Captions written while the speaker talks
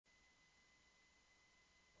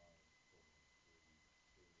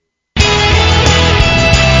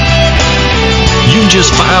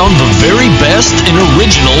just found the very best and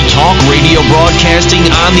original talk radio broadcasting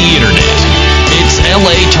on the internet. It's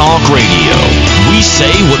LA Talk Radio. We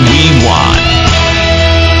say what we want.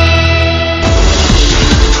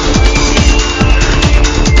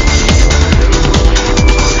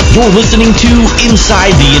 You're listening to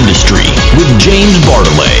Inside the Industry with James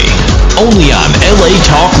Bartolet, only on LA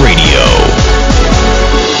Talk Radio.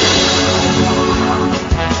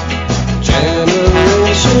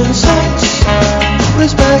 Generation Sex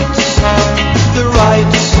respects the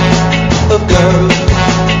rights of girls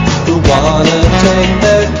who wanna take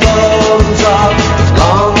their clothes off, as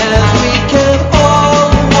long as we can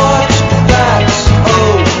all watch, that's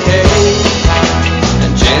okay.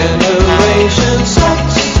 And Generation Sex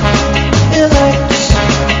elects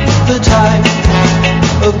the type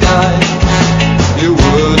of guy you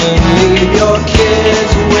wouldn't leave your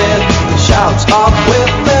kids with, the shouts off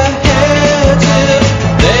with their heads if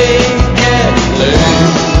they get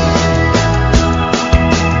laid.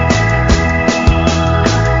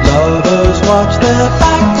 Lovers watch their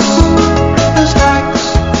backs, the stacks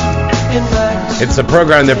in backs. It's a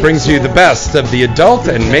program that brings you the best of the adult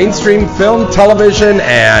and mainstream film, television,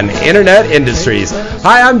 and internet industries.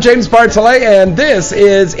 Hi, I'm James Bartolet, and this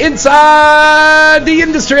is Inside the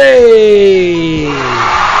Industry.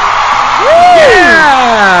 Yeah!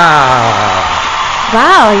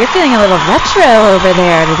 Wow, you're feeling a little retro over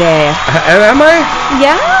there today. Am I?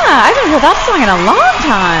 Yeah, I haven't heard that song in a long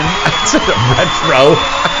time. It's retro.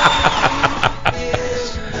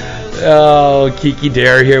 Oh, Kiki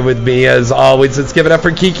Dare here with me as always. Let's give it up for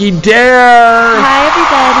Kiki Dare. Hi,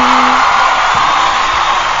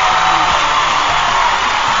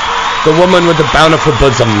 The everybody. woman with the bountiful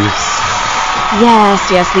bosoms. Yes,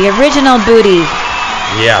 the original booty.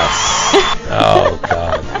 Yes. Oh,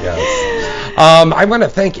 God, yes. I want to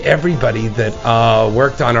thank everybody that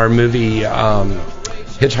worked on our movie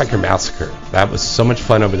Hitchhiker Massacre. That was so much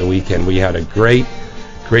fun over the weekend. We had a great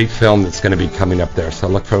film that's going to be coming up there, so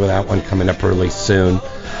look for that one coming up really soon.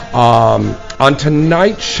 On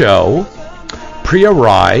tonight's show, Priya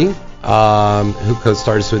Rai, who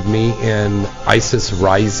co-stars with me in ISIS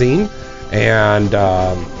Rising, and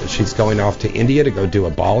she's going off to India to go do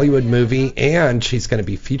a Bollywood movie, and she's going to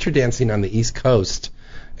be feature dancing on the East Coast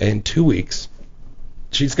in 2 weeks.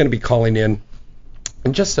 She's going to be calling in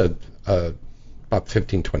just about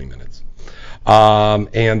 15-20 minutes.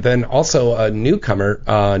 And then also a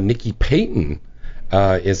newcomer, Nikki Payton,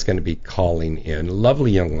 is going to be calling in.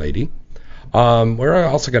 Lovely young lady. We're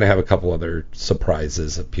also going to have a couple other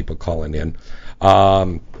surprises of people calling in.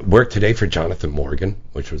 Worked today for Jonathan Morgan,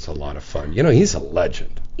 which was a lot of fun. You know, he's a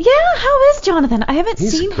legend. Yeah, how is Jonathan? I haven't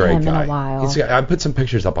He's seen a great him guy. in a while. I put some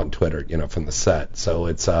pictures up on Twitter, from the set. So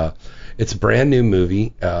it's a brand new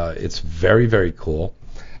movie. It's very, very cool.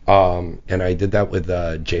 And I did that with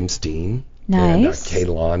James Dean. Nice. And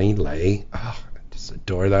Kaylani Lay. Oh, I just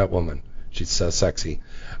adore that woman. She's so sexy.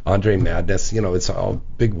 Andre Madness. It's a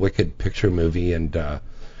big, wicked picture movie and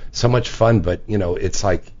so much fun. But, it's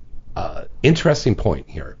like interesting point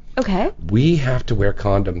here. Okay. We have to wear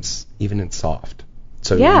condoms even in soft.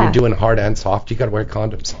 So Yeah. you're doing hard and soft, you got to wear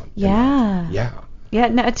condoms on. Yeah. Yeah. Yeah,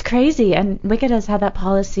 no, it's crazy. And Wicked has had that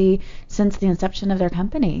policy since the inception of their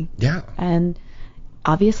company. Yeah. And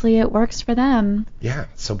obviously it works for them. Yeah.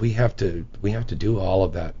 So we have to do all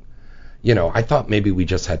of that. I thought maybe we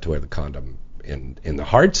just had to wear the condom in the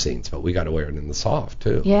hard scenes, but we got to wear it in the soft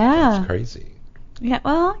too. Yeah. It's crazy. Yeah,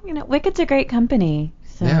 well, Wicked's a great company.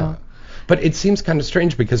 So. Yeah. But it seems kind of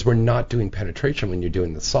strange because we're not doing penetration when you're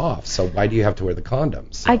doing the soft. So why do you have to wear the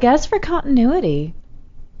condoms? I guess for continuity.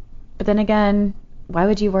 But then again, why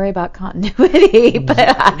would you worry about continuity?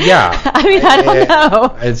 But Yeah. I mean, I don't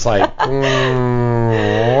know. It's like,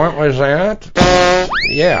 what was that?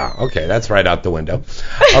 Yeah, okay, that's right out the window.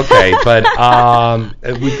 Okay, but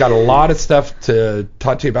we've got a lot of stuff to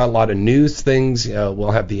talk to you about, a lot of news things.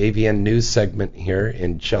 We'll have the AVN news segment here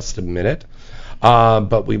in just a minute.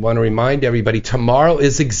 But we want to remind everybody, tomorrow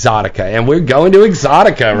is Exotica, and we're going to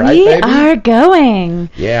Exotica, right, We baby? are going.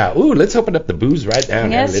 Yeah. Ooh, let's open up the booze right now.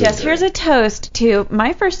 Yes. Here's a toast to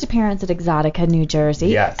my first appearance at Exotica, New Jersey,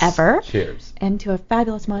 Yes. ever. Cheers. And to a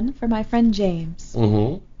fabulous one for my friend James.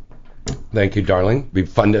 Mm-hmm. Thank you, darling. It'd be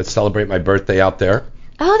fun to celebrate my birthday out there.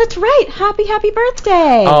 Oh, that's right. Happy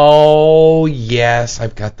birthday. Oh, yes.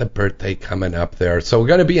 I've got the birthday coming up there. So we're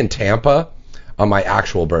going to be in Tampa on my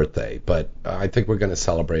actual birthday, but I think we're going to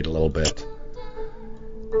celebrate a little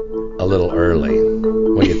early.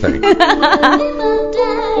 What do you think?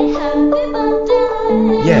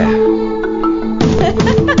 Yeah.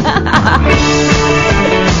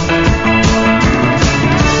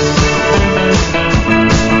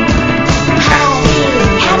 Happy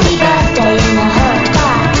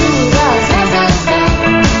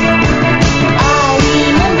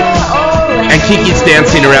And Kiki's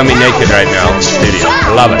dancing around me naked right now in the studio.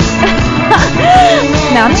 I love it.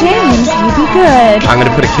 Now, James, you be good. I'm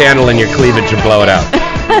going to put a candle in your cleavage and blow it out.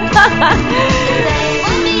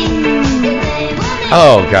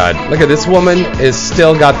 Oh, God. Look at this woman is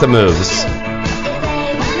still got the moves.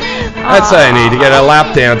 That's what I need to get a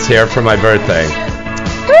lap dance here for my birthday.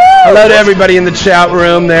 Woo! Hello to everybody in the chat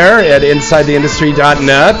room there at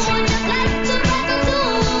InsideTheIndustry.net.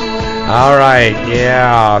 All right,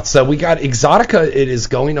 yeah. So we got Exotica. It is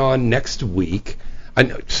going on next week.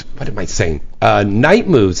 What am I saying? Night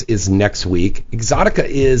Moves is next week. Exotica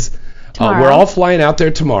is, we're all flying out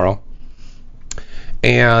there tomorrow.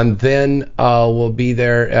 And then we'll be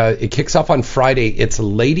there. It kicks off on Friday. It's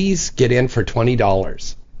ladies get in for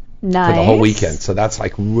 $20 Nice. for the whole weekend. So that's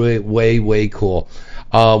like way, way cool.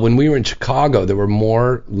 When we were in Chicago, there were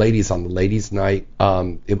more ladies on the ladies' night.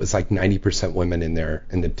 It was like 90% women in there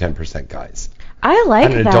and then 10% guys. I like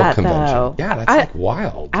At an that, adult convention. though. Yeah, that's like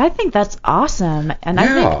wild. I think that's awesome. And I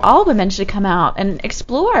Yeah. think all women should come out and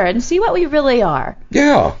explore and see what we really are.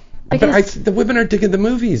 Yeah. But Because- the women are digging the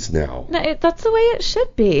movies now. No, that's the way it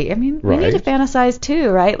should be. I mean, we need to Right. fantasize too,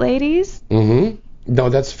 right, ladies? Mm-hmm. No,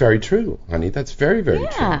 that's very true, honey. That's very, very true.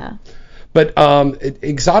 Yeah. But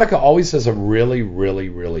Exotica always does a really, really,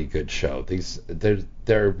 really good show.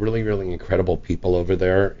 They're really, really incredible people over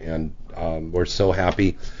there, and we're so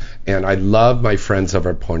happy. And I love my friends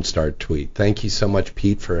over at Pornstar Tweet. Thank you so much,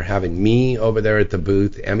 Pete, for having me over there at the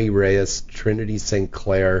booth. Emmy Reyes, Trinity St.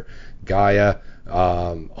 Clair, Gaia,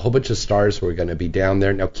 a whole bunch of stars who are going to be down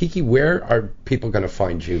there. Now, Kiki, where are people going to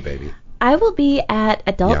find you, baby? I will be at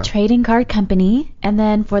Adult Yeah. Trading Card Company, and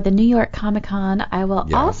then for the New York Comic Con, I will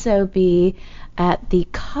Yeah. also be at the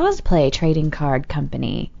Cosplay Trading Card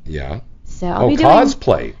Company. Yeah. So I'll be doing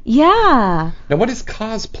cosplay. Yeah. Now, what is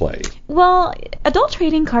cosplay? Well, Adult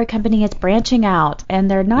Trading Card Company is branching out, and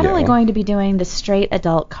they're not only Yeah. going to be doing the straight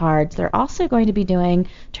adult cards, they're also going to be doing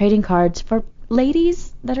trading cards for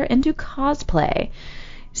ladies that are into cosplay.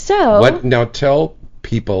 So What? Now, tell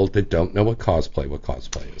people that don't know what cosplay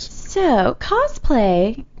is. So,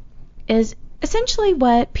 cosplay is essentially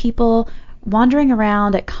what people wandering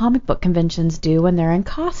around at comic book conventions do when they're in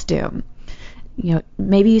costume. You know,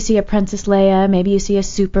 maybe you see a Princess Leia, maybe you see a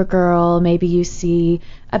Supergirl, maybe you see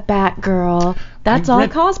a Batgirl. That's all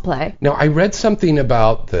cosplay. Now, I read something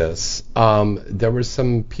about this. There were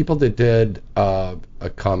some people that did a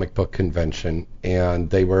comic book convention, and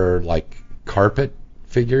they were like carpet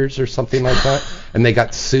figures or something like that, and they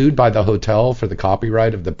got sued by the hotel for the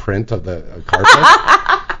copyright of the print of the carpet.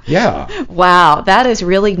 Yeah. Wow, that is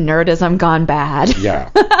really nerdism gone bad. Yeah.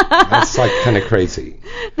 That's like kind of crazy.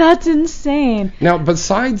 That's insane. Now,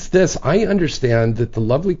 besides this, I understand that the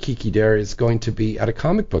lovely Kiki Dare is going to be at a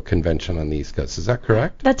comic book convention on the East Coast. Is that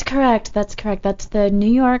correct? That's correct. That's correct. That's the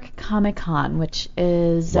New York Comic Con, which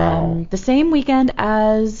is Wow. the same weekend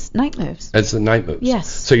as Night Moves. It's the Night Moves. Yes.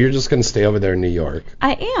 So you're just going to stay over there in New York.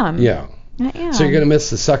 I am. Yeah. I am. So you're going to miss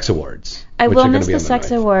the Sex Awards. I which will are gonna miss be the on Sex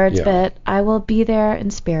 9th. Awards, Yeah. but I will be there in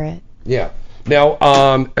spirit. Yeah. Now,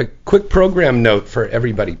 a quick program note for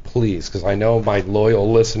everybody, please, because I know my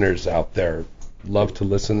loyal listeners out there love to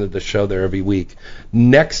listen to the show there every week.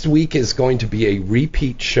 Next week is going to be a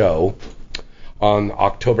repeat show on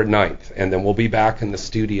October 9th, and then we'll be back in the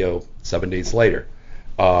studio 7 days later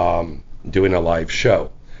doing a live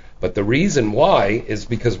show. But the reason why is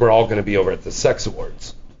because we're all going to be over at the Sex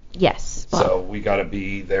Awards. Yes. So we got to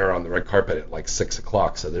be there on the red carpet at like 6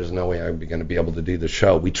 o'clock. So there's no way I'm going to be able to do the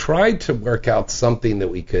show. We tried to work out something that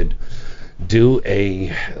we could do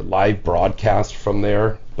a live broadcast from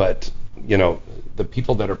there, but you know, the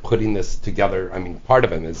people that are putting this together, I mean, part of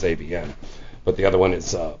them is AVN, but the other one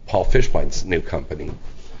is Paul Fishbein's new company,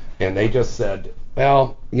 and they just said,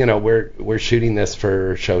 well, you know, we're shooting this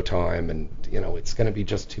for Showtime, and you know, it's going to be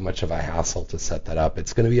just too much of a hassle to set that up.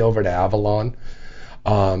 It's going to be over to Avalon.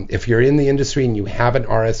 If you're in the industry and you haven't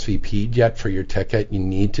RSVP'd yet for your ticket, you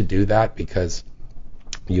need to do that because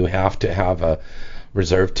you have to have a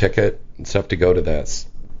reserved ticket and stuff to go to this.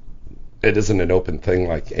 It isn't an open thing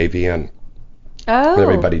like AVN. Oh.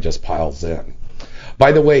 Everybody just piles in.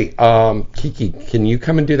 By the way, Kiki, can you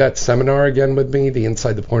come and do that seminar again with me, the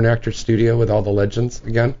Inside the Porn Actor Studio with all the legends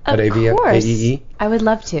again at AVN? Of course. AEE? I would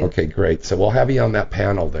love to. Okay, great. So we'll have you on that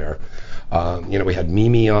panel there. You know, we had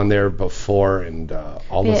Mimi on there before and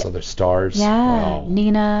all those other stars. Yeah. Wow.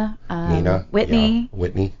 Nina. Whitney. Yeah.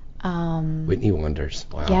 Whitney. Whitney Wonders.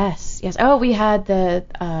 Wow. Yes. Oh, we had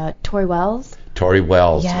the Tori Wells. Tori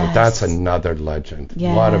Wells. Yes. That's another legend.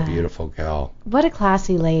 Yeah. What a beautiful gal. What a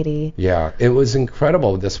classy lady. Yeah, it was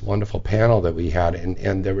incredible, this wonderful panel that we had,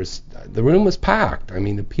 and there was, the room was packed. I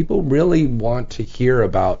mean, the people really want to hear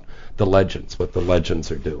about the legends, what the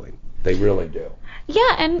legends are doing. They really do.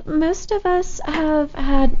 Yeah, and most of us have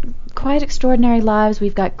had quite extraordinary lives.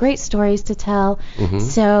 We've got great stories to tell.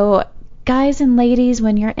 So, guys and ladies,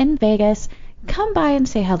 when you're in Vegas, come by and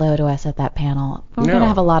say hello to us at that panel. We're going to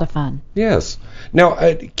have a lot of fun. Yes.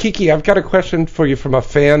 Now, Kiki, I've got a question for you from a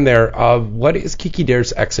fan there. What is Kiki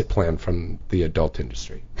Dare's exit plan from the adult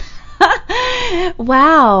industry?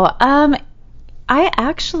 Wow. I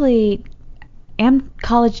actually am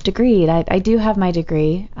college degreed. I do have my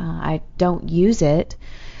degree. I don't use it,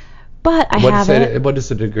 but I have it. What is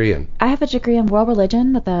the degree in? I have a degree in world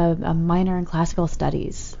religion with a minor in classical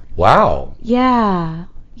studies. Wow. Yeah.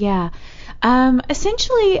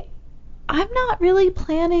 Essentially, I'm not really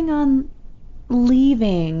planning on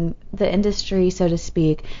leaving the industry, so to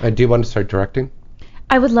speak. Do you want to start directing?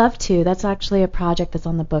 I would love to. That's actually a project that's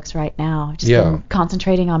on the books right now. Just been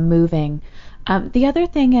concentrating on moving. The other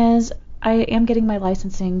thing is I am getting my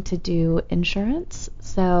licensing to do insurance.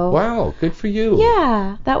 So wow, good for you.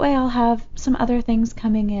 Yeah, that way I'll have some other things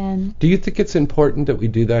coming in. Do you think it's important that we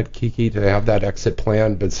do that, Kiki, to have that exit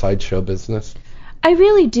plan besides show business? I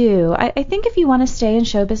really do. I think if you want to stay in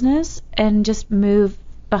show business and just move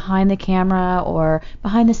behind the camera or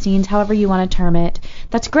behind the scenes, however you want to term it,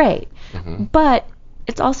 that's great. But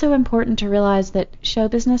it's also important to realize that show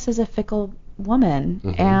business is a fickle woman,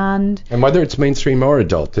 and whether it's mainstream or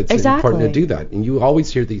adult, it's important to do that. And you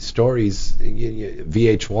always hear these stories.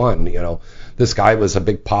 VH1, this guy was a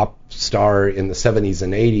big pop star in the 70s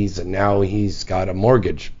and 80s, and now he's got a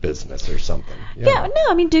mortgage business or something.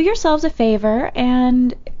 Do yourselves a favor,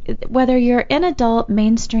 and whether you're in adult,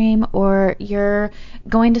 mainstream, or you're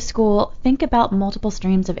going to school, think about multiple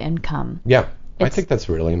streams of income. I think that's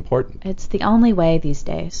really important. It's the only way these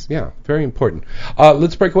days. Yeah, very important.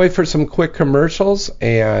 Let's break away for some quick commercials,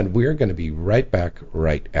 and we're going to be right back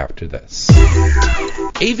right after this.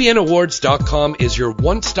 AVNAwards.com is your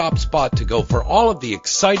one-stop spot to go for all of the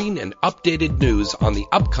exciting and updated news on the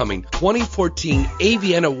upcoming 2014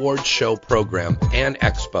 AVN Awards Show program and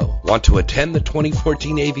expo. Want to attend the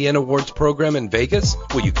 2014 AVN Awards program in Vegas?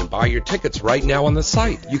 Well, you can buy your tickets right now on the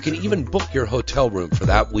site. You can even book your hotel room for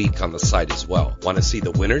that week on the site as well. Want to see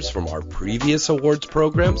the winners from our previous awards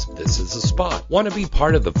programs? This is the spot. Want to be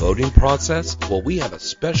part of the voting process? Well, we have a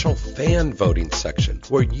special fan voting section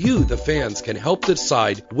where you, the fans, can help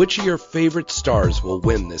decide which of your favorite stars will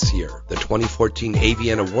win this year. The 2014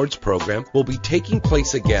 AVN Awards program will be taking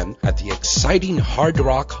place again at the exciting Hard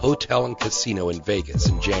Rock Hotel and Casino in Vegas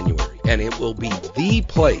in January, and it will be the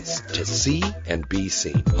place to see and be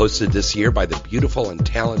seen. Hosted this year by the beautiful and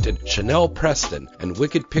talented Chanel Preston and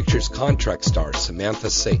Wicked Pictures contract star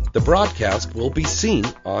Samantha Singh. The broadcast will be seen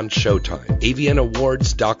on Showtime.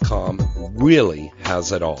 AVNAwards.com really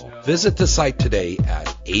has it all. Visit the site today at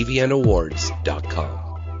AVNAwards.com.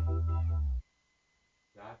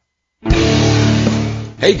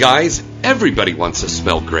 Hey guys, everybody wants to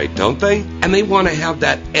smell great, don't they? And they want to have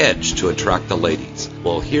that edge to attract the ladies.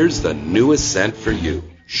 Well, here's the newest scent for you.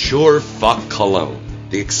 Sure Fuck Cologne.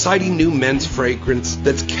 The exciting new men's fragrance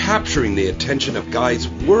that's capturing the attention of guys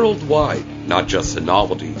worldwide. Not just a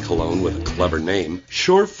novelty cologne with a clever name,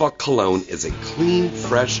 Sure Fuck Cologne is a clean,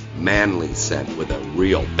 fresh, manly scent with a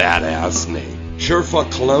real badass name. Sure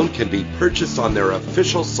Fuck Cologne can be purchased on their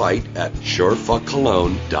official site at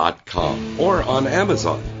surefuckcologne.com or on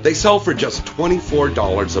Amazon. They sell for just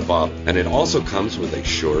 $24 a bottle, and it also comes with a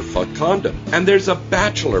Sure Fuck condom. And there's a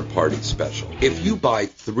bachelor party special. If you buy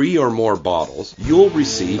 3 or more bottles, you'll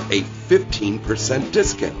receive a 15%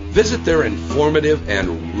 discount. Visit their informative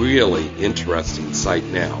and really interesting site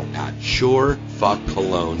now at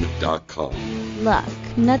surefuckcologne.com. Look,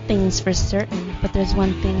 nothing's for certain, but there's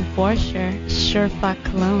one thing for sure. Sure Fuck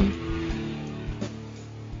Cologne.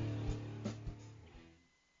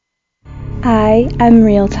 I am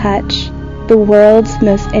Real Touch, the world's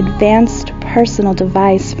most advanced personal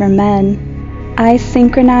device for men. I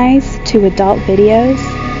synchronize to adult videos,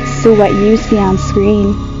 so what you see on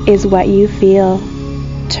screen is what you feel.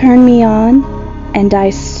 Turn me on, and I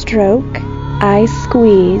stroke, I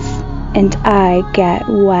squeeze, and I get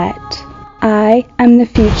wet. I am the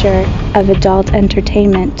future of adult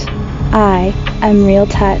entertainment. I am Real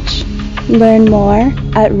Touch. Learn more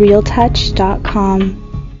at realtouch.com.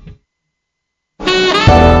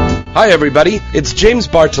 Hi everybody, it's James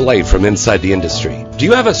Bartolet from Inside the Industry. Do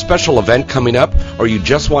you have a special event coming up, or you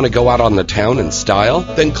just want to go out on the town in style?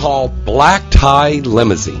 Then call Black Tie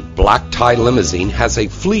Limousine. Black Tie Limousine has a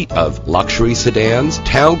fleet of luxury sedans,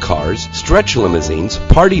 town cars, stretch limousines,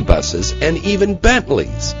 party buses, and even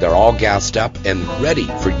Bentleys. They're all gassed up and ready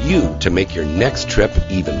for you to make your next trip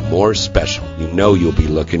even more special. You know you'll be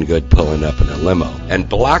looking good pulling up in a limo. And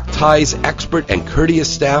Black Tie's expert and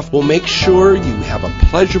courteous staff will make sure you have a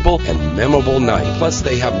pleasurable and memorable night. Plus,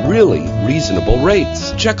 they have really reasonable rates.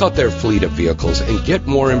 Check out their fleet of vehicles and get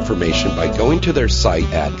more information by going to their site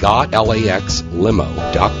at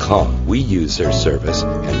gotlaxlimo.com. We use their service,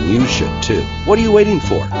 and you should too. What are you waiting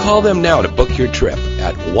for? Call them now to book your trip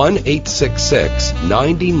at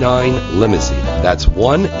 1-866-99-LIMOUSINE. That's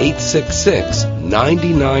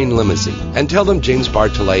 1-866-99-LIMOUSINE. And tell them James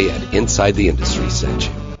Bartolet at Inside the Industry sent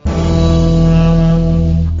you.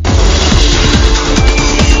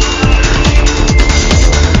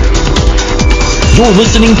 You're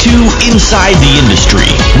listening to Inside the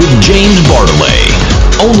Industry with James Bartolet,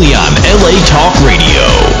 only on LA Talk Radio.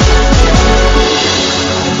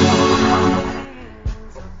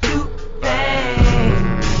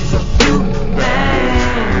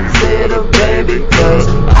 Little baby, 'cause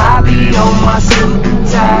I be on my suit and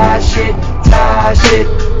tie shit.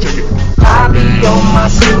 I be on my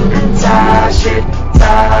suit and tie shit.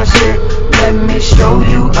 Let me show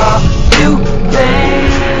you a few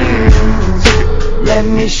things. Let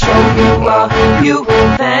me show you a few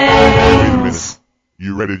things.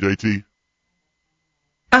 You ready, JT?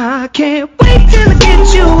 I can't wait till I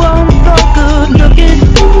get you on the floor, good looking.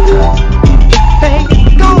 Hey,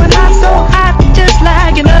 going out so hot, just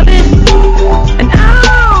like an oven. And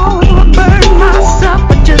I'll burn myself,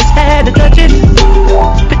 I just had to touch it.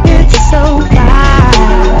 But it's so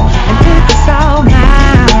fine, and it's all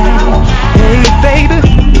mine. Hey, baby,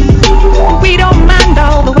 we don't mind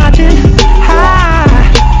all the watching.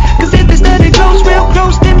 Cause if they study close, real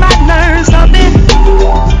close, they might learn something.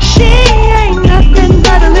 She ain't nothing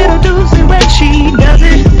but a little doozy when she does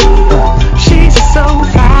it. She's so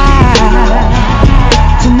fine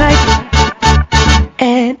tonight.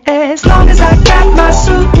 And as long as I got my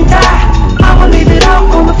suit and tie, I'ma leave it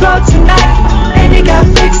out on the floor tonight. And it got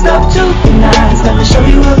fixed up to the nines. Let me show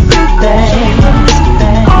you a few things.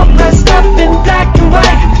 All dressed up in black and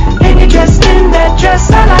white, and you're dressed in that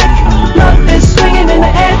dress I like. Love is swinging in the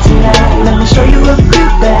air tonight. Let me show you a few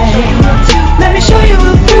things. Let me show you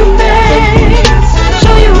a few things.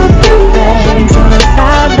 Show you a few things on the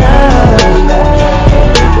side of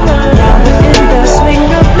love. In the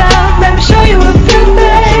swing of love. Let me show you a few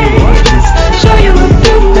things. Show you a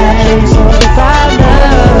few things on the side of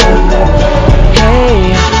love.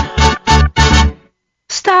 Hey,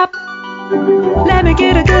 stop. Let me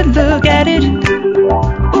get a good look at it.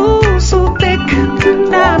 Ooh, so thick.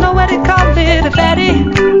 Now I know what they call it, a fatty.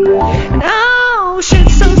 And oh, shit,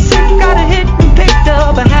 so sick. Got a hit and picked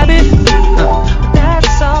up a habit.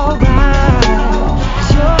 That's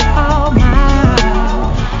alright. You're all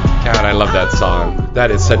mine. God, I love that song.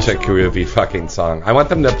 That is such a groovy fucking song. I want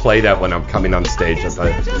them to play that when I'm coming on stage at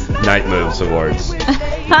the Night Moves Awards.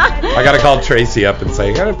 I gotta call Tracy up and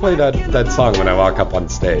say, I gotta play that song when I walk up on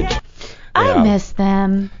stage. I miss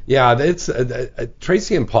them. Yeah, it's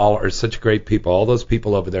Tracy and Paul are such great people. All those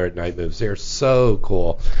people over there at Night Moves, they're so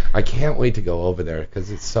cool. I can't wait to go over there because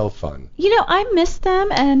it's so fun. You know, I miss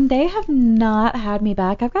them, and they have not had me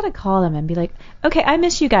back. I've got to call them and be like, okay, I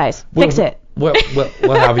miss you guys. Fix it. We'll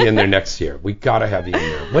have you in there next year. We got to have you in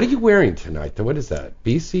there. What are you wearing tonight? What is that?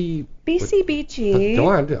 BC Beachy. Go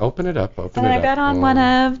on, open it up. And I got on one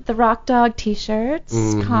of the Rock Dog t-shirts,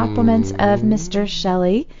 compliments of Mr.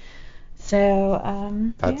 Shelley. So,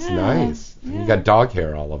 that's yeah, nice. Yeah. You got dog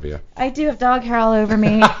hair all over you. I do have dog hair all over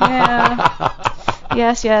me. Yeah.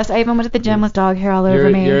 Yes. I even went to the gym with dog hair all over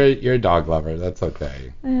me. You're a dog lover. That's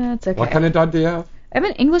okay. It's okay. What kind of dog do you have? I have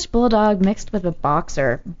an English Bulldog mixed with a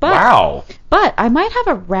Boxer. But, wow. But I might have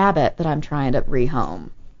a rabbit that I'm trying to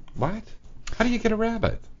rehome. What? How do you get a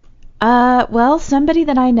rabbit? Well, somebody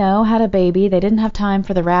that I know had a baby. They didn't have time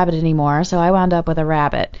for the rabbit anymore, so I wound up with a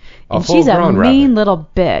rabbit. And she's a mean little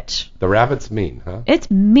bitch. The rabbit's mean, huh? It's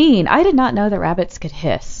mean. I did not know that rabbits could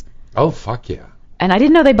hiss. Oh, fuck yeah. And I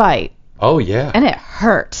didn't know they bite. Oh, yeah. And it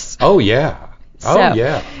hurts. Oh, yeah. So,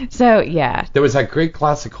 yeah. There was that great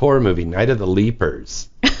classic horror movie, Night of the Leapers.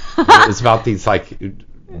 It was about these, like,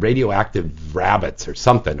 radioactive rabbits or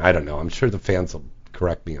something. I don't know. I'm sure the fans will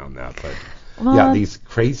correct me on that, but... Well, yeah, these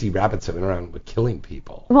crazy rabbits have been around with killing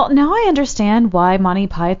people. Well, now I understand why Monty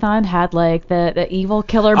Python had, like, the evil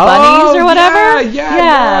killer bunnies or whatever.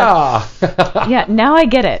 Yeah. Yeah, now I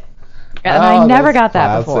get it. And I never got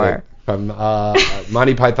that before. from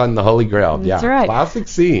Monty Python and the Holy Grail. That's yeah, right. Classic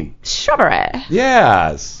scene. Shrubbery.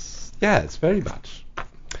 Yes, very much.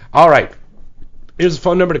 All right, here's the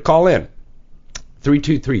phone number to call in: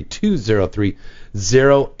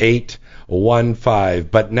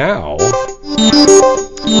 323-203-0815. But now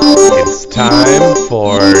it's time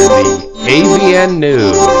for the AVN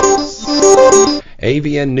News.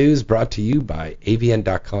 AVN News brought to you by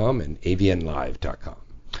avn.com and avnlive.com.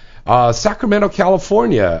 Sacramento,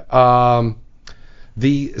 California.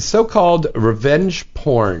 The so-called revenge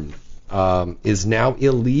porn is now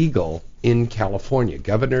illegal in California.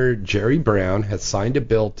 Governor Jerry Brown has signed a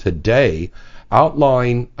bill today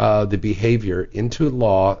outlawing the behavior into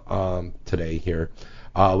law today here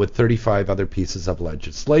with 35 other pieces of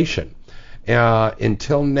legislation.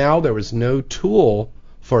 Until now, there was no tool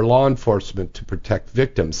for law enforcement to protect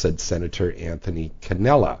victims, said Senator Anthony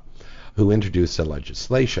Cannella, who introduced the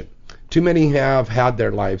legislation. Too many have had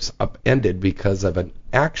their lives upended because of an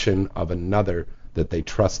action of another that they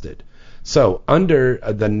trusted. So under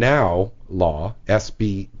the NOW law,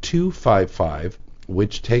 SB 255,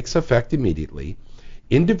 which takes effect immediately,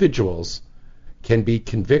 individuals can be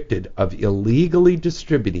convicted of illegally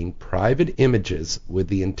distributing private images with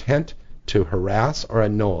the intent to harass or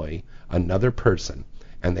annoy another person,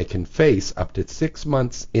 and they can face up to 6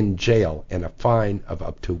 months in jail and a fine of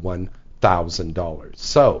up to $1,000.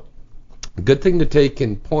 So, a good thing to take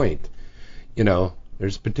in point,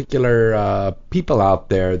 there's particular people out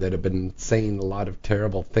there that have been saying a lot of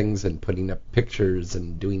terrible things and putting up pictures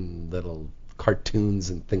and doing little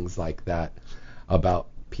cartoons and things like that about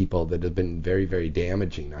people that have been very, very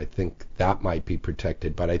damaging. I think that might be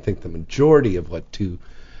protected, but I think the majority of what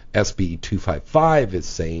SB 255 is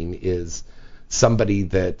saying is somebody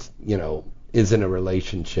that, is in a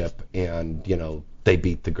relationship and, they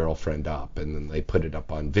beat the girlfriend up and then they put it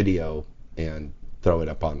up on video and throw it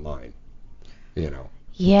up online.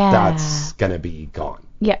 Yeah. That's going to be gone.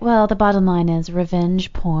 Yeah, well, the bottom line is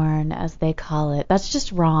revenge porn, as they call it. That's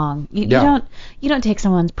just wrong. You don't take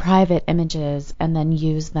someone's private images and then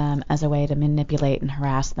use them as a way to manipulate and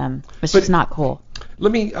harass them. It's just not cool.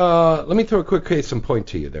 Let me throw a quick case in point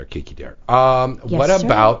to you there, Kiki dear. What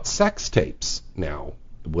about sex tapes now?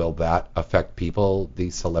 Will that affect people,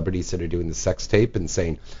 these celebrities that are doing the sex tape and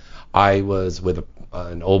saying, I was with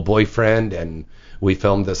an old boyfriend and we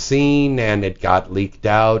filmed the scene and it got leaked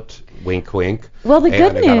out, wink, wink. Well, the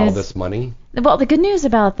good news, got all this money. Well, the good news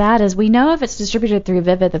about that is we know if it's distributed through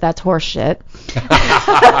Vivid that's horse shit.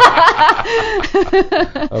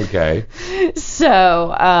 Okay.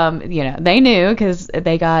 So, they knew because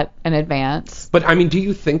they got an advance. But, do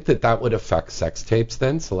you think that would affect sex tapes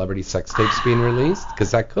then? Celebrity sex tapes being released?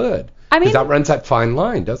 Because that could. Because that runs that fine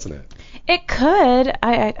line, doesn't it? It could.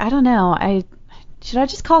 I don't know. Should I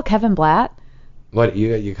just call Kevin Blatt? What,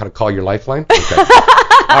 you gotta call your lifeline? Okay.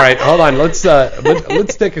 All right, hold on. Let's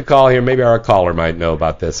take a call here. Maybe our caller might know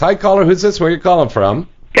about this. Hi, caller. Who's this? Where are you calling from?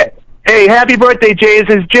 Hey, happy birthday, James.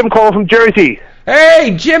 This is Jim calling from Jersey.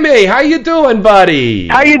 Hey, Jimmy. How you doing, buddy?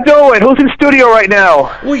 How you doing? Who's in studio right now?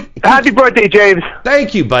 Happy birthday, James.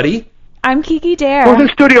 Thank you, buddy. I'm Kiki Dare. Who's in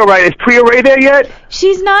studio right? Is Priya Ray there yet?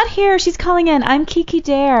 She's not here. She's calling in. I'm Kiki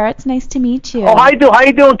Dare. It's nice to meet you. Oh, how you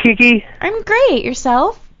doing, Kiki? I'm great.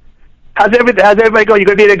 Yourself? How's everybody going? You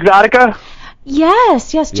going to be at Exotica?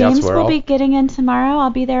 Yes. James will be getting in tomorrow. I'll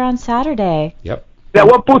be there on Saturday. Yep. Now,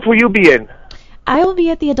 what booth will you be in? I will be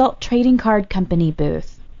at the Adult Trading Card Company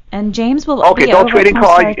booth. And James will be Adult Trading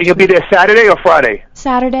Card. You'll be there Saturday or Friday?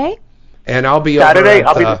 Saturday. And I'll be Saturday.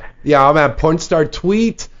 I'm at Pornstar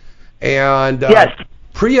Tweet. And yes.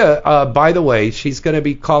 Priya, by the way, she's going to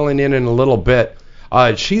be calling in a little bit.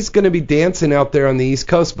 She's going to be dancing out there on the East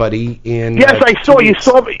Coast, buddy. Yes, I saw. You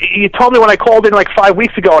told me when I called in like 5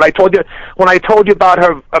 weeks ago, and I told you about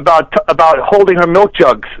her about holding her milk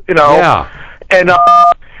jugs. Yeah. And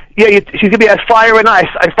she's gonna be at Fire and Ice.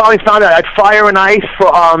 I finally found out at Fire and Ice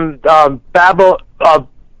for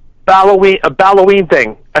Halloween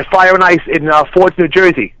thing at Fire and Ice in Ford's, New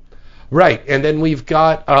Jersey. Right, and then we've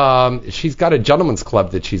got she's got a gentleman's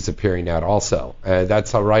club that she's appearing at also.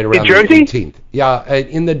 That's right around the 18th. Yeah,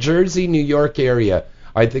 in the Jersey, New York area.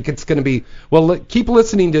 I think it's going to be. Well, keep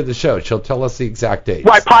listening to the show. She'll tell us the exact date.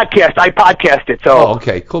 Well, I podcast it. So. Oh,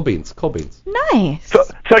 okay. Cool beans. Nice. So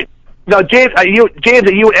now, James, are you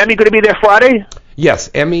and Emmy going to be there Friday?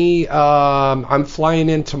 Yes, Emmy. I'm flying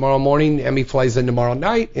in tomorrow morning. Emmy flies in tomorrow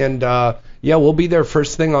night, and we'll be there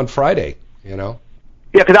first thing on Friday. Yeah,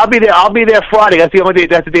 because I'll be there. I'll be there Friday. That's the only day.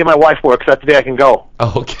 That's the day my wife works. That's the day I can go.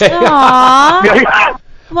 Okay. Aww.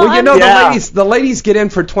 Well, the ladies get in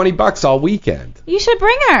for $20 all weekend. You should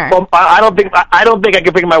bring her. Well, I don't think I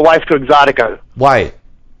can bring my wife to Exotica. Why?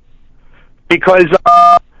 because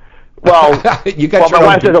well, You got your my own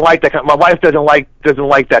wife doesn't like that. My wife doesn't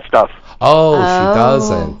like that stuff. Oh, she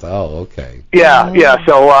doesn't. Oh, okay. Yeah.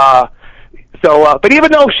 So, but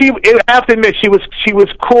even though I have to admit, she was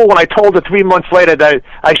cool when I told her 3 months later that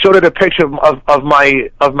I showed her a picture of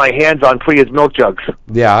my hands on Priya's milk jugs.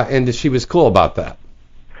 Yeah, and she was cool about that.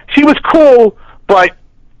 She was cool, but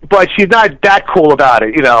she's not that cool about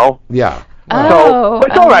it, you know. Yeah. So, but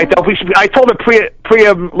it's all right though. I told her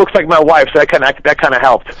Priya looks like my wife, so that kind of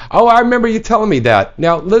helped. Oh, I remember you telling me that.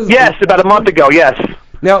 Now, Liz. Yes, about a month ago. Yes.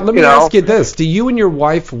 Now, let me ask you this: do you and your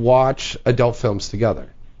wife watch adult films together?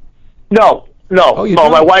 No. Oh, you no.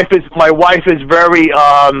 don't? My wife is very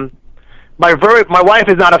my wife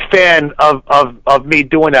is not a fan of me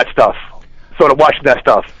doing that stuff, sort of watching that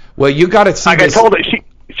stuff. Well, you got to see. Like this. I told her,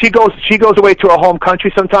 she goes away to her home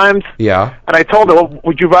country sometimes. Yeah. And I told her, well,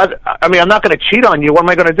 would you rather? I mean, I'm not going to cheat on you. What am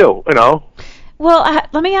I going to do? You know. Well,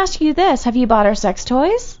 let me ask you this: have you bought her sex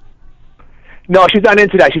toys? No, she's not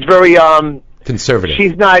into that. She's very conservative.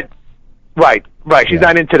 She's not. Right. She's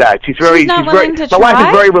not into that. She's very. not willing to My wife try?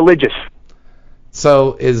 is very religious.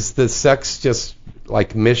 So is the sex just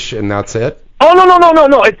like mish and that's it? Oh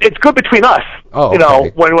no! It's good between us. Oh, you know,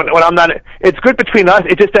 okay. when I'm not, it's good between us.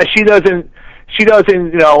 It's just that she doesn't,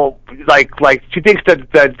 you know, like she thinks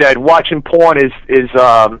that watching porn is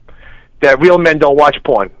that real men don't watch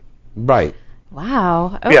porn. Right.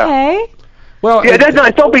 Wow. Okay. Yeah. Well, Yeah,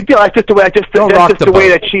 that's no big deal. That's just the way. Don't rock That's just the the way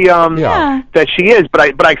boat. that she Yeah. that she is. But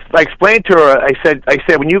I explained to her. I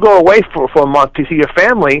said when you go away for a month to see your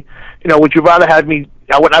family, you know, would you rather have me?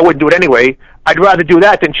 I wouldn't do it anyway. I'd rather do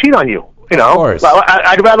that than cheat on you. You know, Of course.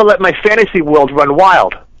 I'd rather let my fantasy world run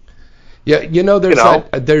wild. Yeah, you know, there's You know?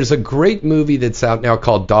 there's a great movie that's out now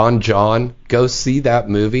called Don John. Go see that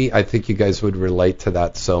movie. I think you guys would relate to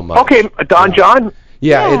that so much. Okay, Don John.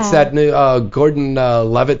 Yeah, it's that new Gordon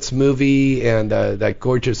Levitt's movie, and that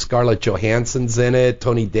gorgeous Scarlett Johansson's in it,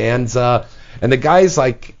 Tony Danza. And the guy's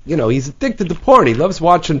like, you know, he's addicted to porn. He loves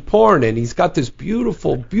watching porn, and he's got this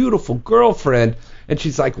beautiful, beautiful girlfriend. And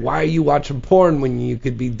she's like, why are you watching porn when you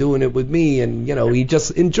could be doing it with me? And, you know, he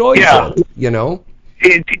just enjoys it, you know?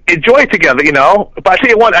 Enjoy it together, you know. But I tell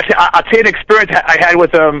you what, I'll tell you an experience I had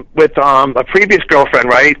with a previous girlfriend,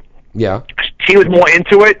 right? Yeah. She was more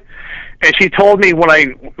into it. And she told me when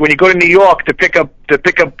you go to New York to pick up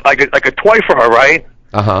like a toy for her, right?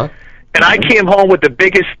 Uh-huh. And I came home with the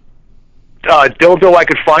biggest dildo I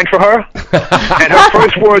could find for her, and her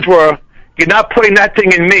first words were, "You're not putting that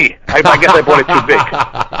thing in me." I guess I bought it too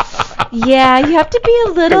big. Yeah, you have to be a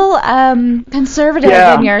little conservative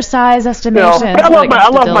Yeah. in your size You know, estimation. but I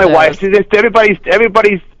love my wife.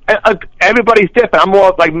 Everybody's different. I'm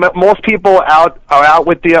more like most people are out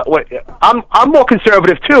with the. I'm more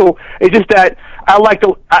conservative too. It's just that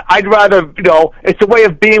I'd rather, you know, it's a way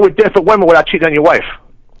of being with different women without cheating on your wife.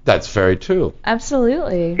 That's very true.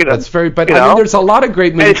 Absolutely. You know, That's very, but you I mean, know? there's a lot of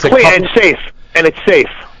great And movies. it's clean and safe. And it's safe.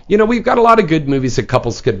 You know, we've got a lot of good movies that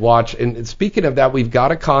couples could watch. And speaking of that, we've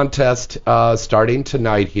got a contest starting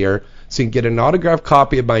tonight here. So you can get an autographed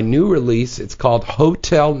copy of my new release. It's called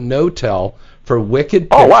Hotel No-Tell for Wicked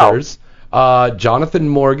Pictures. Jonathan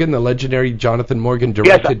Morgan, the legendary Jonathan Morgan,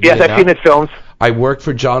 directed. Yes, I've seen his films. I worked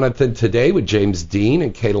for Jonathan today with James Dean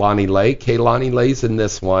and Kehlani Leigh. Kehlani Leigh's in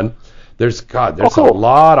this one. There's a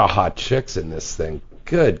lot of hot chicks in this thing.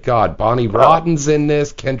 Good God, Bonnie Rotten's in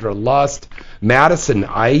this, Kendra Lust, Madison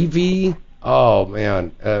Ivy. Oh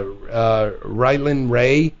man, Rylan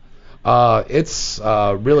Ray. It's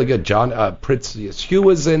really good. Princess Hugh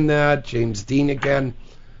was in that. James Dean again.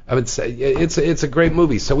 I would say it's a great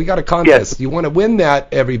movie. So we got a contest. Yes. You want to win that,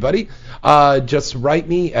 everybody? Just write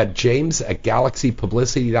me at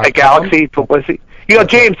james@galaxypublicity.com. At Galaxy Publicity. You know,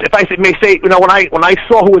 James, if I may say, you know, when I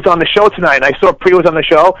saw who was on the show tonight, and I saw Priya was on the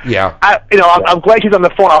show. Yeah. I'm glad she's on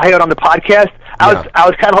the phone. I'll hear it on the podcast. I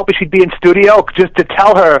was kind of hoping she'd be in studio just to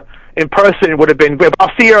tell her in person would have been great. But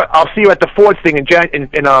I'll see her at the Ford thing in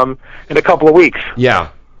a couple of weeks. Yeah.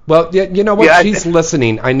 Well, you know what? Yeah, she's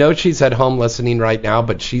listening. I know she's at home listening right now,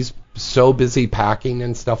 but she's so busy packing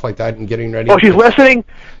and stuff like that and getting ready. Oh, she's listening?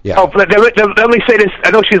 Yeah. Oh, let me say this.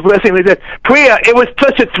 I know she's listening. Priya, it was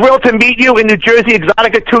such a thrill to meet you in New Jersey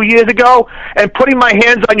Exotica 2 years ago, and putting my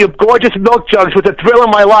hands on your gorgeous milk jugs was a thrill in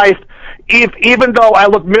my life. Even though I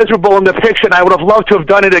look miserable in the picture, and I would have loved to have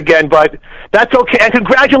done it again, but that's okay. And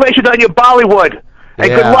congratulations on your Bollywood, and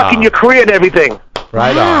good luck in your career and everything.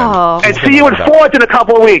 Right Wow. on. And see you in Ford in a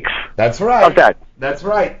couple of weeks. That's right. How's that? That's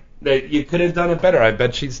right. You could have done it better. I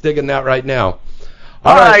bet she's digging that right now.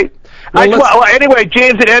 All right. Well, anyway,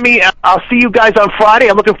 James and Emmy, I'll see you guys on Friday.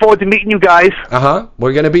 I'm looking forward to meeting you guys.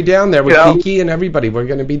 We're going to be down there with Kiki and everybody. We're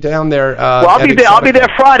going to be down there. I'll be there. I'll be there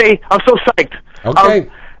Friday. I'm so psyched. Okay.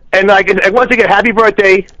 And once again, happy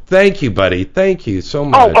birthday. Thank you, buddy. Thank you so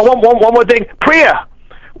much. Oh, one more thing. Priya,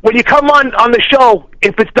 when you come on the show,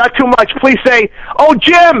 if it's not too much, please say, "Oh,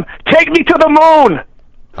 Jim, take me to the moon."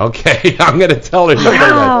 Okay, I'm going to tell her.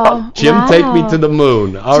 Wow. Jim, take me to the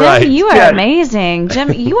moon. All right. Jim, you are amazing.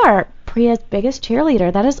 Jim, you are Priya's biggest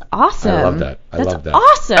cheerleader. That is awesome. I love that. That's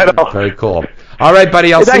awesome. Very cool. All right,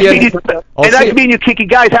 buddy. I'll see you. Nice meeting you, Kiki.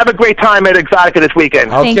 Guys, have a great time at Exotica this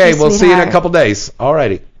weekend. Okay, we'll see you in a couple days. All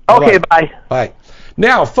righty. Okay, bye. Bye.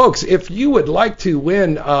 Now, folks, if you would like to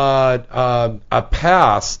win a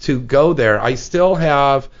pass to go there, I still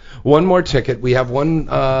have one more ticket. We have one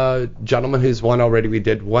gentleman who's won already. We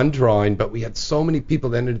did one drawing, but we had so many people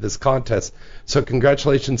that entered this contest. So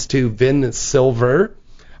congratulations to Vin Silver.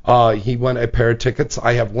 He won a pair of tickets.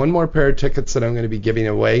 I have one more pair of tickets that I'm going to be giving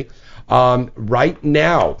away. Right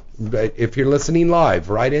now, if you're listening live,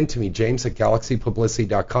 write into me, James at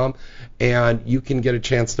galaxypublicity.com, and you can get a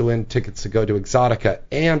chance to win tickets to go to Exotica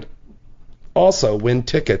and also win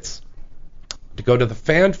tickets to go to the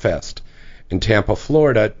Fan Fest in Tampa,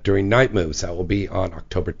 Florida during Night Moves. That will be on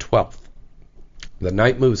October 12th. The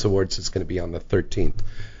Night Moves Awards is going to be on the 13th.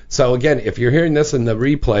 So again, if you're hearing this in the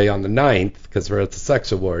replay on the 9th, because we're at the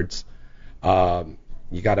Sex Awards,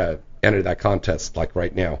 you got to enter that contest like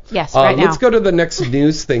right now. Yes, right now. Let's go to the next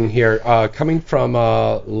news thing here. Coming from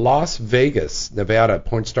Las Vegas, Nevada,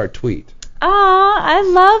 porn star tweet. I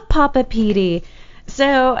love Papa Petey.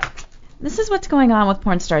 So this is what's going on with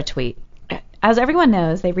porn star tweet. As everyone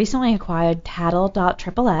knows, they recently acquired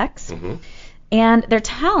Tattle.xxx, and their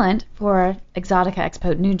talent for Exotica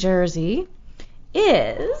Expo New Jersey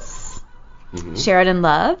is Sheridan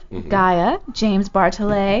Love, Gaia, James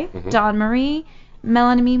Bartolet, Dawn Marie,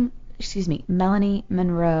 Melanie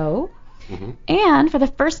Monroe, and for the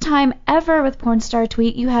first time ever with Porn Star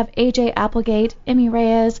Tweet, you have AJ Applegate, Emmy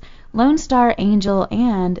Reyes, Lone Star Angel,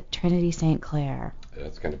 and Trinity St. Clair.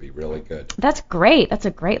 That's going to be really good. That's great. That's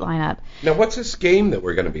a great lineup. Now, what's this game that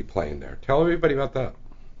we're going to be playing there? Tell everybody about that.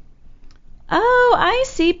 Oh, I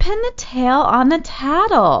see. Pin the tail on the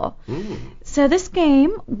tattle. So this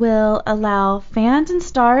game will allow fans and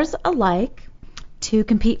stars alike to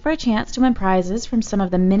compete for a chance to win prizes from some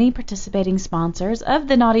of the many participating sponsors of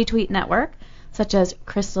the Naughty Tweet Network, such as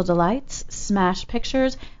Crystal Delights, Smash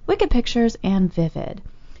Pictures, Wicked Pictures, and Vivid.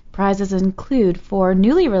 Prizes include 4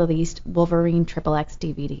 newly released Wolverine XXX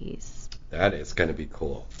DVDs. That is going to be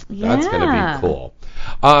cool. Yeah. That's going to be cool.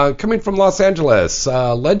 Coming from Los Angeles,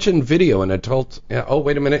 Legend Video, an adult... oh,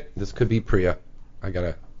 wait a minute. This could be Priya. I got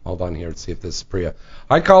to hold on here and see if this is Priya.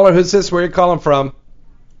 Hi, caller. Who's this? Where are you calling from?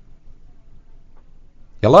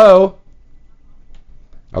 Hello?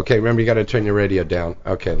 Okay, remember you got to turn your radio down.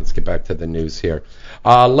 Okay, let's get back to the news here.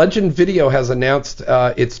 Legend Video has announced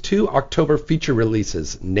its 2 October feature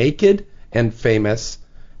releases, Naked and Famous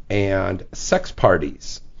and Sex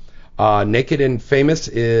Parties. Naked and Famous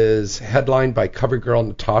is headlined by cover girl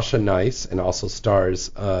Natasha Nice and also stars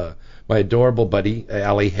my adorable buddy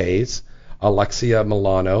Allie Hayes, Alexia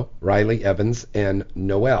Milano, Riley Evans, and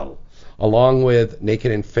Noelle. Along with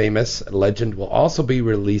Naked and Famous, Legend will also be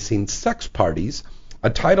releasing Sex Parties, a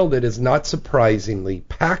title that is not surprisingly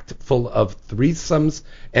packed full of threesomes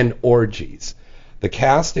and orgies. The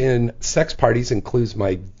cast in Sex Parties includes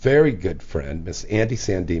my very good friend, Miss Andy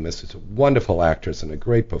Sandemus, who's a wonderful actress and a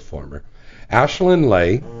great performer, Ashlyn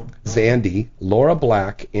Lay, Zandy, Laura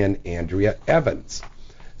Black, and Andrea Evans.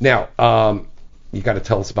 Now, you got to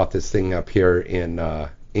tell us about this thing up here in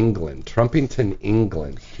England, Trumpington,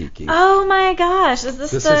 England, Kiki. Oh my gosh,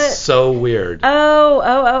 this is so weird.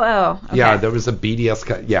 Oh. Okay. Yeah, there was a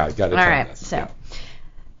BDS. Yeah, I got to tell All right, us. so Yeah.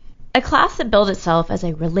 a class that billed itself as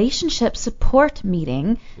a relationship support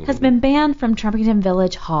meeting has been banned from Trumpington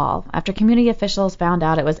Village Hall after community officials found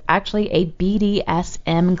out it was actually a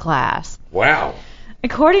BDSM class. Wow.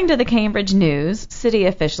 According to the Cambridge News, city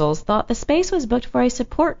officials thought the space was booked for a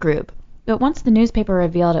support group, but once the newspaper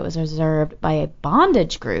revealed it was reserved by a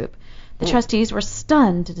bondage group, the trustees were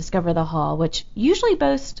stunned to discover the hall, which usually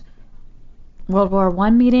boasts World War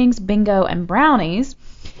I meetings, bingo, and brownies,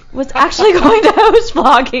 was actually going to host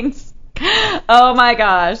floggings. Oh my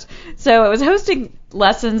gosh. So it was hosting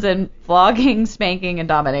lessons in flogging, spanking, and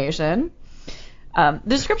domination. The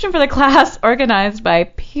description for the class, organized by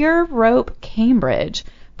Peer Rope Cambridge,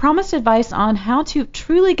 promised advice on how to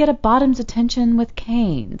truly get a bottom's attention with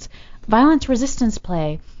canes, violence resistance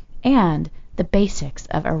play, and the basics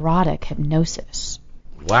of erotic hypnosis.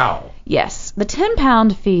 Wow. Yes, the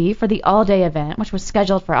 £10 fee for the all-day event, which was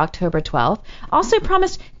scheduled for October 12th, also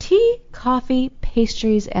promised tea, coffee,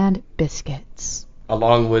 pastries, and biscuits.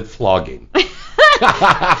 Along with flogging.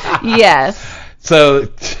 Yes. So,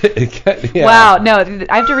 yeah. Wow, no,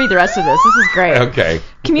 I have to read the rest of this. This is great. Okay.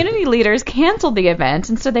 Community leaders canceled the event,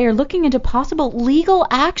 and so they are looking into possible legal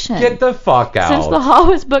action. Get the fuck out. Since the hall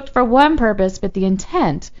was booked for one purpose, but the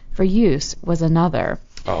intent for use was another.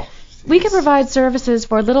 Oh. We can provide services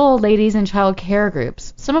for little old ladies and child care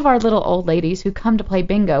groups. Some of our little old ladies who come to play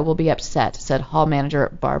bingo will be upset, said hall manager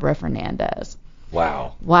Barbara Fernandez.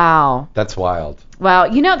 Wow. Wow. That's wild. Wow.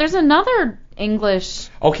 You know, there's another English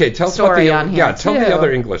Okay, tell us about story the on here, tell too. the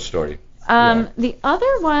other English story. The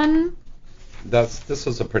other one, This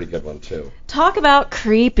was a pretty good one too. talk about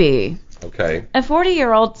creepy. Okay. A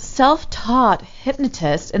 40-year-old self-taught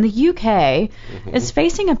hypnotist in the UK is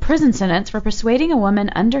facing a prison sentence for persuading a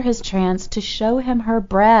woman under his trance to show him her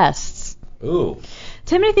breasts. Ooh.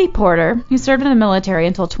 Timothy Porter, who served in the military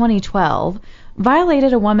until 2012,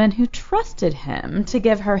 violated a woman who trusted him to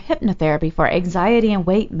give her hypnotherapy for anxiety and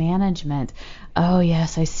weight management. Oh,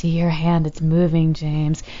 yes, I see your hand. It's moving,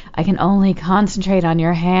 James. I can only concentrate on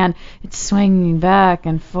your hand. It's swinging back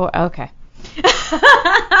and forth. Okay.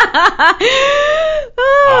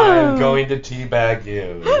 I'm going to teabag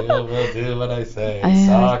you. You will do what I say.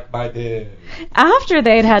 Suck my dick. After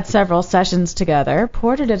they'd had several sessions together,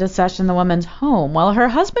 Porter did a session in the woman's home while her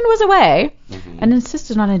husband was away and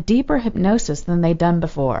insisted on a deeper hypnosis than they'd done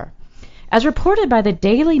before. As reported by the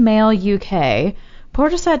Daily Mail UK,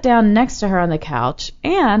 Porter sat down next to her on the couch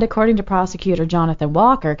and, according to prosecutor Jonathan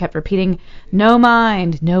Walker, kept repeating, "No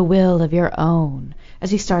mind, no will of your own," as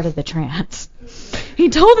he started the trance. He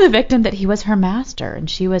told the victim that he was her master and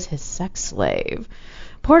she was his sex slave.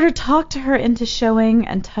 Porter talked to her into showing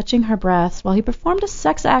and touching her breasts while he performed a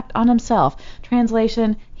sex act on himself.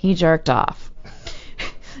 Translation, he jerked off.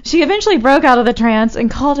 She eventually broke out of the trance and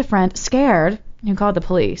called a friend, scared, who called the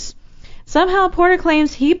police. Somehow Porter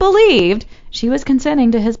claims he believed she was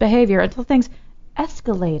consenting to his behavior until things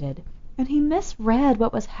escalated and he misread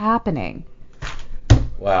what was happening.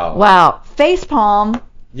 Wow. Wow. Facepalm.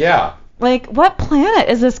 Yeah. Like, what planet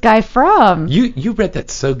is this guy from? You read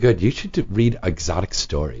that so good. You should read Exotic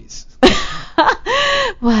Stories.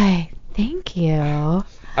 Why, thank you.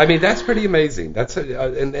 I mean, that's pretty amazing. That's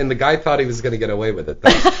and the guy thought he was going to get away with it.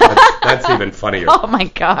 That's even funnier. Oh, my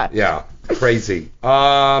God. Yeah, crazy.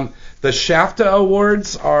 The Shafta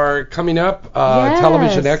Awards are coming up. Yes.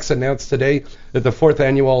 Television X announced today that the 4th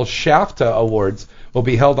annual Shafta Awards will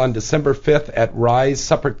be held on December 5th at Rise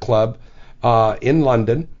Supper Club in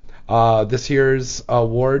London. This year's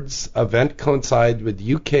awards event coincides with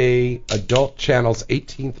UK Adult Channel's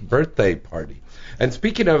 18th birthday party. And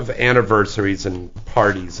speaking of anniversaries and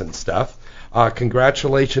parties and stuff,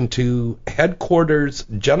 congratulations to Headquarters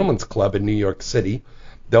Gentlemen's Club in New York City.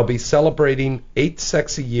 They'll be celebrating 8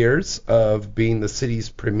 sexy years of being the city's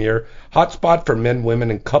premier hotspot for men,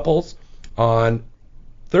 women, and couples on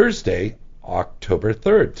Thursday, October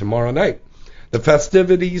 3rd, tomorrow night. The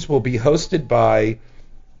festivities will be hosted by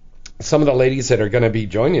some of the ladies that are going to be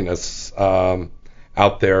joining us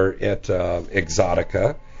out there at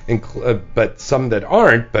Exotica, but some that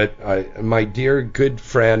aren't. But my dear good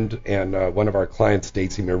friend and one of our clients,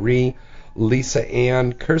 Daisy Marie, Lisa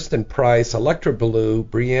Ann, Kirsten Price, Electra Blue,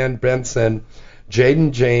 Brianne Benson,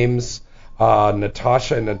 Jaden James,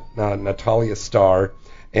 Natasha and Natalia Starr,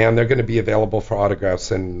 and they're going to be available for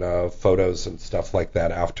autographs and photos and stuff like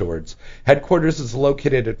that afterwards. Headquarters is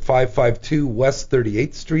located at 552 West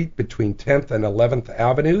 38th Street between 10th and 11th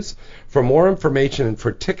Avenues. For more information and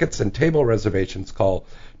for tickets and table reservations, call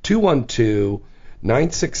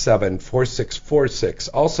 212-967-4646.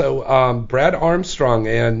 Also, Brad Armstrong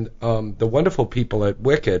and the wonderful people at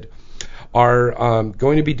Wicked are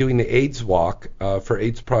going to be doing the AIDS Walk for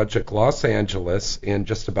AIDS Project Los Angeles in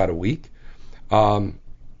just about a week.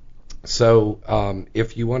 So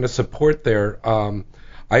if you want to support there,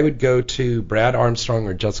 I would go to Brad Armstrong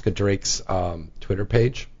or Jessica Drake's Twitter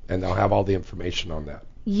page, and they'll have all the information on that.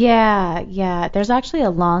 Yeah. There's actually a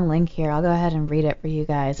long link here. I'll go ahead and read it for you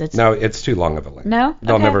guys. No, it's too long of a link. No?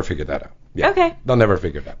 They'll Okay. never figure that out. Yeah. Okay. They'll never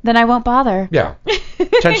figure it out. Then I won't bother. Yeah.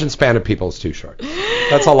 Attention span of people is too short.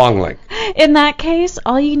 That's a long link. In that case,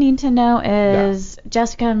 all you need to know is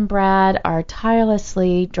Jessica and Brad are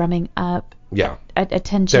tirelessly drumming up Yeah.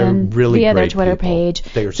 attention They're really via their great Twitter people. page.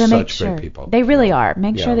 They are so such make sure, great people. They really are.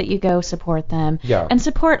 Make Yeah. sure that you go support them. Yeah. And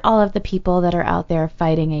support all of the people that are out there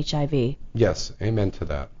fighting HIV. Yes. Amen to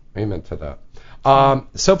that. Amen to that.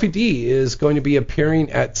 Sophie D is going to be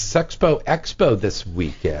appearing at Sexpo Expo this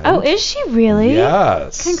weekend. Oh, is she really?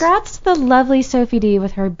 Yes. Congrats to the lovely Sophie D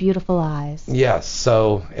with her beautiful eyes. Yes,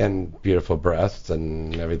 and beautiful breasts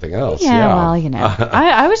and everything else. Yeah. Well,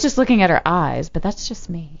 I was just looking at her eyes, but that's just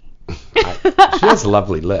me. She has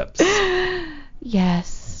lovely lips.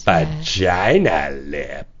 Yes. Vagina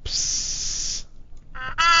lips.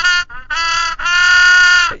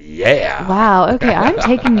 Yeah. Wow. Okay, I'm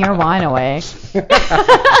taking your wine away.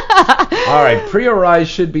 All right, Priya Rai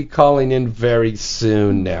should be calling in very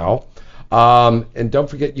soon now. And don't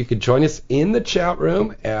forget, you can join us in the chat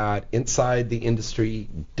room at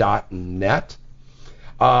InsideTheIndustry.net.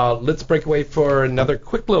 Let's break away for another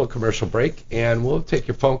quick little commercial break, and we'll take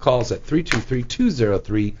your phone calls at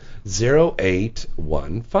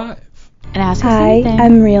 323-203-0815. And ask us Hi, anything.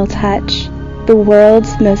 I'm Real Touch, the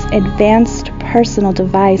world's most advanced personal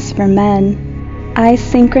device for men. I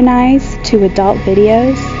synchronize to adult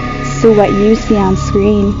videos, so what you see on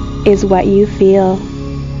screen is what you feel.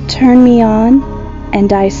 Turn me on,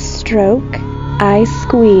 and I stroke, I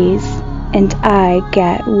squeeze, and I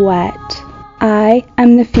get wet. I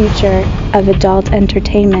am the future of adult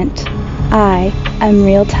entertainment. I am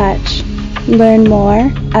Real Touch. Learn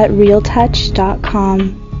more at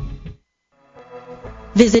realtouch.com.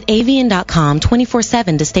 Visit avian.com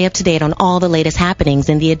 24/7 to stay up to date on all the latest happenings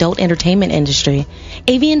in the adult entertainment industry.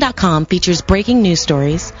 Avian.com features breaking news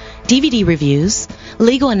stories, DVD reviews,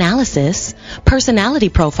 legal analysis, personality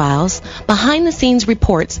profiles, behind-the-scenes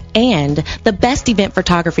reports, and the best event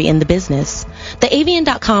photography in the business. The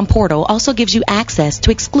avian.com portal also gives you access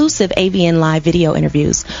to exclusive Avian Live video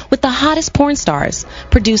interviews with the hottest porn stars,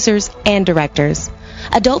 producers, and directors.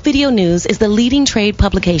 Adult Video News is the leading trade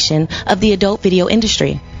publication of the adult video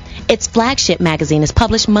industry. Its flagship magazine is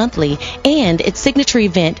published monthly, and its signature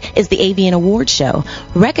event is the Avian Awards Show,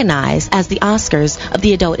 recognized as the Oscars of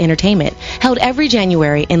the adult entertainment, held every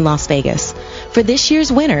January in Las Vegas. For this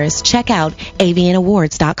year's winners, check out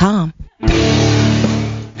avianawards.com.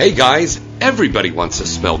 Hey guys, everybody wants to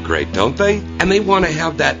smell great, don't they? And they want to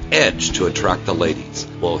have that edge to attract the ladies.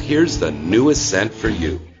 Well, here's the newest scent for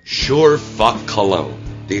you. Sure Fuck Cologne,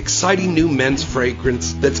 the exciting new men's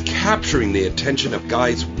fragrance that's capturing the attention of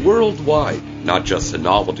guys worldwide. Not just a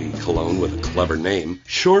novelty cologne with a clever name,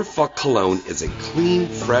 Sure Fuck Cologne is a clean,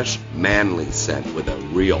 fresh, manly scent with a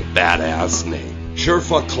real badass name. Sure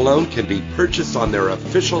Fuck Cologne can be purchased on their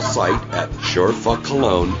official site at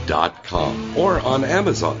surefuckcologne.com or on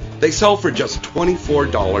Amazon. They sell for just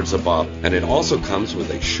 $24 a bottle, and it also comes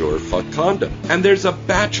with a Sure Fuck condom. And there's a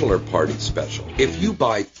bachelor party special. If you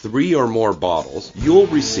buy 3 or more bottles, you'll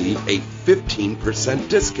receive a 15%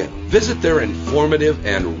 discount. Visit their informative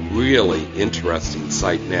and really interesting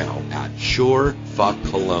site now at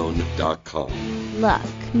surefuckcologne.com. Look,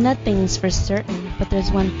 nothing's for certain, but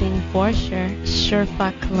there's one thing for sure. Sure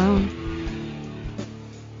fuck cologne.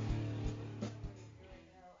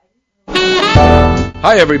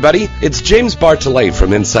 Hi everybody, it's James Bartolet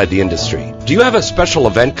from Inside the Industry. Do you have a special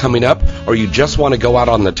event coming up, or you just want to go out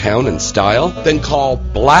on the town in style? Then call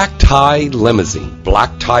Black Tie Limousine. Black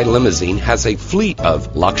Tie Limousine has a fleet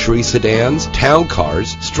of luxury sedans, town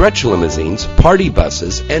cars, stretch limousines, party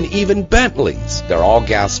buses, and even Bentleys. They're all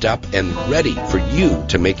gassed up and ready for you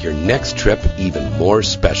to make your next trip even more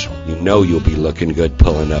special. You know you'll be looking good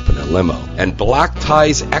pulling up in a limo. And Black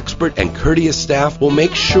Tie's expert and courteous staff will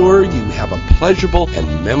make sure you have a pleasurable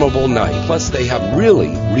and memorable night. Plus, they have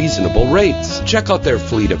really reasonable rates. Check out their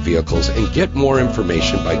fleet of vehicles and get more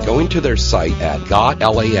information by going to their site at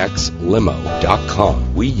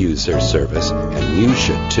gotlaxlimo.com. We use their service, and you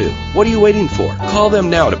should too. What are you waiting for? Call them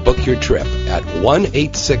now to book your trip at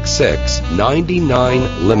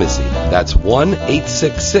 1-866-99-Limousine. That's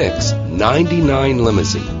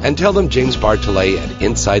 1-866-99-Limousine. And tell them James Bartolet at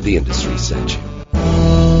Inside the Industry sent you.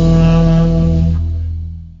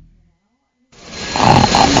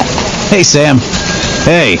 Hey, Sam.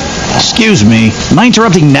 Hey, excuse me. Am I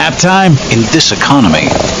interrupting nap time? In this economy,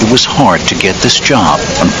 it was hard to get this job.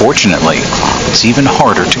 Unfortunately, it's even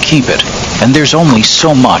harder to keep it. And there's only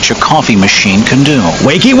so much a coffee machine can do.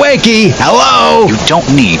 Wakey, wakey! Hello! You don't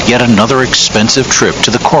need yet another expensive trip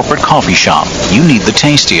to the corporate coffee shop. You need the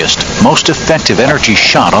tastiest, most effective energy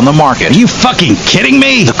shot on the market. Are you fucking kidding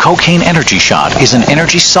me? The Cocaine Energy Shot is an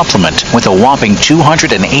energy supplement with a whopping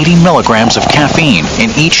 280 milligrams of caffeine in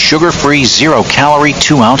each sugar-free, zero-calorie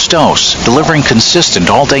 2-ounce dose, delivering consistent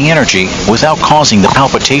all-day energy without causing the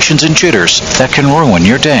palpitations and jitters that can ruin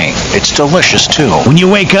your day. It's delicious, too. When you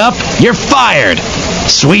wake up, you're fired.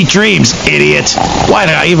 Sweet dreams, idiot. Why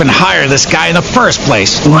did I even hire this guy in the first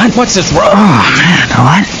place? What? What's this? Oh, man.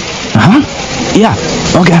 What? Huh? Yeah.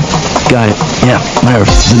 Okay. Got it. Yeah, there.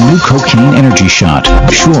 The new cocaine energy shot.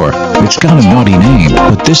 Sure, it's got a naughty name,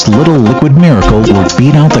 but this little liquid miracle will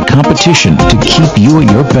beat out the competition to keep you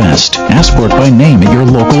at your best. Ask for it by name at your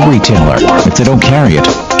local retailer. If they don't carry it,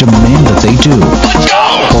 demand that they do.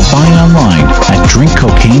 Or buy online at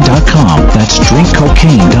drinkcocaine.com. That's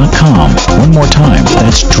drinkcocaine.com. One more time,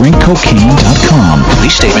 that's drinkcocaine.com.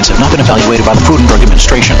 These statements have not been evaluated by the Food and Drug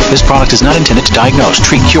Administration. This product is not intended to diagnose,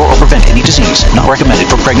 treat, cure, or prevent any disease. Not recommended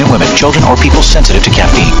for pregnant women, children, or people sensitive to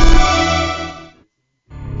caffeine.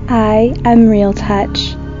 I am Real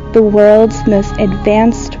Touch, the world's most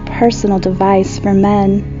advanced personal device for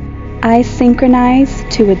men. I synchronize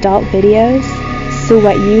to adult videos, so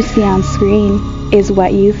what you see on screen is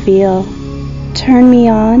what you feel. Turn me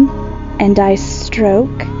on, and I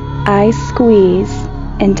stroke, I squeeze,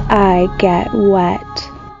 and I get wet.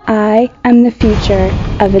 I am the future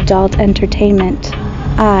of adult entertainment.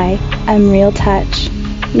 I am Real Touch.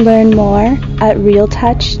 Learn more at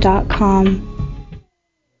realtouch.com.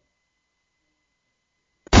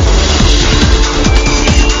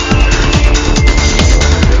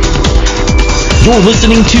 You're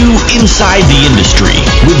listening to Inside the Industry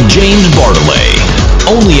with James Bartolet,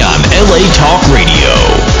 only on LA Talk Radio.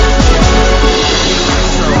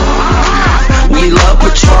 We love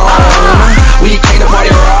Patron. We came to party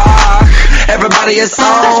rock. Everybody is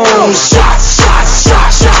on. Shots, shots,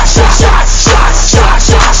 shots, shots, shots, shots, shots, shots,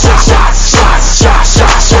 shots, shots, shots, shots, shots,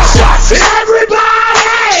 shots, shots, shots.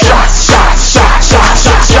 Everybody! Shots, shots, shots, shots,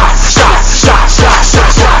 shots, shots, shots, shots, shots,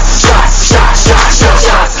 shots, shots, shots, shots, shots, shots,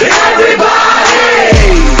 shots. Everybody!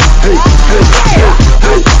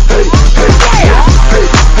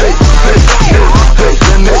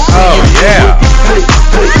 Oh, yeah.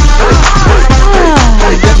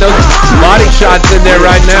 Get those body shots in there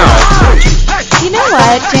right now. You know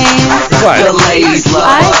what, James? What?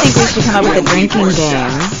 I think we should come up with a drinking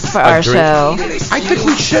game for our show. I think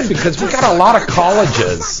we should, because we got a lot of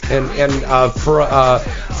colleges and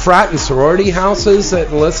frat and sorority houses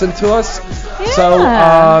that listen to us.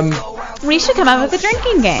 Yeah. So we should come up with a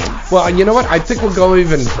drinking game. Well, you know what? I think we'll go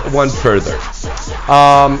even one further.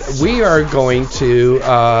 We are going to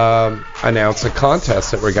announce a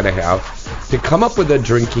contest that we're going to have to come up with a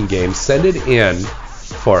drinking game. Send it in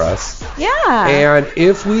for us. Yeah. And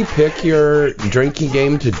if we pick your drinking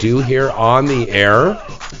game to do here on the air,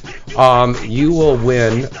 you will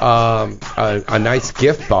win a nice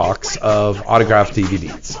gift box of autographed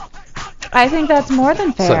DVDs. I think that's more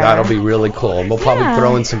than fair. So that'll be really cool. And we'll probably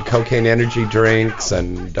throw in some cocaine energy drinks,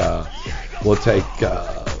 and we'll take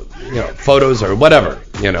photos or whatever.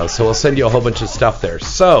 So we'll send you a whole bunch of stuff there.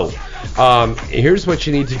 So here's what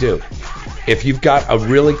you need to do. If you've got a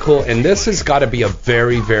really cool, and this has got to be a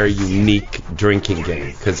very, very unique drinking game,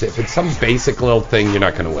 because if it's some basic little thing, you're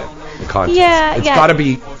not going to win the contest. It's got to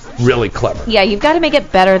be really clever. Yeah, you've got to make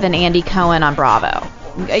it better than Andy Cohen on Bravo.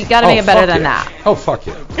 You got to make it better than that. Oh, fuck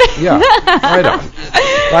yeah. Yeah,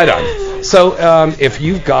 right on. So if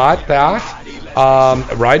you've got that,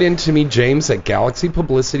 write into me, James, at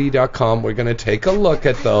galaxypublicity.com. We're going to take a look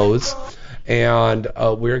at those, and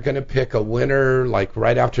we're going to pick a winner like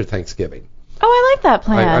right after Thanksgiving. Oh, I like that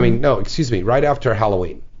plan. Right after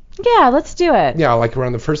Halloween. Yeah, let's do it. Yeah, like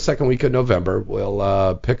around the first, second week of November,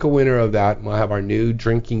 we'll pick a winner of that, and we'll have our new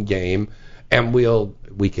drinking game, and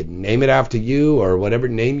we could name it after you or whatever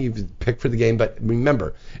name you've picked for the game. But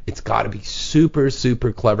remember, it's got to be super,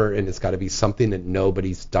 super clever, and it's got to be something that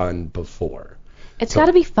nobody's done before. It's got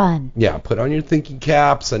to be fun. Yeah, put on your thinking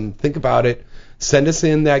caps and think about it. Send us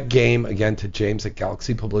in that game, again, to James at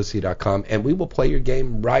galaxypublicity.com, and we will play your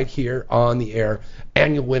game right here on the air,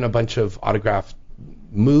 and you'll win a bunch of autographed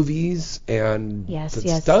movies, and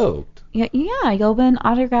stoked. Yeah, you'll win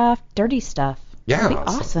autographed dirty stuff. Yeah, that'd be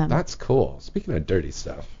awesome. That's cool. Speaking of dirty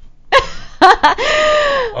stuff.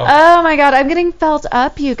 Oh my God, I'm getting felt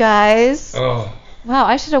up, you guys. Oh. Wow,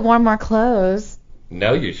 I should have worn more clothes.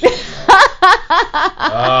 No, you should.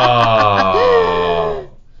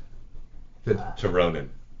 To Ronan.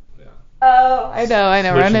 Yeah. Oh, I know.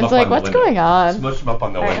 Ronan's like, what's going on? Smush him up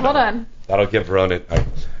on the window. Hold on. That'll give Ronan. Our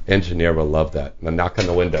engineer will love that. Now knock on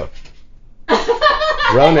the window.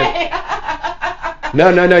 Ronan. No.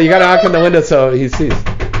 You got to knock on the window so he sees.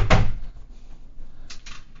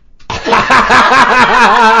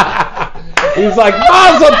 He's like,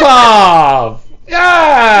 Mazel Tov!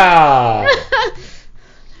 Yeah!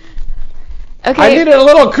 Okay. I needed a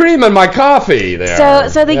little cream in my coffee there.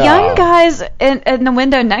 So the young guys in the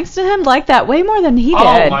window next to him like that way more than he did.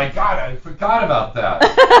 Oh my God, I forgot about that.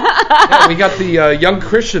 Yeah, we got the Young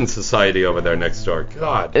Christian Society over there next door.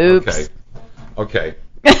 God. Oops. Okay.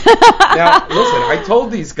 Now, listen, I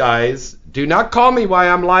told these guys Do not call me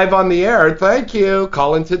while I'm live on the air. Thank you.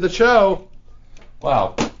 Call into the show.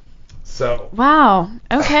 Wow. So. Wow.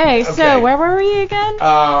 Okay. So where were we again?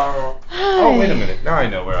 Oh, wait a minute. Now I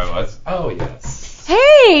know where I was. Oh, yes.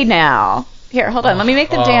 Hey, now. Here, hold on. Let me make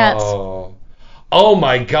them dance. Oh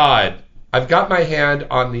my God. I've got my hand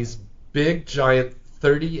on these big, giant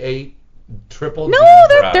 38 triple D. No,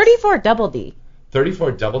 they're 34 double D.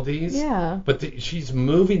 34 double Ds? Yeah. But she's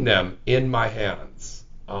moving them in my hands.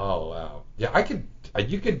 Oh, wow. Yeah,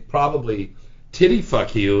 you could probably titty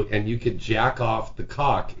fuck you and you could jack off the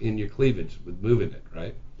cock in your cleavage with moving it,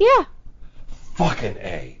 right? Yeah. Fucking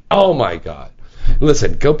A. Oh my God.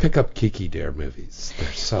 Listen, go pick up Kiki Dare movies.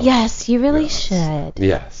 They're so Yes, you really should.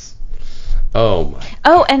 Yes. Oh my.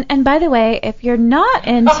 Oh, and by the way, if you're not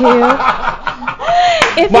into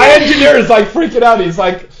my engineer is like freaking out. He's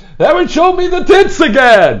like, haven't shown me the tits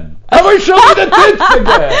again. Haven't shown me the tits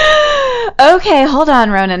again. Okay, hold on,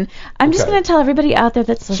 Ronan. I'm just going to tell everybody out there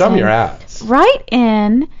that's listening. Show me your ass. Write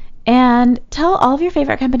in and tell all of your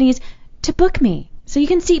favorite companies to book me so you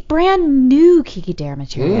can see brand new Kiki Dare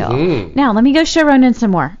material. Mm-hmm. Now, let me go show Ronan some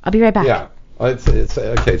more. I'll be right back. Yeah. It's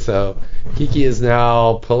okay, so Kiki is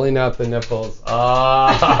now pulling out the nipples. Let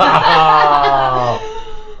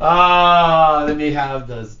me have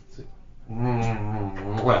this.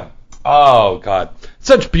 Oh, God.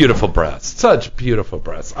 Such beautiful breasts. Such beautiful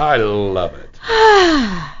breasts. I love it.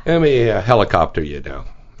 Let me helicopter you now.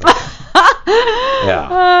 Yeah.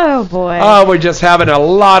 Oh, boy. Oh, we're just having a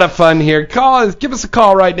lot of fun here. Give us a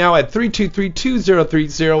call right now at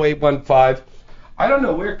 323-203-0815. I don't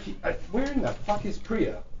know where in the fuck is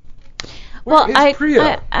Priya? Where is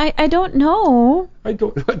Priya? I don't know. I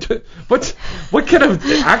don't. What kind of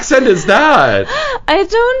accent is that? I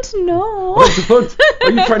don't know. Are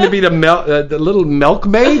you trying to be the little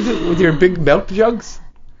milkmaid with your big milk jugs?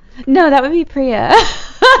 No, that would be Priya,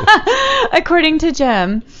 according to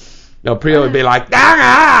Jim. No, Priya would be like,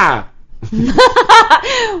 ah!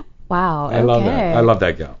 Wow. I love that. I love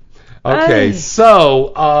that gal. Okay,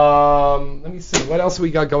 so let me see. What else we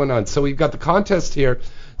got going on? So we've got the contest here.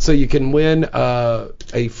 So you can win a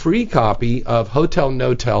free copy of Hotel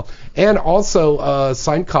No-Tell and also a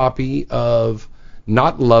signed copy of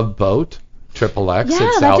Not Love Boat, XXX. Yeah,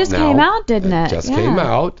 it's that out just now. came out, didn't it? Just came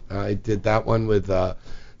out. I did that one with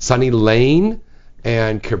Sunny Lane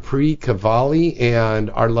and Capri Cavalli, and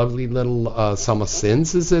our lovely little Selma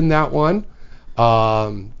Sins is in that one.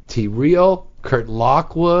 T. Real, Kurt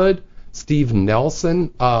Lockwood, Steve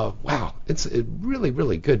Nelson. Wow, it's a really,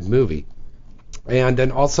 really good movie. And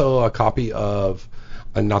then also a copy of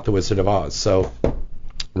Not the Wizard of Oz. So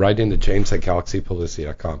write into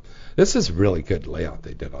james@galaxypublicity.com. This is really good layout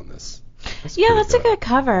they did on this. That's a good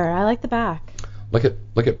cover. I like the back. Look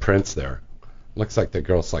at Prince there. Looks like the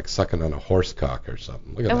girl's like sucking on a horse cock or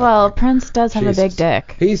something. Look at that. Well, Prince does have a big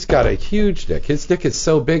dick. He's got a huge dick. His dick is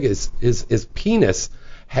so big his penis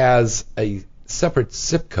has a separate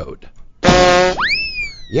zip code.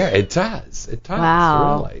 Yeah, it does. It does.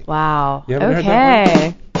 Wow. Really. Wow. You haven't heard that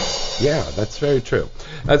one? Yeah, that's very true.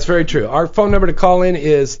 That's very true. Our phone number to call in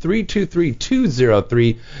is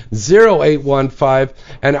 323-203-0815.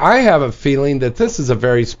 And I have a feeling that this is a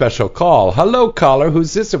very special call. Hello, caller.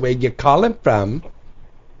 Who's this? Where you calling from?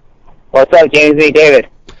 What's up, James B. David?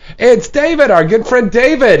 It's David, our good friend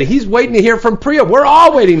David. He's waiting to hear from Priya. We're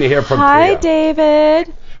all waiting to hear from Priya. Hi,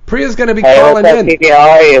 David. Priya's going to be calling in. Kiki,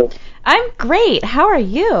 how are you? I'm great. How are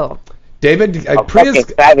you? David, Priya's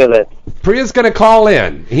fabulous. Priya's going to call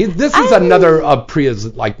in. This is another of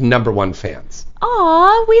Priya's number one fans.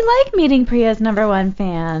 Aw, we like meeting Priya's number one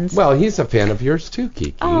fans. Well, he's a fan of yours too,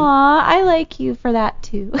 Kiki. Aw, I like you for that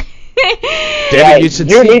too. David,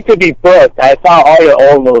 you need to be booked. I saw all your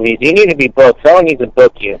old movies. You need to be booked. Someone needs to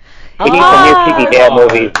book you. We need some new Kiki Dare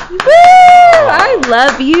movies. Woo! I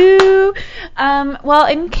love you. Well,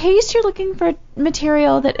 in case you're looking for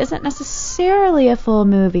material that isn't necessarily a full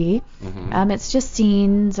movie, it's just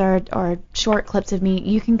scenes or short clips of me,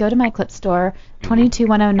 you can go to my clip store,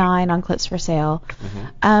 22109 on Clips for Sale.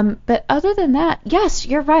 But other than that, yes,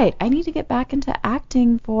 you're right. I need to get back into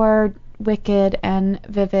acting for Wicked and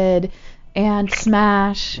Vivid and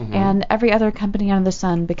Smash and every other company under the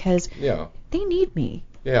sun because they need me.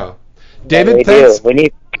 Yeah. David, thanks.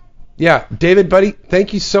 Yeah, David, buddy,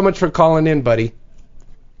 thank you so much for calling in, buddy.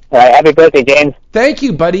 All right, happy birthday, James. Thank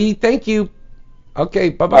you, buddy. Thank you. Okay,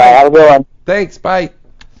 bye-bye. All right, have a good one. Thanks, bye.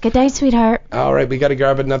 Good day, sweetheart. All right, we got to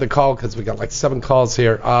grab another call because we got like 7 calls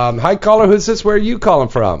here. Hi, caller. Who's this? Where are you calling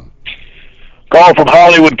from? Calling from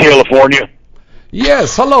Hollywood, California.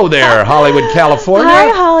 Yes, hello there, Hollywood, California. Hi,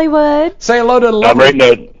 Hollywood. Say hello to the I'm right in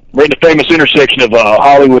the We're in the famous intersection of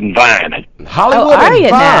Hollywood and Vine. Hollywood are and you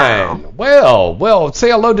Vine. now? Well,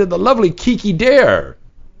 say hello to the lovely Kiki Dare.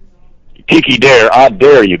 Kiki Dare, I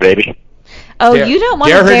dare you, baby. Oh, Dare- you don't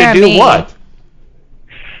want dare to her dare to do me. what?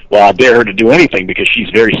 Well, I dare her to do anything because she's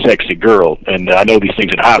a very sexy girl, and I know these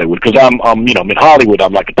things in Hollywood because I'm in Hollywood.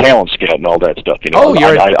 I'm like a talent scout and all that stuff. Oh,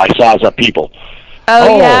 you're I size up people.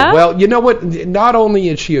 Oh, yeah? Well, you know what? Not only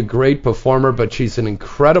is she a great performer, but she's an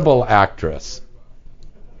incredible actress.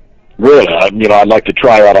 Really, I'd like to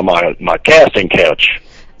try her out on my casting couch.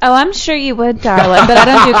 Oh, I'm sure you would, darling, but I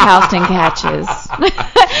don't do casting catches.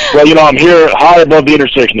 Well, I'm here high above the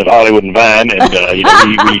intersection of Hollywood and Vine, and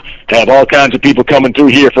we have all kinds of people coming through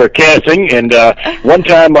here for a casting. And one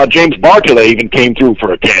time, James Bartolet even came through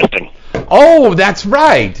for a casting. Oh, that's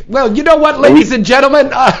right. Well, you know what, ladies and gentlemen?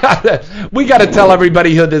 We got to tell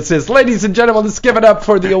everybody who this is. Ladies and gentlemen, let's give it up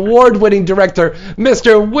for the award-winning director,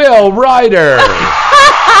 Mr. Will Ryder.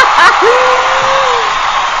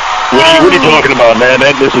 What are you talking about, man?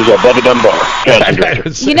 This is a Bubba Dunbar casting director.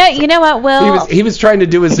 You know what, Will? He was trying to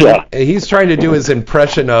do his he's trying to do his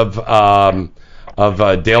impression of Dale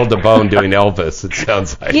DeBone doing Elvis. It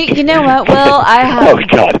sounds like. You know what, Will?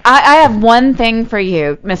 I have one thing for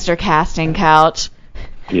you, Mr. Casting Couch.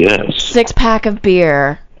 Yes. 6-pack of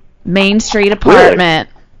beer, Main Street apartment.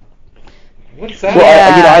 What's that?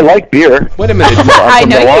 Well, I like beer. Wait a minute. I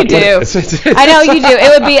know you do. I know you do. It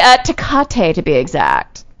would be a Tecate to be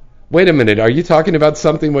exact. Wait a minute. Are you talking about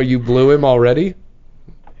something where you blew him already?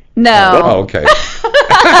 No. Oh, okay.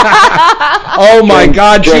 Oh my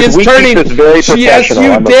God, she is turning. Yes,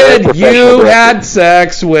 you did. You had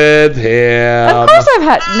sex with him. Of course I've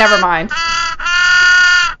had. Never mind.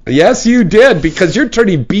 Yes, you did, because you're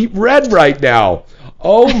turning beet red right now.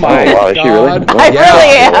 Oh my God. Is she really? Well, I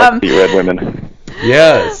really am. Beet red women.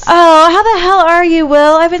 Yes. Oh, how the hell are you,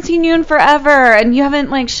 Will? I haven't seen you in forever, and you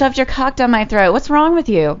haven't shoved your cock down my throat. What's wrong with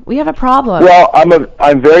you? We have a problem. Well,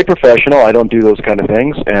 I'm very professional. I don't do those kind of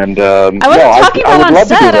things, and I wasn't talking about on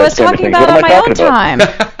set. I was talking about on my own time.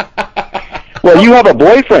 Well, you have a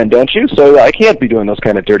boyfriend, don't you? So I can't be doing those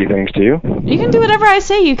kind of dirty things to you. You can do whatever I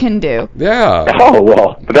say you can do. Yeah. Oh,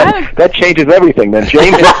 well, that changes everything then.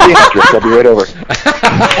 James, it's the actress. I'll be right over.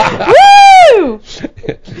 Woo!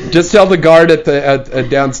 Just tell the guard at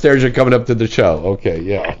downstairs you're coming up to the show. Okay,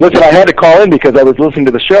 yeah. Listen, I had to call in because I was listening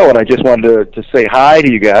to the show, and I just wanted to say hi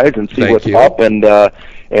to you guys and see what's up. And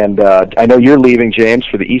I know you're leaving, James,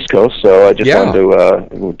 for the East Coast, so I just wanted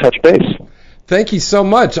to touch base. Thank you so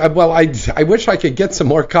much. I wish I could get some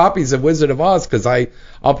more copies of Wizard of Oz, because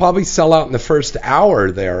I'll probably sell out in the first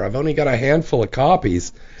hour there. I've only got a handful of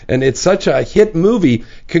copies, and it's such a hit movie.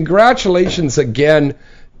 Congratulations again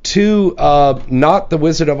to Not the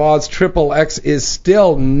Wizard of Oz. XXX is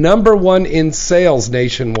still #1 in sales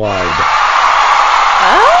nationwide.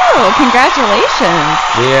 Oh, congratulations.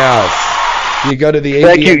 Yes. You go to the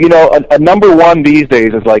Thank you. You know, a #1 these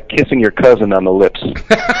days is like kissing your cousin on the lips.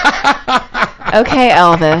 Okay,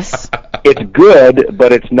 Elvis. It's good,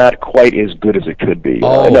 but it's not quite as good as it could be.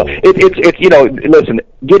 Oh. No, it's listen,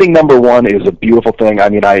 getting #1 is a beautiful thing. I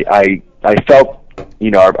mean, I felt,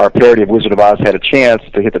 our parody of Wizard of Oz had a chance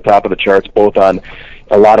to hit the top of the charts, both on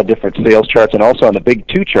a lot of different sales charts and also on the big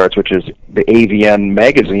 2 charts, which is the AVN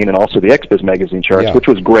magazine and also the XBiz magazine charts, which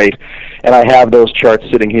was great. And I have those charts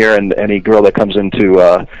sitting here, and any girl that comes in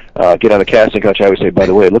to get on the casting couch, I always say, by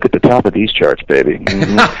the way, look at the top of these charts, baby.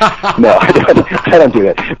 Mm-hmm. No, I don't do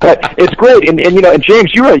that. But it's great. And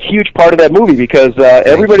James, you're a huge part of that movie, because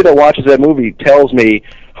everybody that watches that movie tells me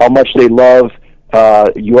how much they love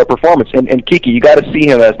your performance. And Kiki, you got to see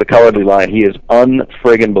him as the Cowardly Lion. He is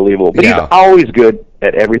unfriggin' believable. But he's always good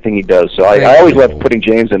at everything he does. So I always love putting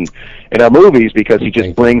James in our movies, because he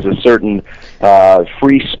just brings a certain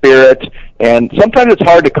free spirit. And sometimes it's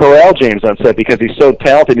hard to corral James on set because he's so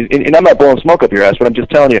talented. And I'm not blowing smoke up your ass, but I'm just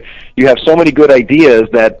telling you, you have so many good ideas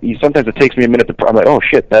that sometimes it takes me a minute to. I'm like, oh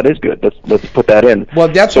shit, that is good. Let's put that in. Well,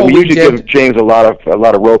 that's so what we usually give James a lot of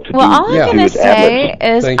rope to do. Well, all I'm going to say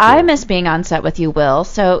is Thank I you. miss being on set with you, Will.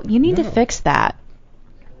 So you need to fix that.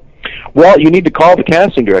 Well, you need to call the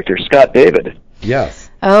casting director, Scott David. Yes.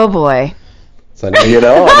 Oh boy. So Scott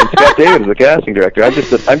David is the casting director. I'm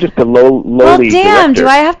just a lowly well, damn, director. do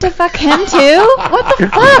I have to fuck him too? What the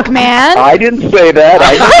fuck, man? I didn't say that.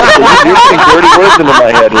 You're putting dirty words into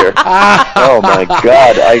my head here. Oh my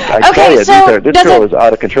God! I tell you, this girl is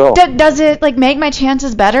out of control. Does it make my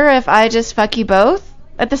chances better if I just fuck you both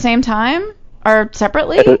at the same time or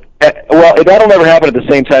separately? Well, that'll never happen at the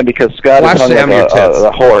same time, because Scott is hung like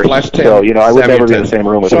a horse. So I would never be in the same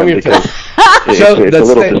room with him, because it's a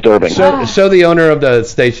little disturbing. Show the owner of the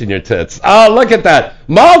station your tits. Oh, look at that.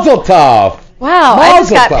 Mazel tov. Wow, I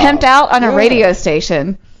just got Mazel tov. pimped out on a Yeah. radio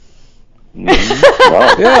station.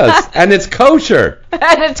 Yes, and it's kosher.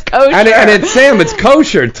 And it's kosher. And it's Sam. It's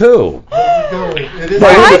kosher too. Well, we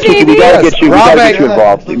gotta get you. We gotta get you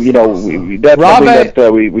involved. You know, that's something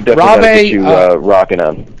that we definitely gotta get you rocking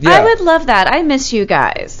on. I would love that. I miss you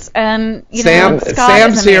guys. And you Sam, know, Scott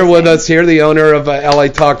Sam's is here amazing. with us here, the owner of LA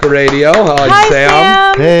Talk Radio. Hi,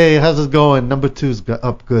 Sam. Hey, how's it going? Number 2's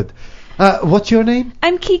up good. What's your name?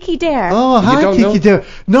 I'm Kiki Dare. Oh, hi, don't Kiki know? Dare.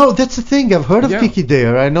 No, that's the thing. I've heard of Yeah. Kiki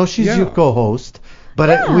Dare. I know she's Yeah. your co-host,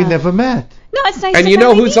 but we never met. No, it's nice And to you know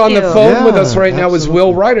finally who's meet on the you. phone with Yeah, us right now is absolutely.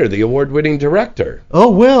 Will Ryder, the award-winning director. Oh,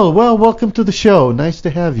 Will. Well, welcome to the show. Nice to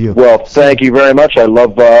have you. Well, thank you very much. I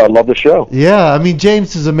love the show. Yeah, I mean,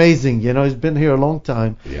 James is amazing. You know, he's been here a long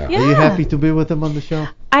time. Yeah. Are you happy to be with him on the show?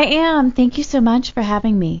 I am. Thank you so much for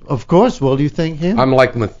having me. Of course. Well, do you thank him? I'm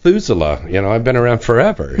like Methuselah. You know, I've been around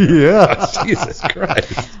forever. Yeah. Jesus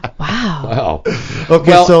Christ. Wow. Wow.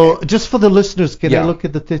 Okay, Well, so just for the listeners, can Yeah. I look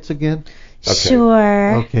at the tits again? Okay.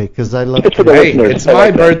 Sure. Okay, because I love It's for the Hey, listeners. it's I my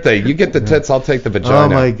like that. birthday. You get the tits, I'll take the vagina. Oh,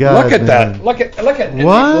 my God, Look at that. man. Look at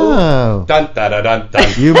Wow. Dun, dun, dun, dun, dun.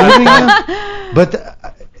 You moving them? But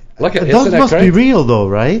Look at those isn't that must great? be real, though,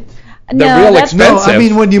 right? They're No, real that's- expensive. No, I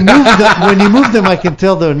mean when you move them, I can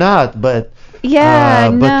tell they're not. But Yeah,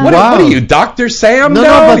 but no. What are you, Dr. Sam? No,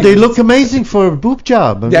 but they look amazing for a boob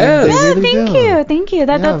job. I mean, Yes. they Yeah, really thank do. you. Thank you.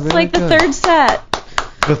 That's very like the good. third set.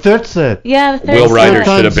 The third set. Yeah, the third Will set. Ryder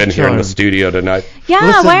should have Sometimes been here in the charmed. studio tonight. Yeah,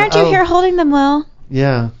 Listen, why aren't you I'll- here holding them, Will?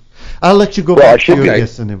 Yeah. I'll let you go Well, I back to should your be.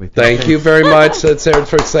 guests and everything. Thank you very much. That's it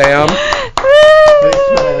for Sam.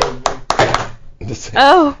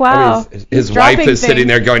 Oh, wow. His He's wife dropping is sitting things.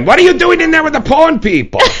 there going, "What are you doing in there with the porn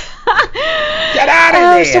people? Get out of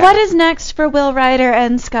there!" So what is next for Will Ryder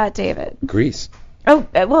and Scott David? Grease. Oh,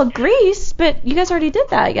 well, Grease, but you guys already did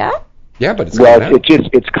that, yeah? Yeah, but it's Well, coming out.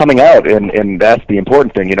 it's coming out, and that's the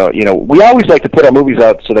important thing. You know, we always like to put our movies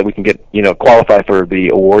out so that we can get qualify for the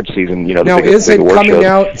award season. You know, the Now, big is it award coming shows.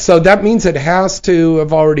 out? So that means it has to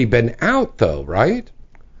have already been out, though, right?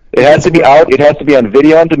 It has to be out. It has to be on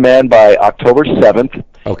video on demand by October 7th.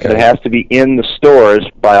 Okay. And it has to be in the stores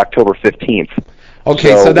by October 15th. Okay,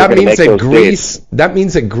 So so that we're gonna means make that those Grease. That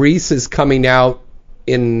means that Grease is coming out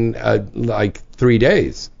in like 3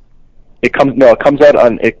 days. It comes out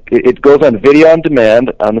on it goes on video on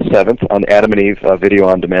demand on the 7th on Adam and Eve video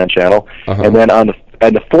on demand channel, Uh-huh. and then on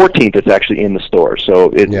the 14th it's actually in the store.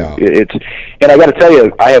 So it's and I got to tell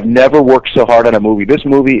you, I have never worked so hard on a movie. This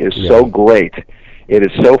movie is so great. It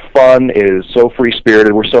is so fun. It is so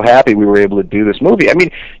free-spirited. We're so happy we were able to do this movie. I mean,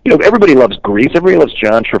 everybody loves Grease. Everybody loves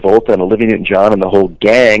John Travolta and Olivia Newton-John and the whole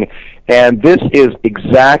gang. And this is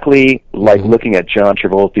exactly like looking at John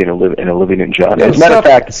Travolta and Olivia Newton-John. Yeah, As a matter of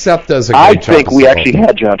fact, Seth does a great I job think as we Travolta. actually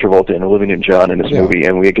had John Travolta and Olivia Newton-John in this movie,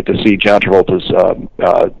 and we get to see John Travolta's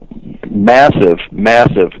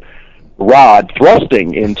massive rod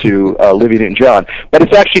thrusting into Olivia Newton-John. But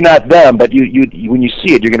it's actually not them, but you when you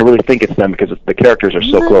see it, you're going to really think it's them because the characters are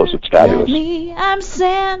so close. It's fabulous. Me, I'm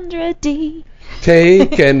Sandra D.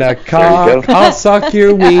 Taking a go. cock, I'll suck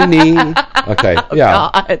your weenie. Okay, yeah.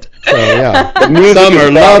 God. So, yeah. The music Some is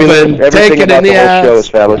are fabulous. loving, Everything taking about in the the whole show ass. is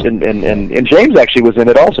fabulous, and James actually was in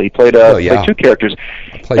it also. He played played two characters.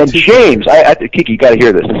 And James, Kiki, you got to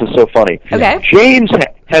hear this. This is so funny. Okay. James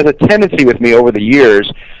has a tendency with me over the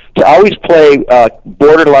years to always play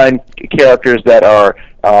borderline characters that are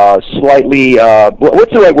slightly,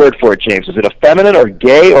 what's the right word for it, James? Is it effeminate or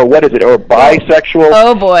gay or what is it, or bisexual?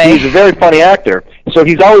 Oh, boy. He's a very funny actor. So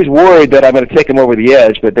he's always worried that I'm going to take him over the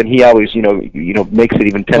edge, but then he always, makes it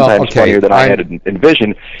even 10 times funnier than I had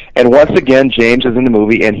envisioned. And once again, James is in the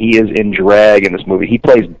movie, and he is in drag in this movie. He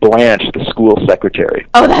plays Blanche, the school secretary.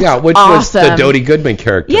 Oh, that's which awesome. was the Dodie Goodman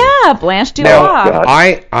character. Yeah, Blanche Dubois. Now,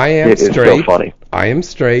 I am It is so straight. funny. I am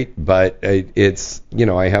straight, but it's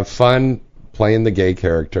I have fun playing the gay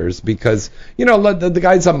characters because the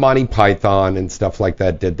guys on Monty Python and stuff like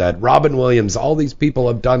that did that. Robin Williams, all these people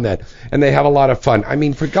have done that, and they have a lot of fun. I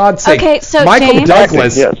mean, for God's sake, Okay, so Michael James-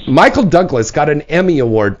 Douglas, Yes. Michael Douglas got an Emmy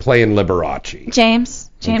Award playing Liberace.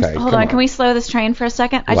 James, Okay, hold come on. Can we slow this train for a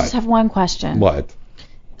second? I What? just have one question. What?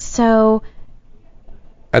 So,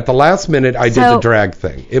 At the last minute, I did So- the drag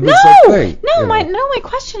thing. It was no, a thing. my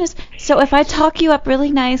question is, so if I talk you up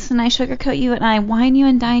really nice and I sugarcoat you and I wine you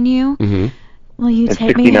and dine you, Mm-hmm. will you And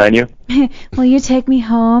take 69 you? Will you take me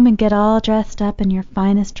home and get all dressed up in your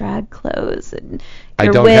finest drag clothes and I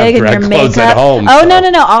your don't wig have and drag your clothes makeup? at home, Oh so-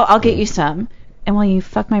 no, I'll get you some. And will you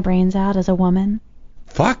fuck my brains out as a woman?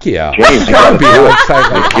 Fuck yeah. James, you That'd gotta be do it.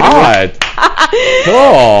 exciting. God.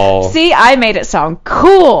 Cool. See, I made it sound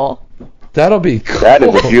cool. That'll be cool. That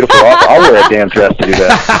is a beautiful outfit. I'll wear a damn dress to do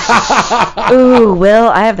that. Ooh, Will,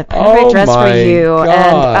 I have the perfect dress for you.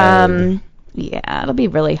 God. And yeah, it'll be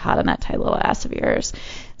really hot on that tight little ass of yours.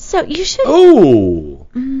 So you should. Ooh.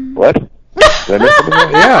 What? Did I miss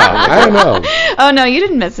something? Yeah, I don't know. Oh no, you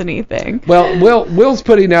didn't miss anything. Well, Will's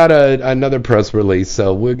putting out another press release,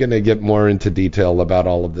 so we're going to get more into detail about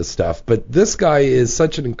all of this stuff. But this guy is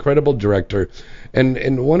such an incredible director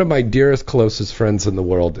and one of my dearest, closest friends in the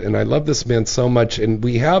world. And I love this man so much. And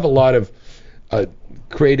we have a lot of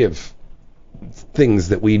creative things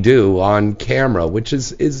that we do on camera, which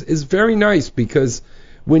is very nice, because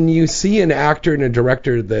when you see an actor and a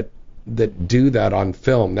director that do that on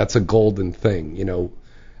film, that's a golden thing, you know.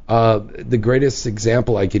 The greatest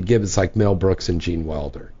example I could give is like Mel Brooks and Gene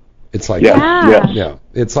Wilder. It's like yeah,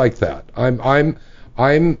 it's like that. I'm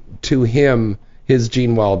to him his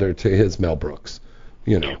Gene Wilder to his Mel Brooks.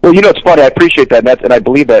 You know. Well, you know, it's funny. I appreciate that, and I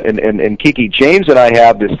believe that. And Kiki, James and I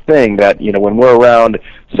have this thing that, you know, when we're around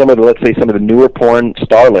some of the newer porn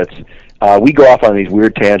starlets, we go off on these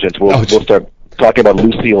weird tangents. We'll start talking about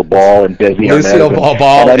Lucille Ball and Desi Arnaz. Lucille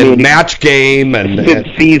Ball and Match Game and Sid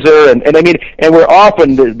Caesar and I mean, and we're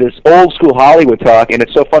often this old school Hollywood talk, and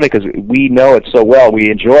it's so funny because we know it so well, we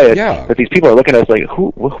enjoy it. Yeah. But these people are looking at us like,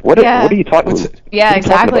 what are you talking about? Yeah,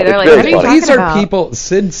 exactly. They're like, what are you talking these are about? people,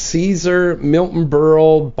 Sid Caesar, Milton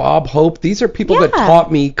Berle, Bob Hope. These are people that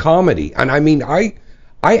taught me comedy, and I mean, I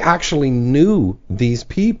actually knew these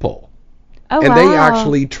people, and they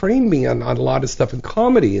actually trained me on a lot of stuff in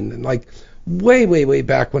comedy, and like way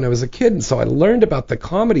back when I was a kid. And so I learned about the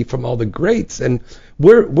comedy from all the greats, and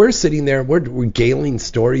we're sitting there, we're regaling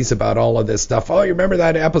stories about all of this stuff. Oh, you remember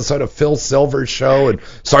that episode of Phil Silver's show and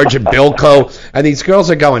Sergeant Bilko? And these girls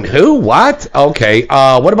are going, who? What? Okay.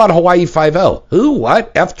 What about Hawaii Five-0? Who?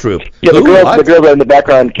 What? F Troop? Yeah, who, the girls are in the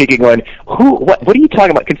background kicking, going, who? What are you talking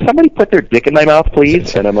about? Can somebody put their dick in my mouth,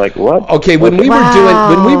 please? And I'm like, what? Okay, when we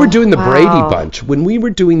were doing the Brady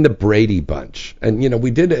Bunch, and you know, we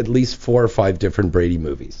did at least 4 or 5 different Brady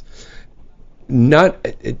movies.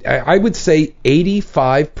 I would say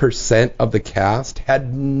 85% of the cast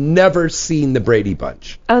had never seen the Brady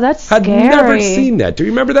Bunch. Oh, that's had scary. never seen that. Do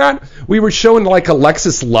you remember that? We were showing like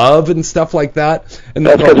Alexis Love and stuff like that. And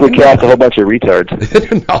that's because we cast a whole bunch of retards.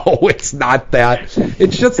 No, it's not that.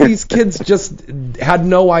 It's just these kids just had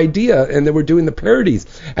no idea, and they were doing the parodies.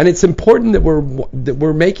 And it's important that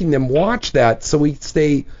we're making them watch that, so we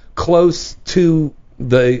stay close to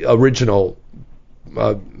the original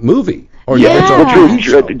movie. Or you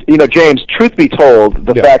know, James, truth be told,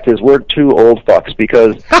 the fact is we're 2 old fucks,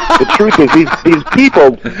 because the truth is these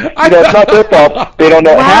people, you know, it's not their fault. They don't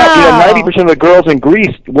know. Wow. 90% of the girls in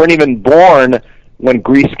Grease weren't even born when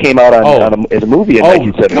Grease came out as a movie in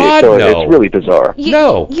 1978. God, so no. it's really bizarre. You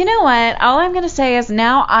know what? All I'm going to say is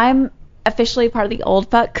now I'm officially part of the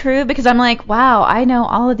old fuck crew, because I'm like, wow, I know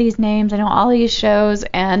all of these names, I know all of these shows,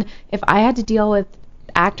 and if I had to deal with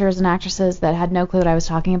actors and actresses that had no clue what I was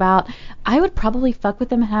talking about, I would probably fuck with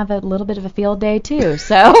them and have a little bit of a field day too.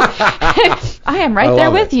 So I am right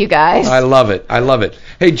there with you guys. I love it.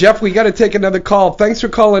 Hey, Jeff, we got to take another call. Thanks for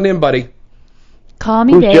calling in, buddy. Call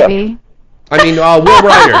me, baby. Jeff? I mean, Will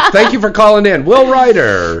Ryder. Thank you for calling in. Will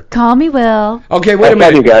Ryder. Call me Will. Okay, wait a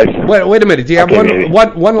minute. You guys. Wait a minute. Do you have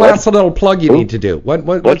one last little plug you need to do?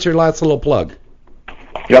 What's your last little plug?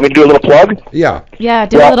 You want me to do a little plug? Yeah. Yeah,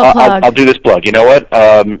 do a little plug. I'll do this plug. You know what?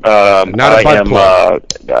 Not a butt plug.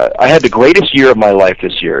 I had the greatest year of my life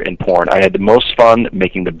this year in porn. I had the most fun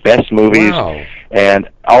making the best movies. Wow. And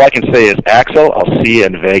all I can say is, Axel, I'll see you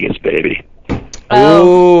in Vegas, baby.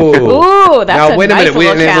 Ooh, that's now, wait a nice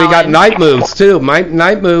minute. We got Night Moves, too.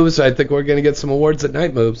 Night Moves. I think we're going to get some awards at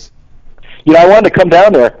Night Moves. You know, I wanted to come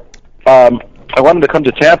down there. I wanted to come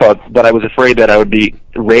to Tampa, but I was afraid that I would be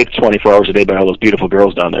raped 24 hours a day by all those beautiful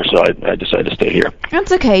girls down there, so I decided to stay here.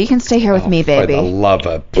 That's okay. You can stay here with me, baby. For the love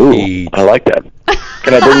of Pete. Ooh, I like that.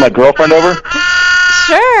 Can I bring my girlfriend over?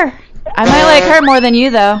 Sure. I might like her more than you,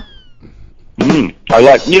 though. You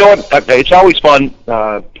know what? It's always fun.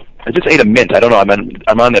 I just ate a mint. I don't know. I'm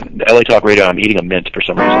on the LA Talk Radio. I'm eating a mint for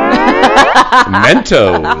some reason.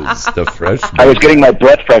 Mentos, the fresh. I was getting my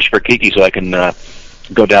breath fresh for Kiki, so I can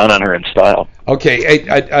go down on her in style. Okay,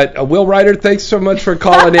 Will Ryder, thanks so much for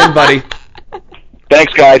calling in, buddy.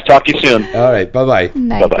 Thanks, guys. Talk to you soon. All right, bye-bye.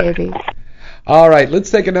 Night, baby. All right,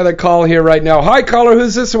 let's take another call here right now. Hi, caller.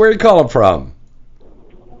 Who's this? Where are you calling from?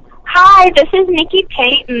 Hi, this is Nikki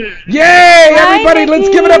Payton. Yay, Hi, everybody. Nikki. Let's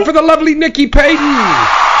give it up for the lovely Nikki Payton.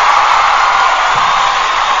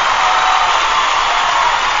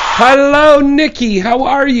 Hello, Nikki. How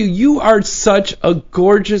are you? You are such a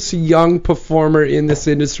gorgeous young performer in this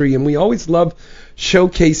industry, and we always love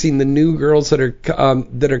showcasing the new girls that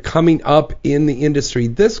are coming up in the industry.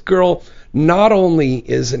 This girl not only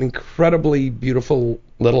is an incredibly beautiful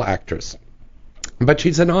little actress, but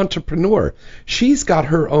she's an entrepreneur. She's got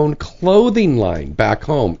her own clothing line back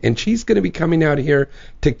home, and she's going to be coming out here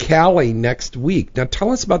to Cali next week. Now,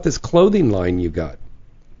 tell us about this clothing line you got.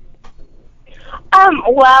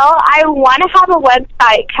 Well, I want to have a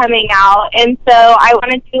website coming out, and so I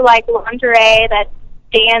want to do, like, lingerie that's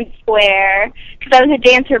dance wear, because I was a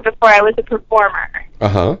dancer before I was a performer.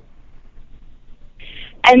 Uh-huh.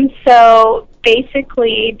 And so,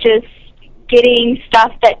 basically, just getting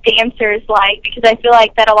stuff that dancers like, because I feel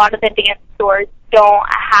like that a lot of the dance stores don't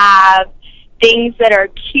have things that are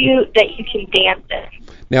cute that you can dance in.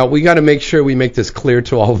 Now, we got to make sure we make this clear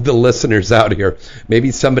to all of the listeners out here.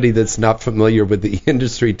 Maybe somebody that's not familiar with the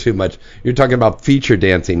industry too much. You're talking about feature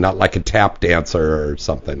dancing, not like a tap dancer or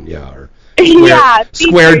something, yeah, or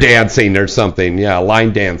square dancing or something, yeah,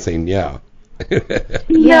 line dancing, yeah.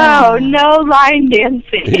 No line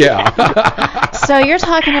dancing. Yeah. So you're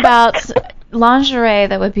talking about lingerie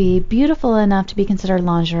that would be beautiful enough to be considered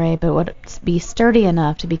lingerie, but would be sturdy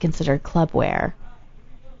enough to be considered club wear.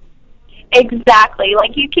 Exactly.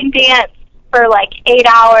 Like, you can dance for like 8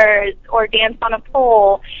 hours or dance on a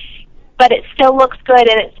pole, but it still looks good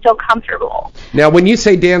and it's still comfortable. Now, when you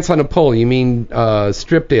say dance on a pole, you mean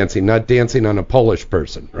strip dancing, not dancing on a Polish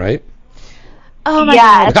person, right? Oh my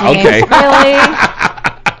God, James.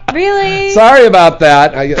 Okay. Really? Sorry about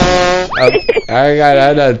that. I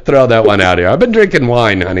got to throw that one out here. I've been drinking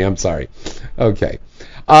wine, honey. I'm sorry. Okay.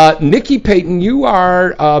 Nikki Payton, you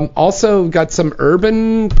are also got some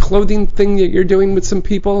urban clothing thing that you're doing with some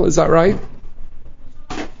people. Is that right?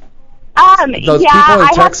 Those people in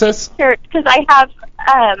Texas? Because I have,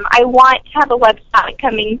 I want to have a website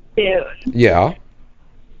coming soon. Yeah.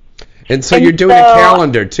 And so you're doing a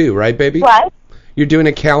calendar too, right, baby? What? You're doing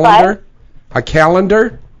a calendar? What? A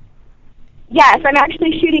calendar? Yes, I'm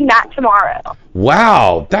actually shooting that tomorrow.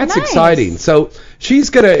 Wow, that's exciting. So she's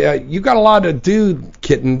gonna. You got a lot to do,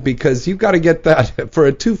 kitten, because you've got to get that for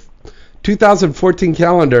a 2014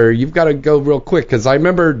 calendar. You've got to go real quick, because I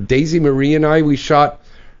remember Daisy Marie and we shot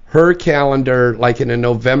her calendar like in a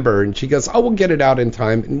November, and she goes, "Oh, we'll get it out in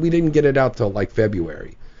time," and we didn't get it out till like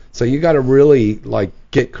February. So you got to really like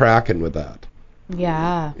get cracking with that.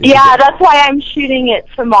 Yeah. Yeah, that's why I'm shooting it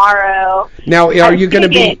tomorrow. Now, are you going to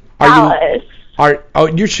be? Dallas.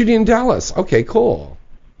 You're shooting in Dallas? Okay, cool.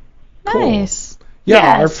 Nice. Cool. Yeah,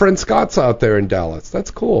 Yes. our friend Scott's out there in Dallas.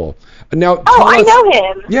 That's cool. Now, I know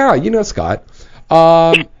him. Yeah, you know Scott.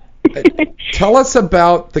 Tell us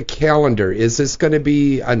about the calendar. Is this going to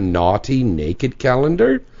be a naughty, naked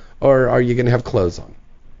calendar, or are you going to have clothes on?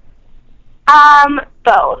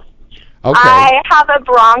 Both. Okay. I have a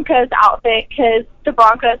Broncos outfit because the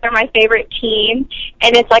Broncos are my favorite team,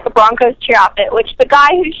 and it's like a Broncos cheer outfit, which the guy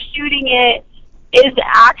who's shooting it is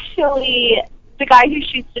actually the guy who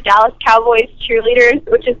shoots the Dallas Cowboys cheerleaders,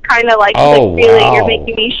 which is kind of like, really, you're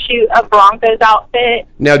making me shoot a Broncos outfit.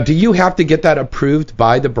 Now, do you have to get that approved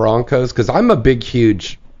by the Broncos? Because I'm a big,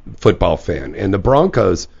 huge football fan, and the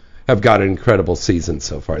Broncos have got an incredible season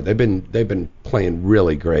so far. They've been playing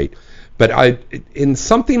really great. But in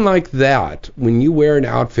something like that, when you wear an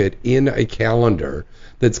outfit in a calendar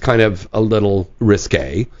that's kind of a little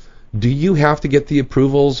risque, do you have to get the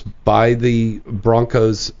approvals by the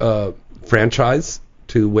Broncos franchise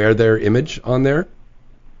to wear their image on there?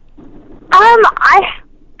 I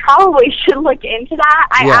probably should look into that.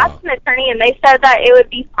 I asked an attorney, and they said that it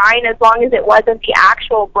would be fine as long as it wasn't the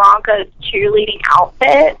actual Broncos cheerleading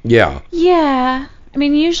outfit. Yeah. Yeah. I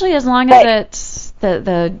mean, usually as long as it's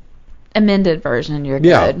the amended version, you're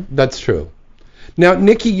Yeah, good. that's true. Now,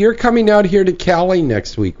 Nikki, you're coming out here to Cali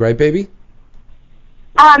next week, right, baby?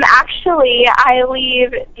 Actually, I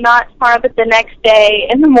leave not tomorrow, but the next day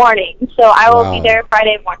in the morning, so I will be there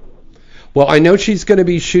Friday morning. Well, I know she's going to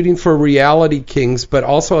be shooting for Reality Kings, but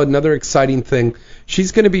also another exciting thing,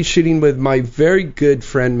 she's going to be shooting with my very good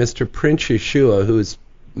friend, Mr. Prince Yeshua, who is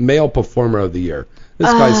Male Performer of the Year. This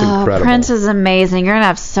guy's incredible. Prince is amazing. You're going to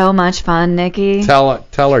have so much fun, Nikki. Tell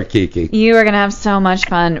her, Kiki. You are going to have so much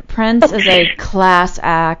fun. Prince is a class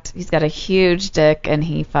act. He's got a huge dick, and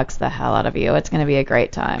he fucks the hell out of you. It's going to be a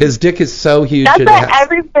great time. His dick is so huge. That's what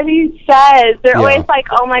everybody says. They're always like,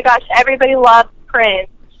 oh my gosh, everybody loves Prince.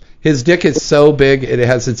 His dick is so big, it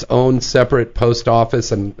has its own separate post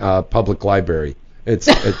office and public library. In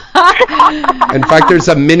fact, there's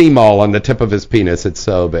a mini mall on the tip of his penis. It's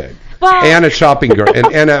so big. Well, and a shopping garage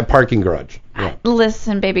and a parking garage. Yeah.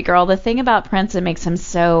 Listen, baby girl, the thing about Prince that makes him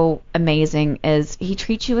so amazing is he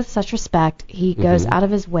treats you with such respect. He goes out of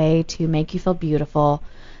his way to make you feel beautiful.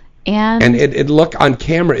 And it look on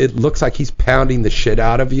camera, it looks like he's pounding the shit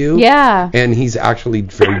out of you. Yeah. And he's actually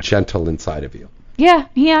very gentle inside of you. Yeah,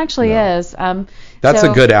 he actually is. That's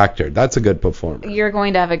so a good actor. That's a good performer. You're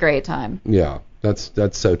going to have a great time. Yeah, that's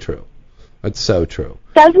so true. That's so true.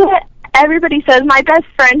 That's what everybody says. My best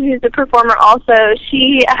friend, who's a performer also,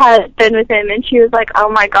 she has been with him, and she was like,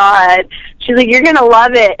 oh my God. She's like, you're going to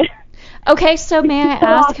love it. Okay, so may I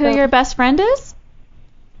ask who your best friend is?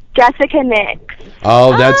 Jessica Nix.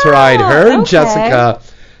 Oh, that's right. Her and okay. Jessica.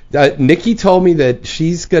 Nikki told me that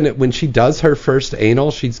she's gonna, when she does her first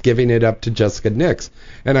anal, she's giving it up to Jessica Nix.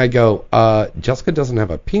 And I go, Jessica doesn't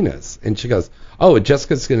have a penis. And she goes, oh,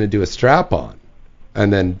 Jessica's gonna do a strap on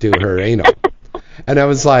and then do her anal. And I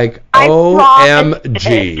was like,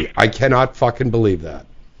 OMG. I cannot fucking believe that.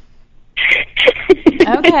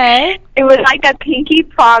 Okay. It was like a pinky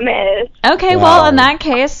promise. Okay, Wow. well, in that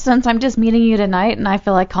case, since I'm just meeting you tonight and I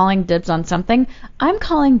feel like calling dibs on something, I'm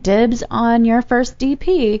calling dibs on your first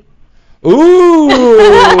DP. Ooh!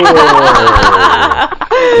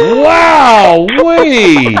 Wow!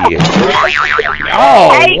 Wait!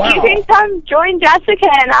 Oh, Hey, wow. you can come join Jessica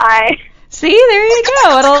and I. See, there you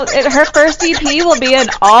go. Her first DP will be an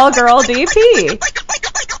all-girl DP.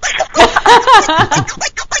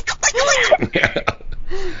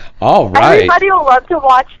 All right. Everybody will love to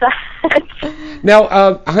watch that.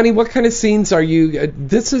 Now, honey, what kind of scenes are you...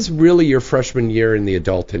 this is really your freshman year in the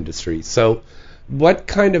adult industry. So what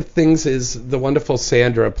kind of things is the wonderful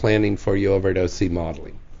Sandra planning for you over at OC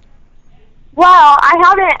Modeling? Well, I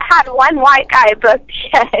haven't had one white guy booked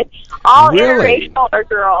yet. All Really? interracial are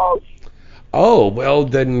girls. Oh, well,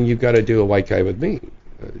 then you got to do a white guy with me.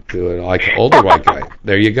 Do it like an older white guy.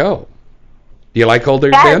 There you go. Do you like older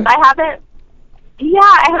Yes, men? I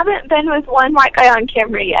haven't been with one white guy on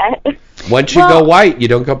camera yet. Once you go white, you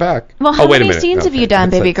don't go back. Well, how wait many a minute. scenes have you done,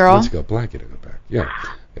 That's baby like, girl? Once you go black, you don't go back. Yeah.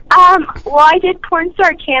 Well, I did Porn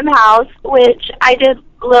Star Cam House, which I did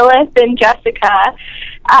Lilith and Jessica.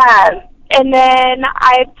 And then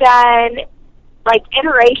I've done, like,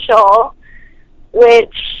 Interracial,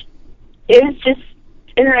 which is just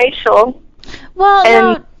interracial.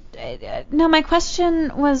 Well, no, my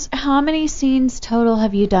question was, how many scenes total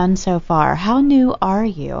have you done so far? How new are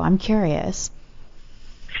you? I'm curious.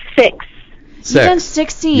 6. You've done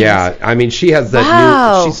 6 scenes. Yeah, I mean, she has that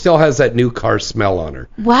Wow. she still has that new car smell on her.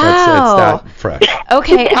 Wow. That's that fresh.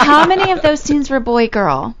 Okay, how many of those scenes were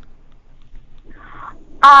boy-girl?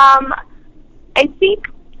 I think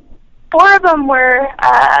 4 of them were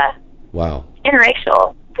Wow.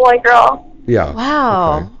 interracial, boy, girl. Yeah.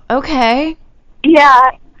 Wow. Okay.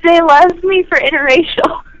 Yeah, they love me for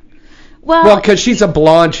interracial. Well, because she's a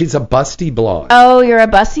blonde, she's a busty blonde. Oh, you're a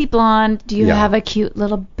bussy blonde. Do you Yeah. have a cute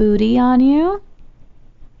little booty on you?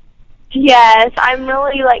 Yes, I'm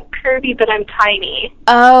really, like, curvy, but I'm tiny.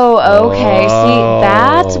 Oh, okay. See,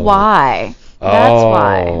 that's Oh. why. That's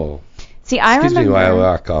why. Oh. See, I Excuse remember. me while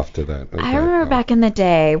I walk off to that. Okay. I remember back in the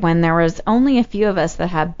day when there was only a few of us that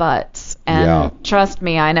had butts, and Yeah. trust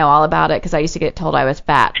me, I know all about it because I used to get told I was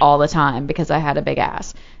fat all the time because I had a big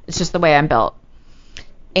ass. It's just the way I'm built,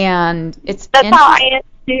 and it's That's how I am,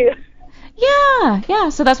 too. Yeah.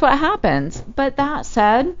 So that's what happens. But that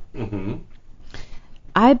said, Mm-hmm.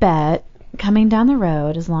 I bet coming down the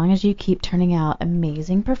road, as long as you keep turning out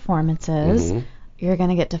amazing performances, Mhm. you're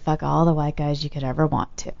gonna get to fuck all the white guys you could ever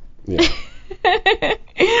want to. Yeah.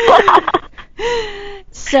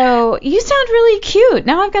 So you sound really cute.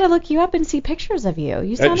 Now I've got to look you up and see pictures of you.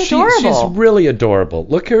 You sound adorable. She's really adorable.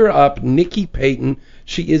 Look her up, Nikki Payton.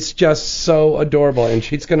 She is just so adorable, and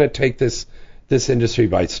she's going to take this industry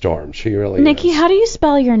by storm. She really Nikki, is. how do you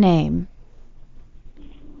spell your name?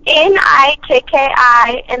 Nikki,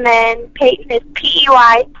 and then Peyton is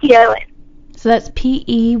Peyton. So that's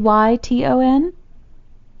Peyton?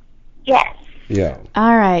 Yes. Yeah.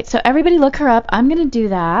 All right. So everybody look her up. I'm going to do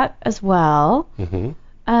that as well. Mm-hmm.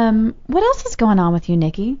 What else is going on with you,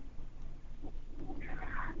 Nikki?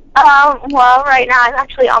 Well, right now I'm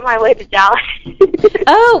actually on my way to Dallas.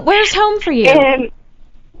 Oh, where's home for you? And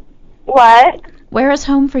what? Where is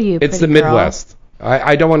home for you? It's the pretty girl? Midwest.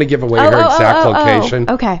 I don't want to give away Oh, her oh, exact oh, oh, location.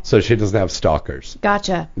 okay. So she doesn't have stalkers.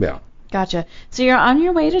 Gotcha. Yeah. Gotcha. So you're on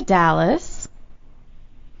your way to Dallas.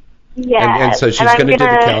 Yes. And so she's I'm going to do the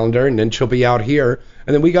calendar, and then she'll be out here.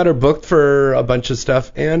 And then we got her booked for a bunch of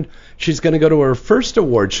stuff, and she's going to go to her first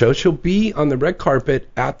award show. She'll be on the red carpet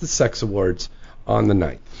at the Sex Awards on the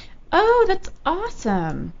 9th. Oh, that's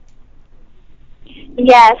awesome.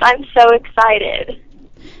 Yes, I'm so excited.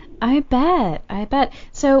 I bet.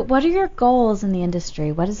 So what are your goals in the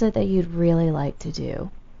industry? What is it that you'd really like to do?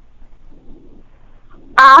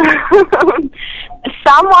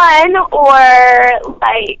 Someone, or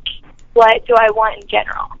like, what do I want in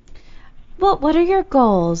general? Well, what are your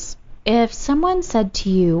goals? If someone said to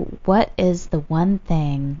you, what is the one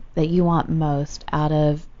thing that you want most out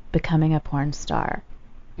of becoming a porn star?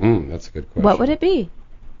 That's a good question. What would it be?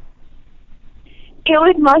 It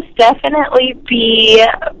would most definitely be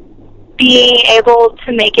being able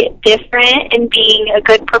to make it different and being a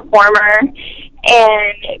good performer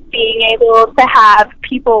and being able to have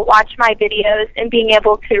people watch my videos and being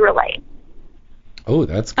able to relate. Oh,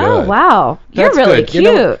 that's good. Oh, wow. That's You're really good.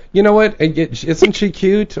 cute. You know what? Isn't she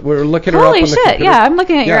cute? We're looking her up Holy on the shit, computer. yeah, I'm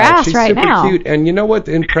looking at your ass she's right super now. Cute. And you know what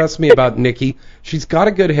impressed me about Nikki? She's got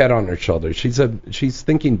a good head on her shoulders. She's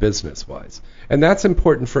thinking business-wise. And that's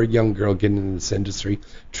important for a young girl getting into this industry.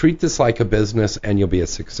 Treat this like a business and you'll be a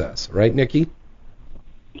success. Right, Nikki?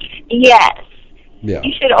 Yes. Yeah.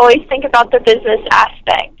 You should always think about the business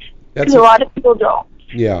aspect, because a lot of people don't.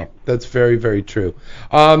 Yeah, that's very, very true.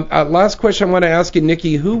 Last question I want to ask you,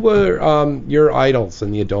 Nikki, who were your idols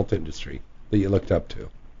in the adult industry that you looked up to?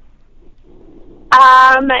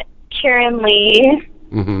 Karen Lee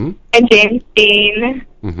Mm-hmm. and James Dean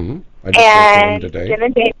Mm-hmm. I just looked at him today. Jenna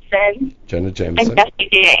Jameson Jenna Jameson. and Jessie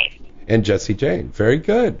Jane. And Jessie Jane. Very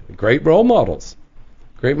good. Great role models.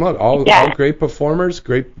 Great model. All great performers.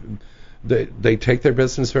 Great. They take their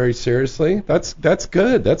business very seriously. That's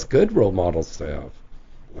good. That's good role models to have.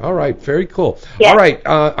 All right. Very cool. Yeah. All right,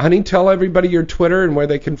 honey, tell everybody your Twitter and where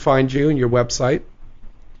they can find you and your website.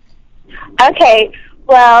 Okay.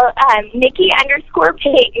 Well,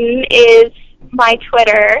 Nikki_Payton is my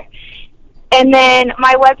Twitter. And then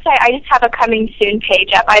my website, I just have a coming soon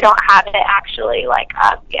page up. I don't have it actually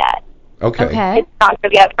up yet. Okay. It's not going to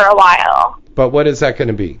be up for a while. But what is that going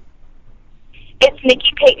to be? It's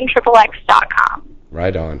NikkiPaytonXXX.com.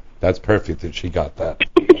 Right on. That's perfect that she got that.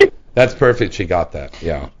 That's perfect she got that.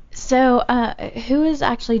 Yeah. So, who is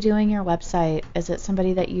actually doing your website? Is it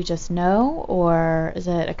somebody that you just know, or is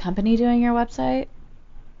it a company doing your website?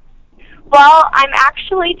 Well, I'm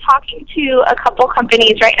actually talking to a couple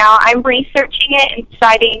companies right now. I'm researching it and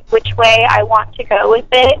deciding which way I want to go with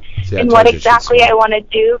it and what exactly I want to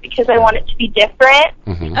do, because I want it to be different.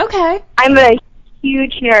 Mm-hmm. Okay. I'm a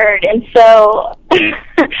huge nerd, and so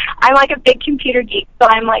I'm like a big computer geek, so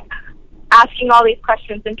I'm like asking all these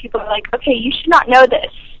questions, and people are like, okay, you should not know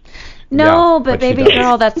this. No, but baby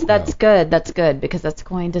girl, that's good. That's good, because that's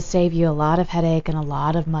going to save you a lot of headache and a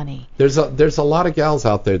lot of money. There's a lot of gals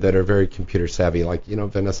out there that are very computer savvy, like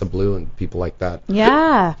Vanessa Blue and people like that.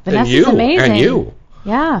 Yeah, Vanessa's amazing. And you.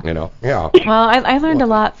 Yeah. Yeah. Well, I learned a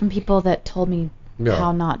lot from people that told me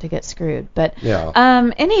how not to get screwed. But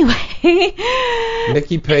anyway.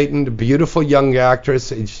 Nikki Payton, a beautiful young actress.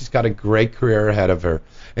 She's got a great career ahead of her.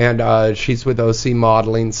 And she's with OC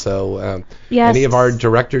Modeling, so any of our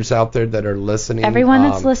directors out there that are listening, everyone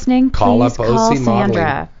that's listening, call please up call OC Sandra.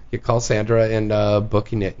 Modeling. You call Sandra and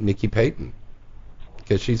book Nikki Payton,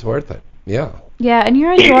 because she's worth it. Yeah. Yeah, and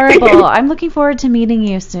you're adorable. I'm looking forward to meeting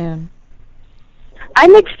you soon.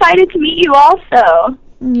 I'm excited to meet you also.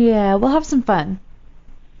 Yeah, we'll have some fun.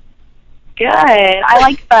 Good. I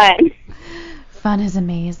like fun. Fun is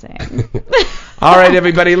amazing. All right,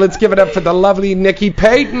 everybody, let's give it up for the lovely Nikki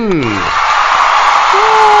Payton.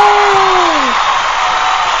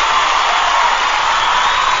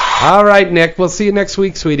 All right, Nick, we'll see you next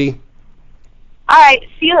week, sweetie. All right,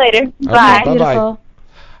 see you later. Bye. Okay, bye-bye.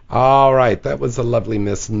 All right, that was the lovely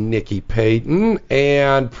Miss Nikki Payton.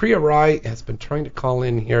 And Priya Rai has been trying to call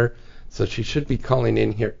in here, so she should be calling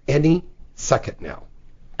in here any second now.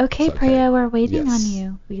 Okay, Priya, we're waiting Yes. on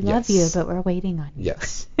you. We love you, but we're waiting on you.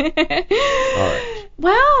 Yes. All right.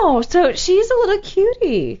 Wow, so she's a little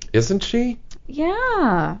cutie. Isn't she?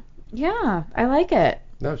 Yeah, I like it.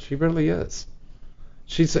 No, she really is.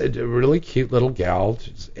 She's a really cute little gal.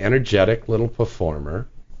 She's an energetic little performer.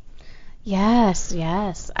 Yes.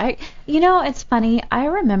 It's funny. I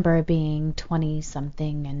remember being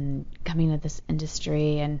 20-something and coming to this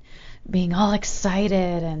industry and being all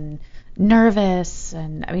excited and nervous.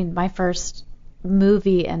 And, I mean, my first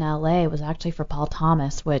movie in L.A. was actually for Paul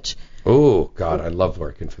Thomas, which... Oh, God, I love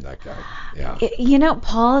working for that guy. Yeah.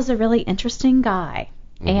 Paul is a really interesting guy.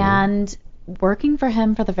 Mm-hmm. And working for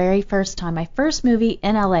him for the very first time, my first movie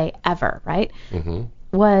in L.A. ever, right? Mm-hmm.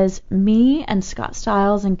 Was me and Scott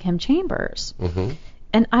Stiles and Kim Chambers. Mm-hmm.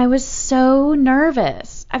 And I was so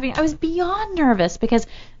nervous. I mean, I was beyond nervous because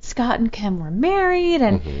Scott and Kim were married,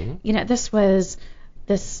 and, this was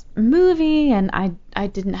this movie, and I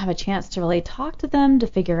didn't have a chance to really talk to them to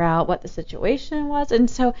figure out what the situation was. And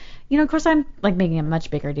so, of course, I'm like making a much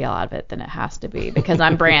bigger deal out of it than it has to be because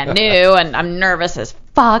I'm brand new and I'm nervous as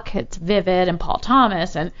fuck. It's Vivid and Paul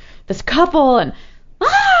Thomas and this couple and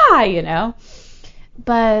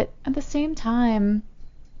But at the same time,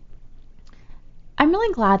 I'm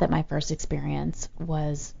really glad that my first experience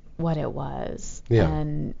was what it was. Yeah.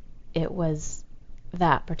 And it was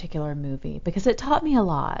that particular movie because it taught me a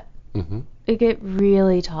lot. Mm-hmm. It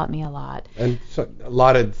really taught me a lot. And so a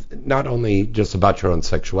lot of, not only just about your own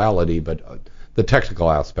sexuality, but the technical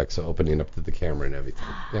aspects of opening up to the camera and everything.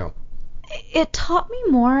 Yeah. It taught me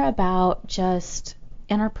more about just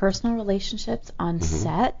interpersonal relationships on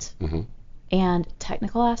set and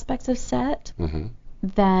technical aspects of set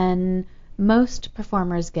than most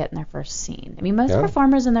performers get in their first scene. I mean, most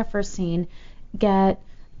performers in their first scene get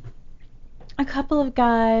a couple of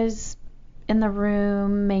guys in the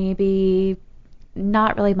room, maybe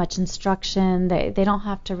not really much instruction. They don't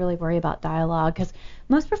have to really worry about dialogue because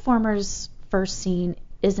most performers' first scene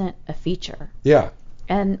isn't a feature. Yeah.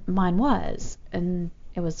 And mine was. And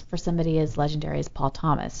it was for somebody as legendary as Paul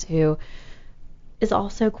Thomas, who is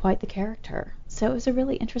also quite the character. So it was a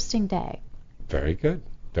really interesting day. Very good.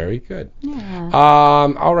 Very good. Yeah.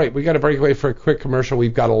 All right, we got to break away for a quick commercial.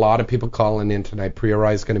 We've got a lot of people calling in tonight. Priya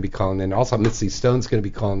Rai is going to be calling in. Also, Missy Stone's going to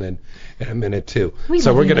be calling in a minute, too.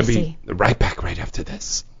 So we're going to be right back right after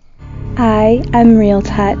this. I am Real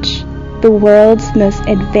Touch, the world's most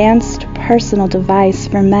advanced personal device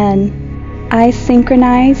for men. I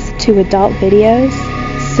synchronize to adult videos,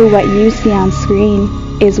 so what you see on screen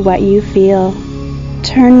is what you feel.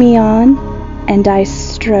 Turn me on, and I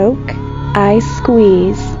stroke. I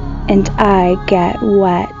squeeze, and I get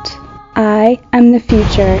wet. I am the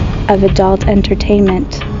future of adult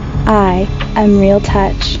entertainment. I am Real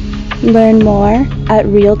Touch. Learn more at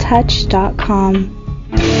realtouch.com.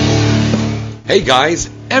 Hey guys,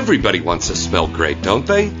 everybody wants to smell great, don't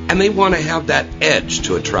they? And they want to have that edge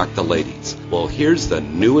to attract the ladies. Well, here's the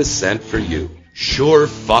newest scent for you. Sure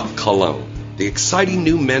Fuck Cologne. The exciting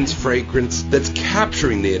new men's fragrance that's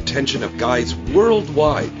capturing the attention of guys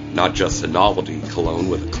worldwide. Not just a novelty cologne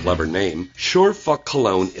with a clever name, Sure Fuck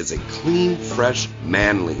Cologne is a clean, fresh,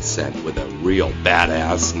 manly scent with a real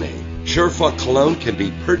badass name. Sure Fuck Cologne can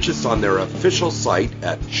be purchased on their official site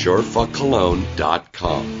at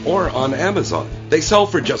surefuckcologne.com or on Amazon. They sell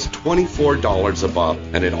for just $24 a bottle,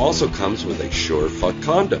 and it also comes with a Sure Fuck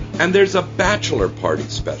condom. And there's a bachelor party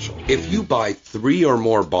special. If you buy 3 or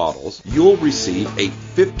more bottles, you'll receive a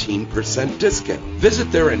 15% discount.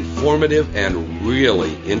 Visit their informative and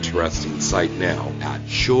really interesting site now at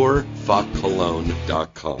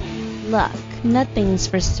surefuckcologne.com. Look, nothing's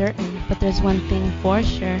for certain, but there's one thing for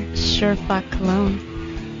sure. Sure Fuck Cologne.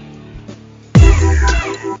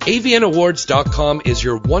 AVNAwards.com is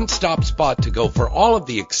your one-stop spot to go for all of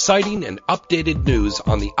the exciting and updated news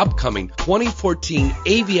on the upcoming 2014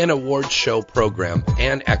 AVN Awards Show program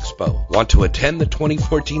and expo. Want to attend the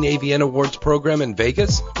 2014 AVN Awards program in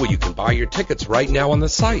Vegas? Well, you can buy your tickets right now on the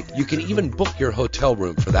site. You can even book your hotel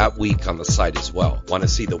room for that week on the site as well. Want to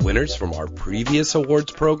see the winners from our previous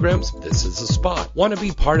awards programs? This is the spot. Want to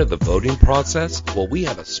be part of the voting process? Well, we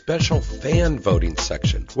have a special fan voting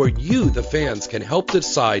section where you, the fans, can help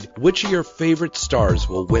decide which of your favorite stars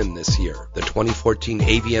will win this year. The 2014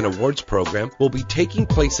 AVN Awards program will be taking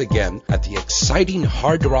place again at the exciting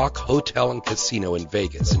Hard Rock Hotel and Casino in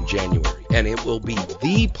Vegas in January, and it will be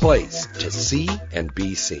the place to see and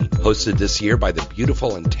be seen. Hosted this year by the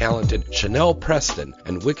beautiful and talented Chanel Preston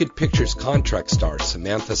and Wicked Pictures contract star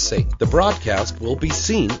Samantha Singh. The broadcast will be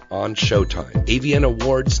seen on Showtime.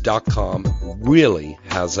 AVNAwards.com really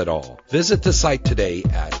has it all. Visit the site today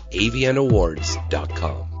at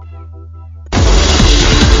avnawards.com.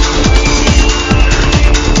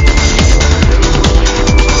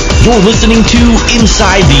 You're listening to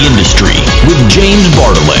Inside the Industry with James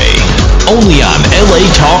Bartolet, only on LA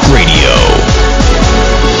Talk Radio.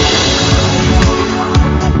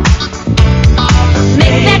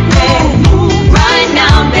 Make that move right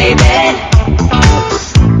now, baby.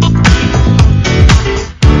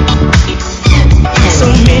 So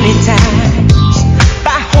many times,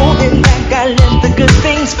 by holding back, I let the good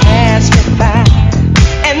things pass me by.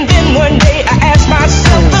 And then one day I asked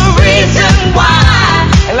myself the reason why.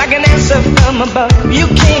 Like an answer from above, you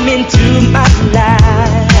came into my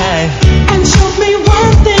life and showed me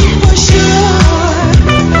one thing for sure.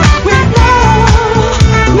 With love,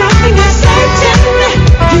 nothing is certain.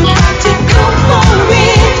 You got to go for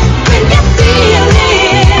it when you feel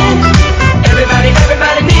it. Everybody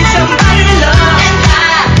needs somebody to love. And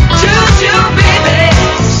I choose you, baby.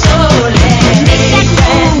 So let's make that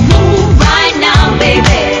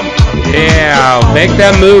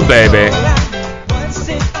that move, baby.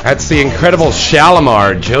 That's the incredible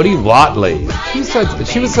Shalimar, Jody Watley.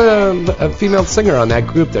 She was a female singer on that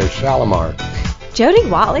group there, Shalimar. Jody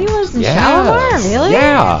Watley was in Shalimar? Really?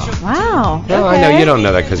 Yeah. Wow. Well, okay. I know you don't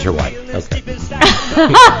know that because you're white. Okay.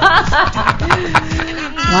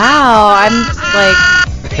 Wow. I'm like,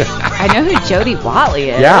 I know who Jody Watley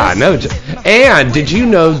is. Yeah, I know. And did you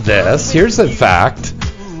know this? Here's a fact.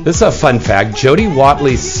 This is a fun fact. Jody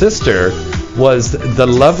Watley's sister was the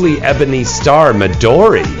lovely Ebony Star,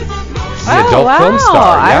 Midori. The adult film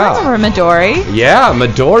star. Yeah. I remember Midori. Yeah,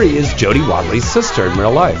 Midori is Jody Watley's sister in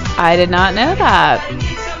real life. I did not know that.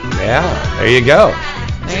 Yeah, there you go.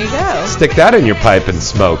 There you go. Stick that in your pipe and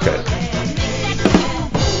smoke it.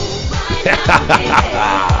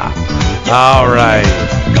 All right.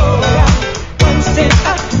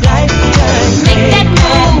 Make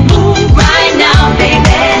that move right now, baby.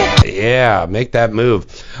 Yeah, make that move.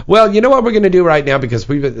 Well, you know what we're going to do right now, because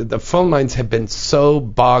the phone lines have been so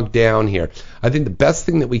bogged down here. I think the best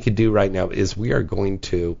thing that we could do right now is we are going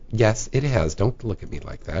to, yes, it has. Don't look at me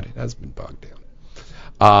like that. It has been bogged down.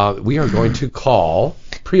 We are going to call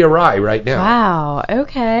Priya Rai right now. Wow.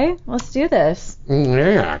 Okay. Let's do this.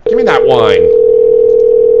 Yeah. Give me that wine.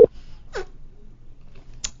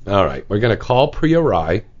 All right. We're going to call Priya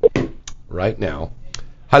Rai right now.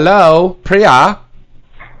 Hello, Priya.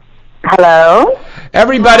 Hello.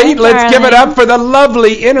 Everybody, let's give it up for the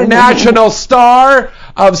lovely international star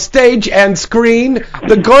of stage and screen,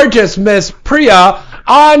 the gorgeous Miss Priya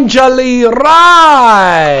Anjali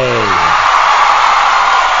Rai.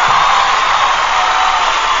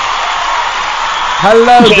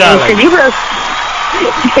 Hello, James, darling.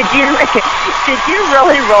 did you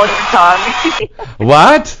really roll your tongue?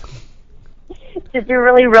 What? Did you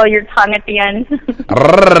really roll your tongue at the end?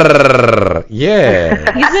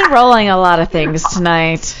 Yeah. He's been rolling a lot of things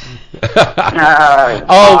tonight.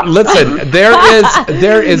 Oh, listen,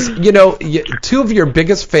 there is, you know, two of your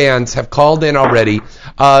biggest fans have called in already.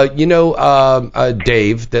 Dave,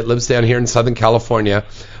 that lives down here in Southern California,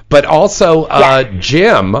 but also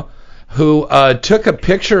Jim, who took a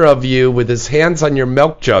picture of you with his hands on your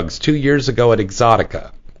milk jugs 2 years ago at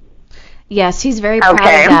Exotica. Yes, he's very proud of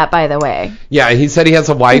that, by the way. Yeah, he said he has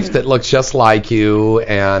a wife that looks just like you,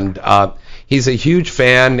 and he's a huge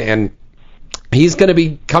fan, and he's going to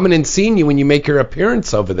be coming and seeing you when you make your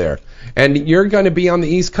appearance over there. And you're going to be on the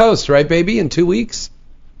East Coast, right, baby, in 2 weeks?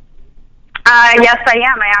 Yes, I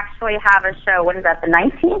am. I actually have a show. What is that, the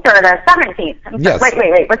 19th or the 17th? Yes.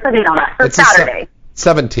 Wait. What's the date on that? It's Saturday.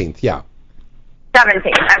 17th, yeah.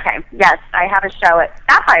 17th, okay. Yes, I have a show at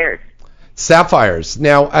Sapphires.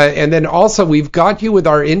 Now, and then also we've got you with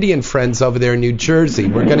our Indian friends over there in New Jersey.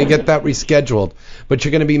 We're going to get that rescheduled, but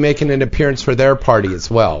you're going to be making an appearance for their party as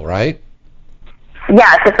well, right?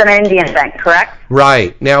 Yes, it's an Indian event, correct?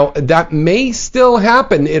 Right. Now, that may still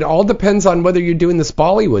happen. It all depends on whether you're doing this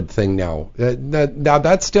Bollywood thing now. Now,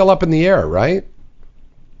 that's still up in the air, right?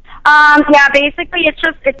 Yeah, basically it's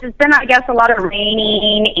been, I guess, a lot of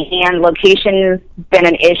raining, and location's been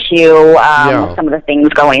an issue with some of the things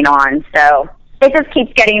going on. So it just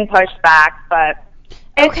keeps getting pushed back, but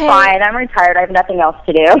it's fine. I'm retired. I have nothing else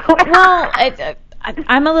to do. Well,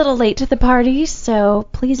 I'm a little late to the party, so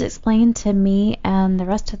please explain to me and the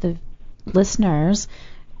rest of the listeners,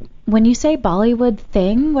 when you say Bollywood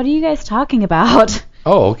thing, what are you guys talking about?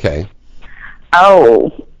 Oh, okay.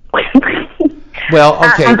 Oh. Well,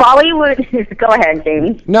 okay. Bollywood. Go ahead,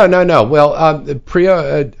 James. No. Well,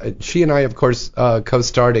 Priya, she and I, of course,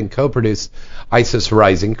 co-starred and co-produced Isis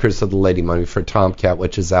Rising, Curse of the Lady Mummy for Tomcat,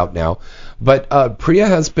 which is out now. But Priya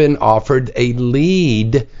has been offered a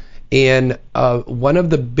lead in one of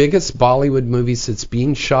the biggest Bollywood movies that's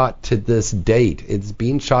being shot to this date. It's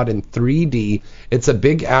being shot in 3D. It's a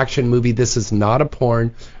big action movie. This is not a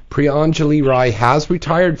porn. Priya Anjali Rai has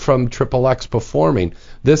retired from XXX performing.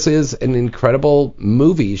 This is an incredible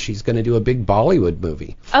movie. She's going to do a big Bollywood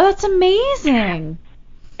movie. Oh, that's amazing.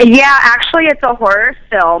 Yeah, actually it's a horror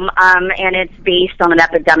film, and it's based on an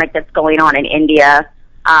epidemic that's going on in India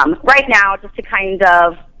right now, just to kind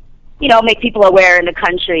of, make people aware in the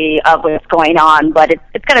country of what's going on. But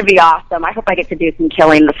it's going to be awesome. I hope I get to do some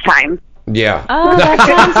killing this time. Yeah. Oh, that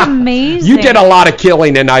sounds amazing. You did a lot of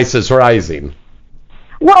killing in Isis Rising.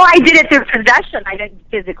 Well, I did it through possession. I didn't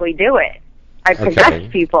physically do it. I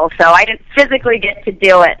possessed people, so I didn't physically get to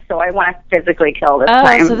do it. So I want to physically kill this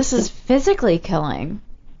time. Oh, so this is physically killing.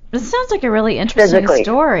 This sounds like a really interesting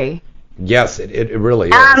story. Yes, it really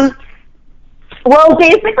is. Well,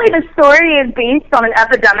 basically the story is based on an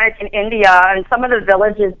epidemic in India, and some of the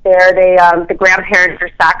villages there, the grandparents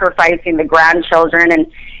are sacrificing the grandchildren, and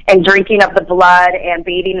and drinking of the blood and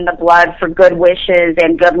bathing in the blood for good wishes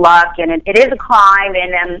and good luck. And it is a crime,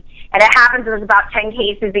 and it happens. There's about 10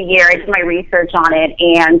 cases a year. I did my research on it,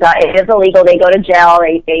 and it is illegal. They go to jail.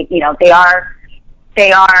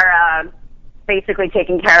 They are basically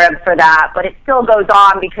taken care of for that, but it still goes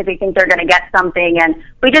on because they think they're going to get something, and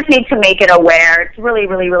we just need to make it aware. It's really,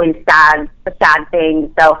 really, really sad, a sad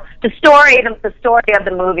thing. So the story of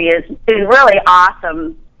the movie is really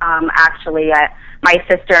awesome. Actually, my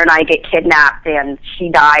sister and I get kidnapped, and she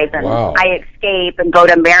dies, and Wow. I escape and go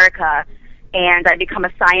to America, and I become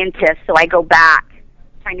a scientist. So I go back,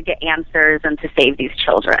 trying to get answers and to save these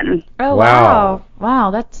children. Oh Wow.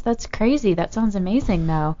 wow, that's crazy. That sounds amazing,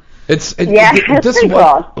 though. It's it's pretty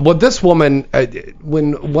cool. Well, this woman,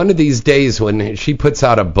 when one of these days when she puts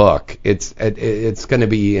out a book, it's going to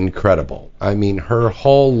be incredible. I mean, her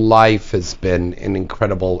whole life has been an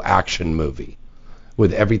incredible action movie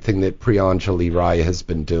with everything that Priyanjali Rai has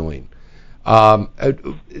been doing. A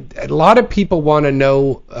lot of people want to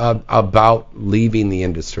know about leaving the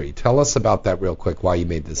industry. Tell us about that real quick. Why you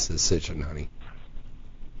made this decision, honey?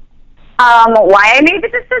 Why I made the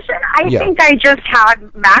decision? I Yeah. think I just had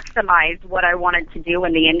maximized what I wanted to do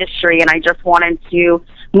in the industry, and I just wanted to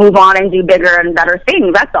move on and do bigger and better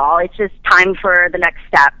things. That's all. It's just time for the next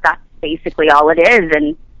step. That's basically all it is,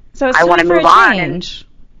 and So it's I want to time for move a on. And, change.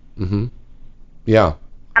 Mm-hmm. Yeah.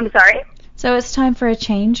 I'm sorry? So it's time for a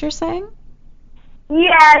change, you're saying?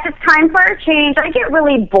 Yes, it's time for a change. I get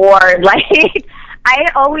really bored. Like, I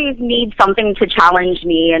always need something to challenge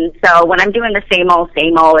me, and so when I'm doing the same old,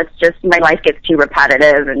 it's just my life gets too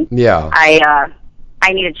repetitive, and Yeah.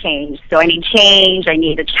 I need a change. So I need change. I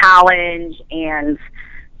need a challenge, and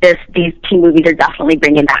these two movies are definitely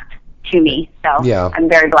bringing that to me. So Yeah. I'm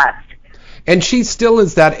very blessed. And she still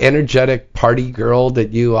is that energetic party girl that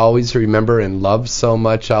you always remember and love so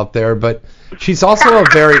much out there, but she's also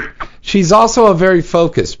a very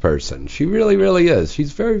focused person. She really, really is.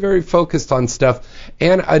 She's very, very focused on stuff,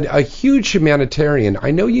 and a huge humanitarian. I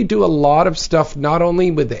know you do a lot of stuff not only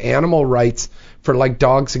with the animal rights for like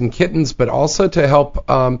dogs and kittens, but also to help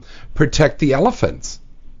protect the elephants.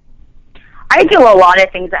 I do a lot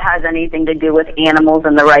of things that has anything to do with animals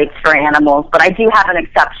and the rights for animals, but I do have an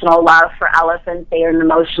exceptional love for elephants. They are an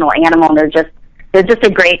emotional animal, and they're just a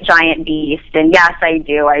great giant beast. And yes, I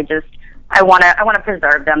do. I want to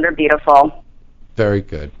preserve them. They're beautiful. Very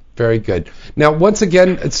good. Very good. Now, once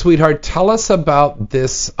again, sweetheart, tell us about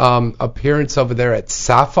this appearance over there at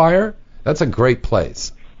Sapphire. That's a great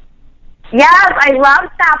place. Yes, I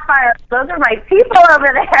love Sapphire. Those are my people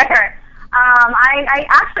over there. I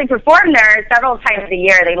actually perform there several times a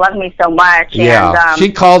year. They love me so much. Yeah, and, she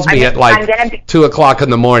calls me at like I'm gonna be 2 o'clock in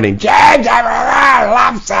the morning. James, I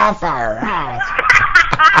love Sapphire.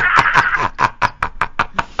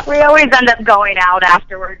 We always end up going out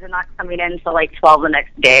afterwards and not coming in until like 12 the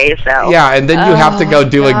next day. So Yeah, and then you have to go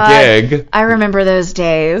do a gig. I remember those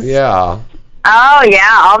days. Yeah. Oh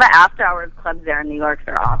yeah, all the after hours clubs there in New York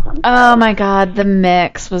are awesome. Oh my God, the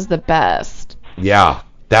Mix was the best. Yeah.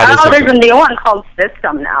 That is there's a new one called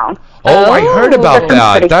System now. Oh, I heard about System's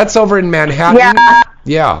that. pretty- That's over in Manhattan. Yeah.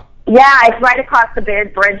 Yeah. Yeah, it's right across the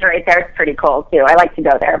bridge right there. It's pretty cool too. I like to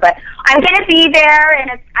go there, but I'm gonna be there,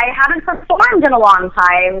 and I haven't performed in a long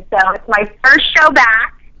time, so it's my first show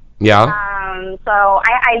back. Yeah. So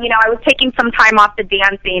I was taking some time off the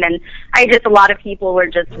dancing, and a lot of people were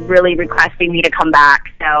just really requesting me to come back.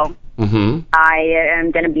 So I am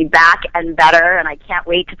going to be back and better, and I can't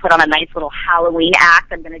wait to put on a nice little Halloween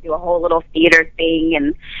act. I'm going to do a whole little theater thing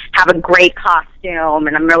and have a great costume,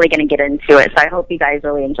 and I'm really going to get into it. So I hope you guys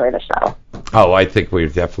really enjoy the show. Oh, I think we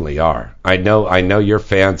definitely are. I know your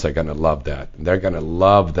fans are going to love that. They're going to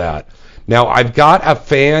love that. Now, I've got a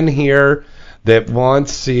fan here that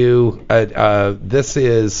wants you. This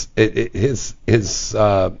is his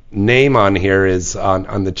name on here is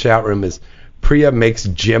on the chat room is Priya makes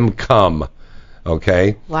Jim come.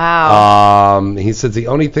 Okay. Wow. He says the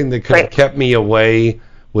only thing that could have kept me away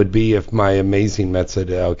would be if my amazing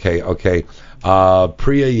method. Okay.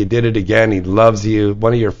 Priya, you did it again. He loves you.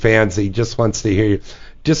 One of your fans. He just wants to hear you.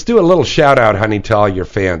 Just do a little shout out, honey, to all your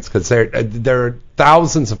fans, because there are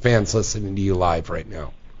thousands of fans listening to you live right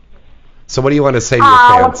now. So what do you want to say to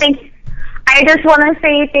your fans? I just want to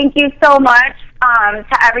say thank you so much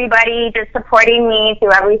to everybody just supporting me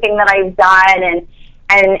through everything that I've done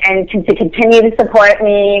and to continue to support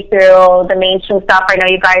me through the mainstream stuff. I know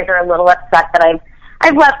you guys are a little upset that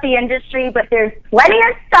I've left the industry, but there's plenty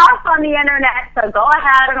of stuff on the internet, so go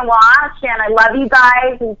ahead and watch, and I love you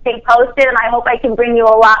guys, and stay posted, and I hope I can bring you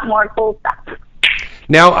a lot more cool stuff.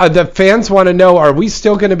 Now, the fans want to know, are we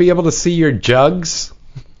still going to be able to see your jugs?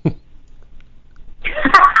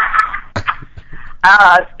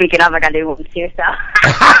 Speaking of, I gotta do one too, so.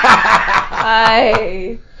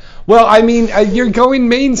 Well, I mean, you're going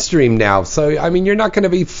mainstream now, so I mean, you're not going to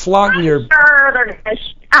be flaunting your. Sure, they're gonna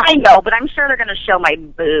I know, but I'm sure they're gonna show my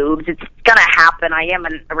boobs. It's gonna happen. I am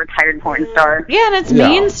a retired porn star. Yeah, and it's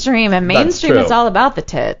mainstream, and mainstream true. is all about the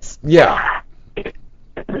tits. Yeah. In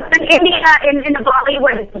India, in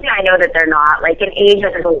Bollywood, I know that they're not. Like in Asia,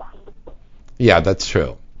 there's a lot. Yeah, that's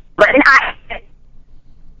true. But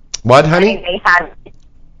What, honey? they have.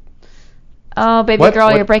 Oh, baby What? girl,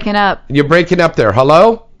 What? you're breaking up. You're breaking up there.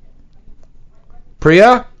 Hello?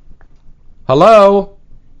 Priya? Hello?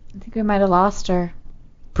 I think we might have lost her.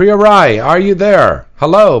 Priya Rai, are you there?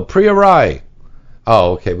 Hello, Priya Rai.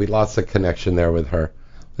 Oh, okay, we lost the connection there with her.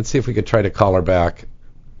 Let's see if we could try to call her back.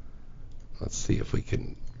 Let's see if we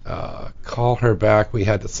can call her back. We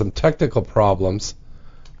had some technical problems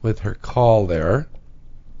with her call there.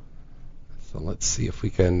 So let's see if we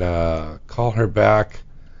can call her back.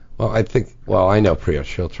 Well, I know Priya.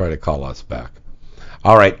 She'll try to call us back.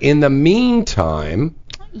 All right. In the meantime,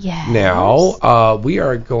 now we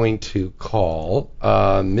are going to call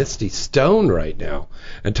Misty Stone right now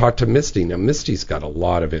and talk to Misty. Now, Misty's got a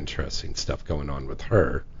lot of interesting stuff going on with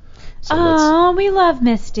her. So we love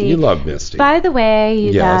Misty. You love Misty. By the way,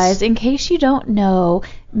 you Yes. guys, in case you don't know,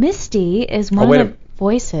 Misty is one of the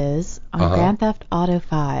voices on Grand Theft Auto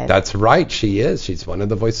 5. That's right. She is. She's one of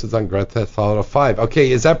the voices on Grand Theft Auto 5.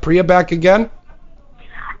 Okay, is that Priya back again?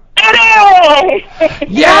 It is!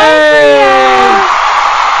 Yay!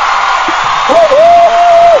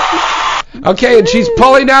 Okay, and she's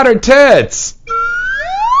pulling out her tits.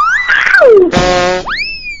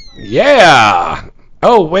 Yeah.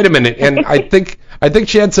 Oh, wait a minute. And I think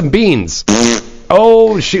she had some beans.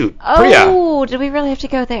 Oh, shoot. Priya. Oh, did we really have to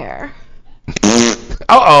go there?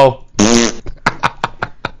 Uh-oh.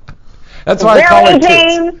 That's why I call her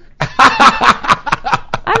tits.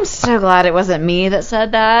 I'm so glad it wasn't me that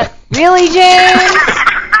said that. Really, James?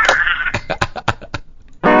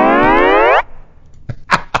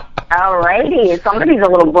 Alrighty, somebody's a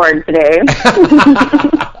little bored today.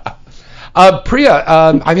 Priya,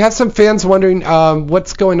 I've had some fans wondering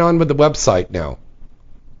what's going on with the website now.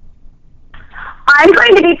 I'm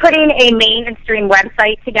going to be putting a mainstream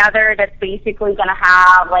website together that's basically going to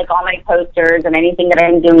have like all my posters and anything that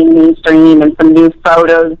I'm doing mainstream and some new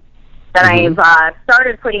photos that I've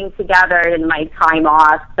started putting together in my time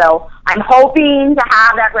off. So I'm hoping to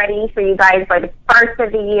have that ready for you guys by the first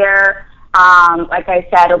of the year. Like I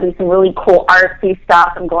said, it'll be some really cool artsy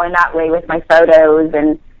stuff. I'm going that way with my photos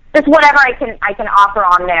and just whatever I can offer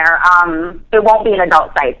on there. It won't be an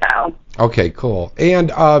adult site though. Okay, cool.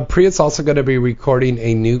 And Priya's also going to be recording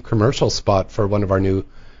a new commercial spot for one of our new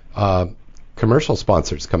commercial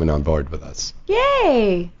sponsors coming on board with us.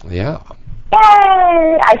 Yay! Yeah.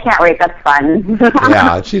 Yay! I can't wait. That's fun.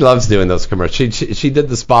 Yeah, she loves doing those commercials. She did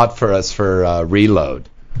the spot for us for Reload.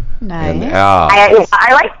 Nice. And,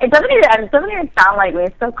 I like it. Doesn't even sound like me.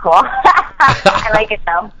 It's so cool. I like it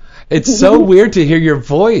though. it's so weird to hear your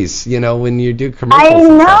voice, when you do commercials. I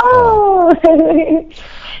know.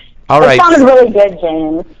 All right. It sounded really good,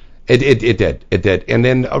 James. It did. And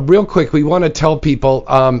then real quick, we want to tell people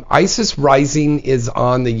ISIS Rising is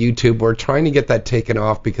on the YouTube. We're trying to get that taken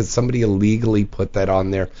off because somebody illegally put that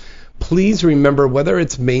on there. Please remember, whether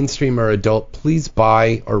it's mainstream or adult, please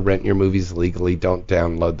buy or rent your movies legally. Don't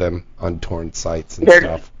download them on torrent sites and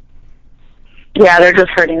stuff. Yeah, they're just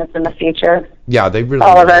hurting us in the future. Yeah, they really,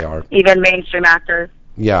 All of really us, are. even mainstream actors.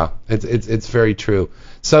 Yeah, it's very true.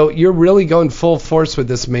 So you're really going full force with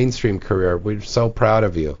this mainstream career. We're so proud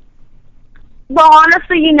of you. Well,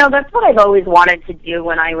 honestly, that's what I've always wanted to do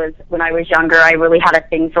when I was younger. I really had a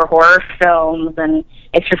thing for horror films, and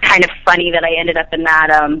it's just kind of funny that I ended up in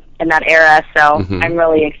that era. So I'm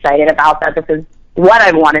really excited about that. This is what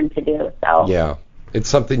I've wanted to do. So yeah, it's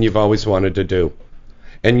something you've always wanted to do,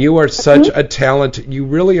 and you are such a talent. You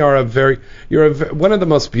really are one of the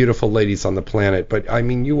most beautiful ladies on the planet. But I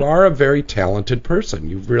mean, you are a very talented person.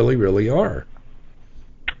 You really, really are.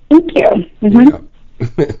 Thank you. Yeah.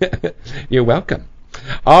 You're welcome.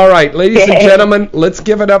 All right, ladies and gentlemen, let's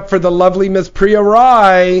give it up for the lovely Miss Priya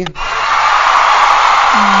Rai.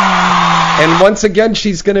 And once again,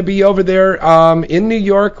 she's going to be over there in New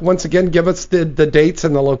York. Once again, give us the dates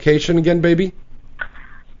and the location again, baby.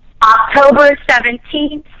 October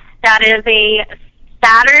 17th. That is a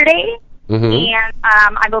Saturday, and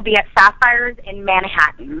I will be at Sapphires in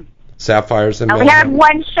Manhattan. Sapphires in Manhattan. We have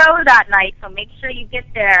one show that night, so make sure you get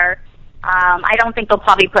there. I don't think they'll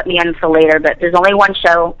probably put me in until later, but there's only one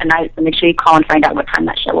show a night, so make sure you call and find out what time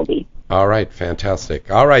that show will be. All right,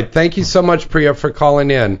 fantastic. All right, thank you so much, Priya, for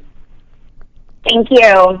calling in. Thank you.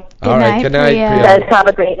 All right, good night, Priya. You guys have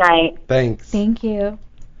a great night. Thanks. Thank you.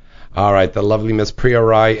 All right, the lovely Miss Priya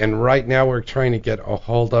Rai, and right now we're trying to get a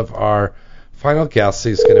hold of our final guest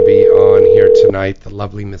who's going to be on here tonight, the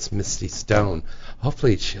lovely Miss Misty Stone.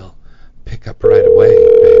 Hopefully she'll pick up right away,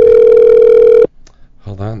 baby.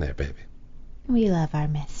 Hold on there, baby. We love our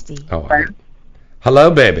Misty. Oh,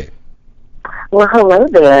 hello, baby. Well, hello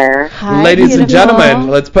there. Hi, Ladies and beautiful. gentlemen,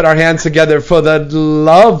 let's put our hands together for the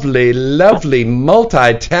lovely, lovely,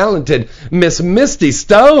 multi-talented Miss Misty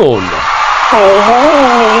Stone.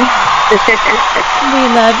 Hey. We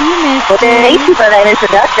love you, Misty. Well, thank you for that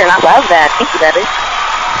introduction. I love that. Thank you, baby.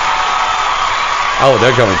 Oh,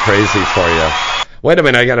 they're going crazy for you. Wait a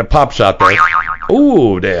minute, I got a pop shot there.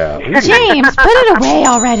 Ooh, there. Ooh. James, put it away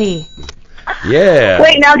already. Yeah.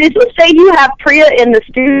 Wait, now did you say you have Priya in the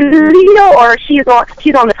studio, or she's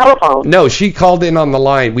on the telephone? No, she called in on the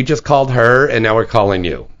line. We just called her, and now we're calling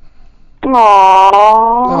you.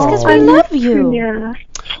 Aww. It's because we love you. Yeah.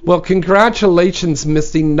 Well, congratulations,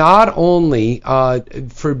 Misty, not only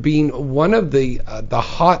for being one of the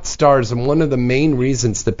hot stars and one of the main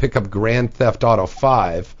reasons to pick up Grand Theft Auto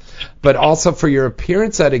 5, but also for your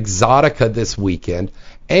appearance at Exotica this weekend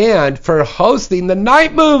and for hosting the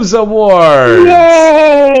Night Moves Awards.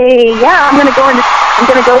 Yay! Yeah, I'm gonna go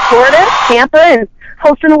to Florida, Tampa, and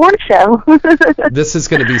host an award show. This is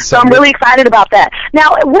going to be So I'm really excited about that. Now,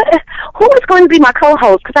 who is going to be my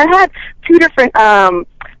co-host? Because I had two different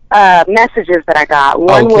messages that I got.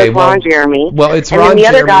 One was Ron Jeremy. Well, it's and Ron then the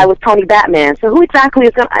other Jeremy. guy was Tony Batman. So who exactly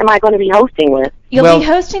am I going to be hosting with? You'll be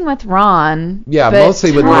hosting with Ron. Yeah, but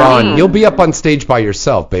mostly with Tony- Ron. You'll be up on stage by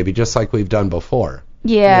yourself, baby, just like we've done before.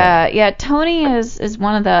 Yeah. Tony is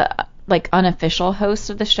one of the unofficial hosts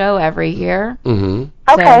of the show every year. Mm-hmm.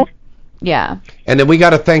 Okay. Yeah. And then we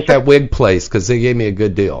got to thank that wig place because they gave me a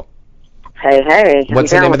good deal. Hey.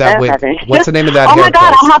 What's the I'm name down of that with wig? Heather. What's the name of that Oh hair my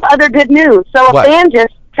God, place? I have other good news. So What? a fan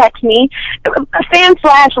just texted me, a fan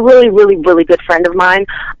 / really, really, really good friend of mine,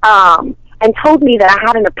 and told me that I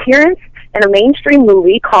had an appearance in a mainstream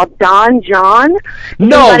movie called Don John.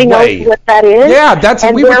 No Anybody way. knows what that is?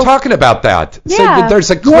 Yeah, we were talking about that. Yeah. So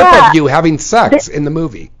there's a clip of you having sex in the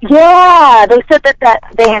movie. Yeah, they said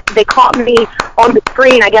that they caught me on the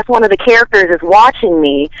screen. I guess one of the characters is watching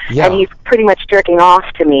me, and he's pretty much jerking off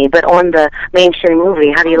to me, but on the mainstream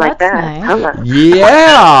movie. How do you like that? Hello.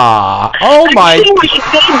 Yeah. Oh my. I'm seeing my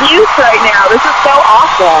big views right now. This is so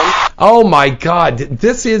awesome. Oh my God.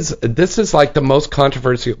 This is like the most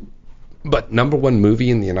controversial, but number one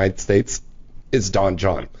movie in the United States is Don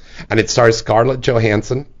John, and it stars Scarlett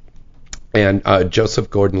Johansson and Joseph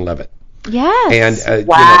Gordon-Levitt. Yes. And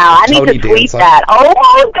wow, I need Tony to tweet Danza. that. Oh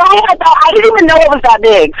my God, I didn't even know it was that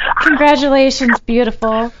big. Congratulations,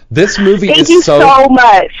 beautiful. This movie Thank is you so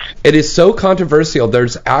much. It is so controversial.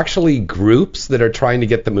 There's actually groups that are trying to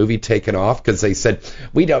get the movie taken off because they said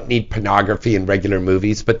we don't need pornography in regular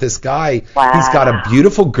movies. But this guy, he's got a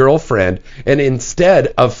beautiful girlfriend, and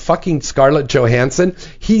instead of fucking Scarlett Johansson,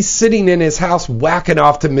 he's sitting in his house whacking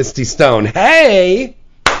off to Misty Stone. Hey.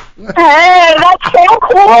 Hey, that's so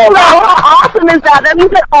cool, though. How awesome is that? That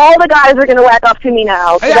means that all the guys are going to whack off to me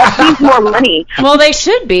now. So that means more money. Well, they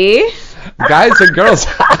should be. Guys and girls.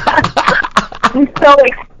 I'm so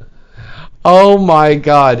excited. Oh my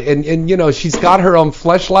God. And you know, she's got her own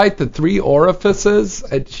fleshlight, the 3 orifices,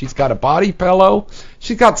 and she's got a body pillow.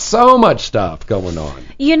 She's got so much stuff going on.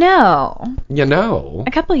 You know,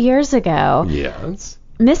 a couple years ago, Yes.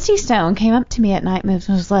 Misty Stone came up to me at Night Moves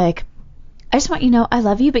and was like, I just want you to know I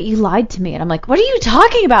love you, but you lied to me. And I'm like, what are you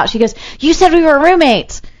talking about? She goes, you said we were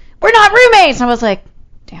roommates. We're not roommates. And I was like,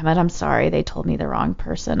 damn it, I'm sorry. They told me the wrong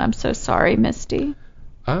person. I'm so sorry, Misty.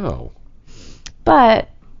 Oh. But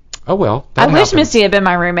Oh well. I That wish happens. Misty had been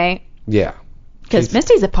my roommate. Yeah. Because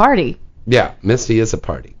Misty's a party. Yeah, Misty is a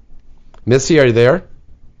party. Misty, are you there?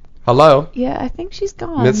 Hello? Yeah, I think she's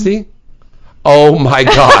gone. Misty? Oh my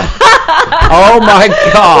God. Oh my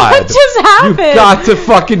God. What just happened? You've got to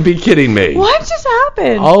fucking be kidding me. What just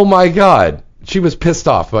happened? Oh my God. She was pissed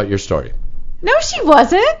off about your story. No, she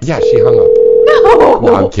wasn't. Yeah, she hung up. No.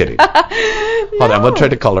 No, I'm kidding. Hold on, we'll try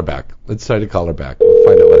to call her back. Let's try to call her back. We'll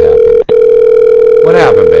find out what happened. What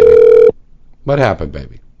happened, baby? What happened,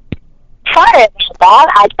 baby? Fun, Bob.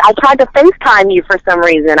 I tried to FaceTime you for some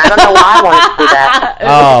reason. I don't know why I wanted to do that.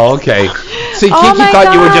 Oh, okay. See, Oh Kiki my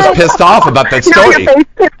thought you were just God. pissed off about that Now story. your face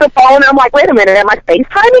hits the phone, and I'm like, wait a minute, am I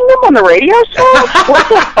FaceTiming them on the radio show? What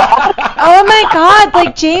the fuck? Oh my God!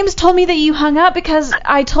 Like James told me that you hung up because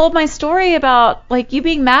I told my story about like you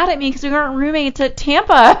being mad at me because we weren't roommates at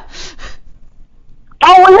Tampa.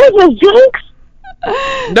 Oh, and this was Jinx.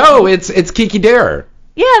 No, it's Kiki Dare.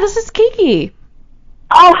 Yeah, this is Kiki.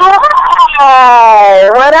 Oh, hi.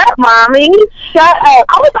 What up, Mommy? Shut up.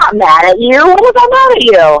 I was not mad at you. What was I mad at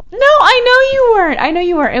you? No, I know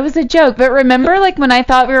you weren't. It was a joke. But remember, like, when I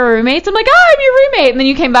thought we were roommates, I'm like, oh, I'm your roommate. And then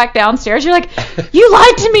you came back downstairs. You're like, you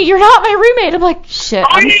lied to me. You're not my roommate. I'm like, shit,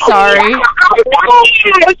 I'm sorry. You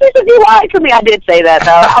lied to me. I did say that,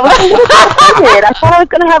 though. I was excited. I thought I was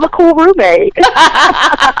going to have a cool roommate.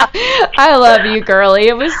 I love you, girlie.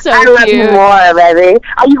 It was so cute. I love you more, baby.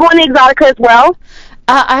 Are you going to Exotica as well?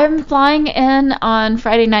 I'm flying in on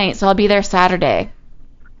Friday night, so I'll be there Saturday.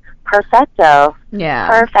 Perfecto. Yeah.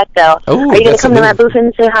 Perfecto. Ooh, are you going to come to my booth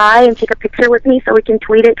and say hi and take a picture with me so we can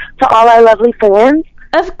tweet it to all our lovely fans?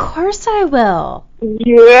 Of course I will.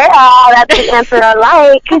 Yeah, that's the answer I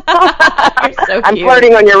like. You're so I'm cute.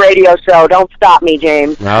 flirting on your radio show. Don't stop me,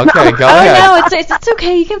 James. Okay, go ahead. Oh, no, it's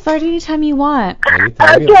okay. You can flirt anytime you want.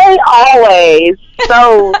 Okay, always.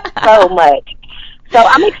 So much. So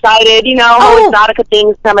I'm excited, you know, Exotica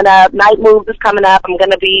things coming up. Night Moves is coming up. I'm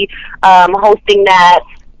going to be hosting that.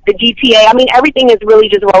 The GTA. I mean, everything is really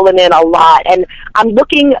just rolling in a lot. And I'm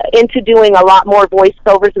looking into doing a lot more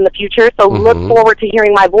voiceovers in the future. So look forward to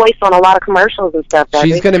hearing my voice on a lot of commercials and stuff.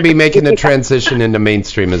 She's going to be making the transition into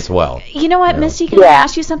mainstream as well. You know what, Misty? Can I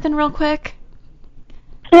ask you something real quick?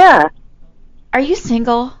 Yeah. Are you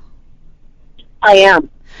single? I am.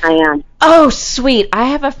 Oh, sweet. I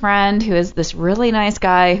have a friend who is this really nice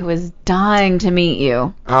guy who is dying to meet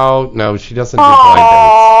you. Oh, no, she doesn't do blind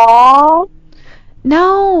dates.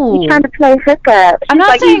 No. He's trying to play hookup. I'm not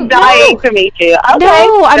like saying he's dying to meet you. Okay,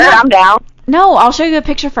 no, I'm down. No, I'll show you a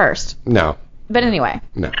picture first. No. But anyway.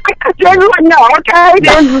 No. No, okay.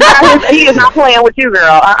 He is not playing with you,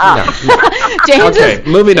 girl. No. James okay,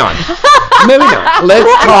 moving on.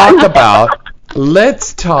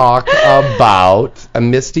 Let's talk about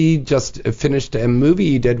Misty just finished a movie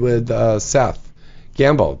you did with Seth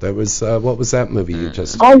Gamble. That was what was that movie you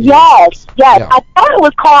just? Oh yes. Yeah. I thought it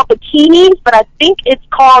was called Bikinis, but I think it's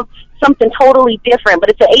called something totally different.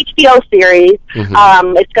 But it's an HBO series.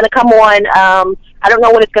 Mm-hmm. It's going to come on. I don't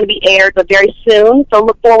know when it's going to be aired, but very soon. So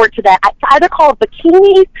look forward to that. It's either called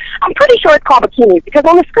Bikinis. I'm pretty sure it's called Bikinis because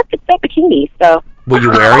on the script it said Bikinis. So. Were you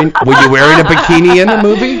wearing a bikini in the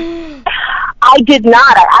movie? I did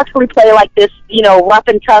not. I actually play like this, you know, rough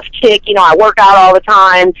and tough chick. You know, I work out all the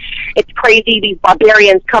time. It's crazy. These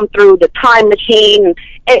barbarians come through the time machine,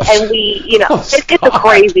 and we, you know, it's a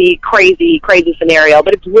crazy, crazy, crazy scenario,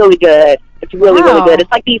 but it's really good. It's really, really good.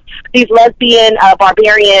 It's like these lesbian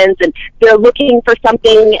barbarians, and they're looking for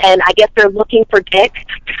something, and I guess they're looking for dick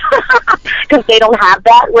because they don't have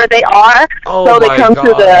that where they are. So they come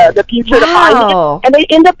to the future to find it, and they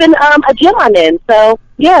end up in a gym I'm in. So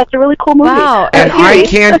yeah, it's a really cool movie. Wow. And I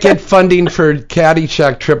can't get funding for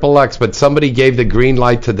Caddyshack XXX, but somebody gave the green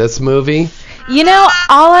light to this movie. You know,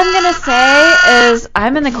 all I'm going to say is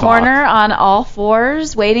I'm in the corner on all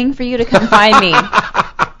fours waiting for you to come find me.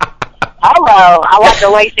 Hello, I like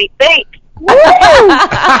the way she thinks.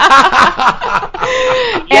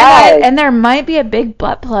 And there might be a big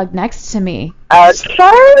butt plug next to me.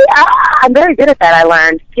 Sorry, I'm very good at that, I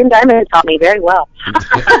learned. Skin Diamond taught me very well.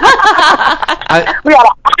 We had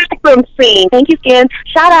an awesome scene. Thank you, Skin.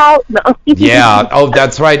 Shout out. Yeah,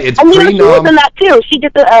 that's right. It's she was pre-nom. in that, too. She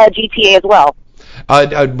did the GTA as well.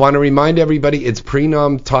 I want to remind everybody it's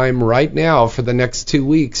pre-nom time right now for the next 2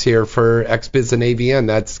 weeks here for XBiz and AVN.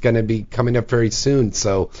 That's going to be coming up very soon,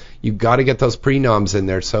 so you've got to get those pre-noms in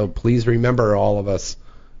there. So please remember all of us,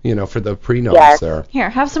 you know, for the pre-noms there. Here,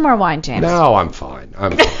 have some more wine, James. No, I'm fine. No,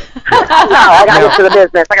 I got to get to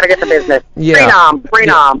the business. Yeah. Pre-nom.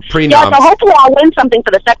 Pre-nom. Yeah, so hopefully I'll win something for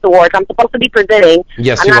the Sex Awards. I'm supposed to be presenting.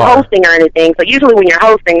 Yes, I'm you not are. hosting or anything. So usually when you're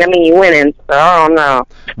hosting, that means you're winning. So I don't know.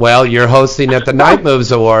 Well, you're hosting at the Night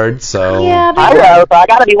Moves Awards, so Yeah, I know. So I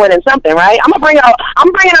got to be winning something, right? I'm bringing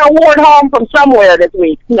an award home from somewhere this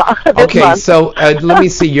week. No, this okay, month. so let me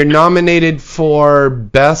see. You're nominated for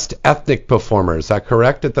Best Ethnic Performer. Is that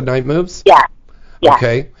correct at the Night Moves? Yeah.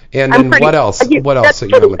 Okay. And then what else? What else are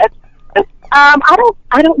you nominated?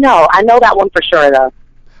 I don't know. I know that one for sure though.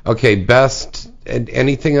 Okay, best and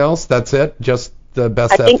anything else? That's it? Just the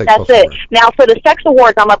best I think ethnic that's performer. it. Now for the Sex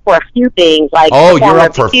Awards, I'm up for a few things like Oh, you're performer up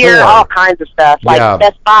of the for year, 4. all kinds of stuff like Yeah.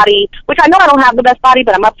 best body, which I know I don't have the best body,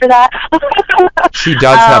 but I'm up for that. She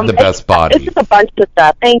does have the best body. It's just a bunch of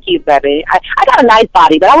stuff. Thank you, baby. I got a nice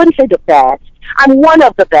body, but I wouldn't say the best. I'm one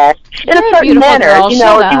of the best in a certain manner. Girl, you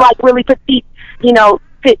know, shut if you up. like really petite, you know,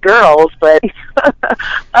 fit girls, but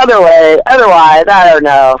otherwise, I don't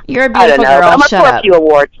know. You're a I don't beautiful know. girl. But I'm up Shut for up. a few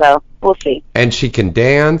awards, so we'll see. And she can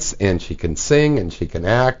dance, and she can sing, and she can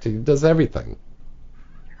act. She does everything.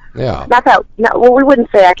 Yeah. Not that. No, well, we wouldn't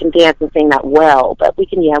say I can dance and sing that well, but we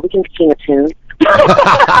can. Yeah, we can sing a tune.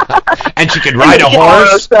 And she could ride a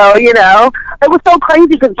horse. So, you know, it was so crazy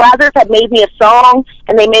because Brazzers had made me a song,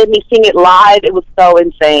 and they made me sing it live. It was so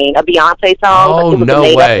insane. A Beyonce song. Oh, it was no a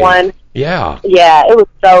made-up way. one. Yeah. Yeah, it was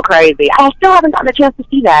so crazy. I still haven't gotten a chance to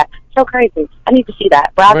see that. So crazy. I need to see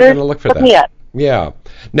that. We're Brazzers, going to look for that. me up. Yeah.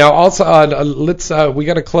 Now, also, let's. We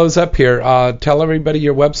got to close up here. Tell everybody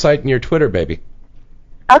your website and your Twitter, baby.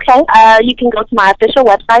 Okay, you can go to my official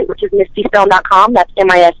website, which is mistystone.com. That's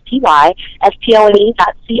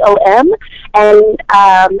mistystone.com.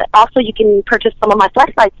 And also you can purchase some of my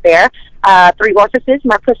fleshlights there. 3 orifices,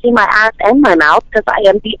 my pussy, my ass, and my mouth, because I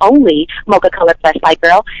am the only mocha-colored fleshlight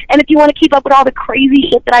girl. And if you want to keep up with all the crazy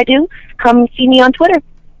shit that I do, come see me on Twitter.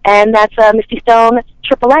 And that's Misty Stone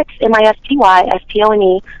XXX,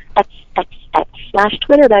 MISTYSTONE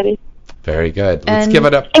 /Twitter, baby. Very good. Let's give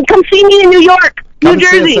it up. And come see me in New York, New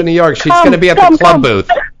Jersey. See us in New York. She's going to be at the club booth.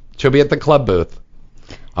 She'll be at the club booth.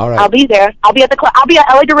 All right. I'll be there. I'll be at the club. I'll be at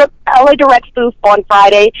LA Direct's booth on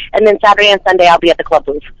Friday, and then Saturday and Sunday I'll be at the club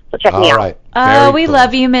booth. So check me out. All right. Oh, we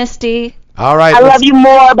love you, Misty. All right. I love you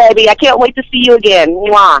more, baby. I can't wait to see you again.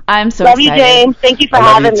 Mwah. I'm so love excited. you, James. Thank you for I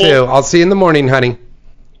love having you me. too. I'll see you in the morning, honey.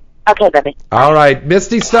 Okay, baby. All right.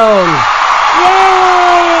 Misty Stone. Yay!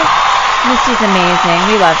 Misty's amazing.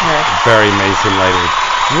 We love her. Very amazing lady.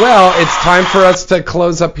 Well, it's time for us to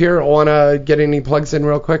close up here. Want to get any plugs in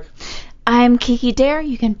real quick? I'm Kiki Dare.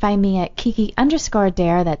 You can find me at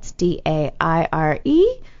Kiki_Dare. That's DAIRE.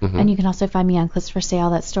 Mm-hmm. And you can also find me on Clips for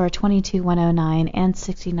Sale. That's store 22109 and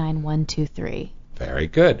 69123. Very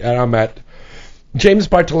good. And I'm at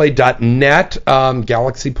jamesbartolet.net,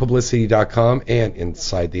 galaxypublicity.com, and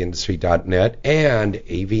insidetheindustry.net, and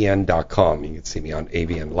avn.com. You can see me on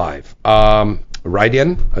AVN Live. Write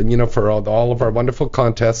in, for all of our wonderful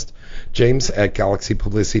contests. James at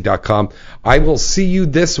galaxypublicity.com. I will see you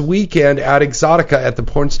this weekend at Exotica at the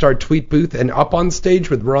Pornstar Tweet booth and up on stage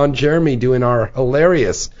with Ron Jeremy doing our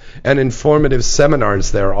hilarious and informative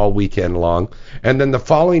seminars there all weekend long. And then the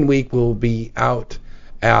following week we'll be out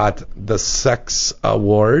at the Sex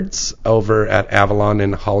Awards over at Avalon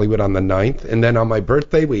in Hollywood on the 9th. And then on my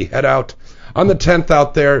birthday we head out on the 10th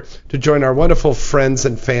out there to join our wonderful friends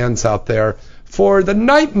and fans out there for the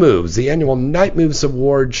Night Moves, the annual Night Moves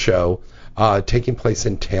Award show taking place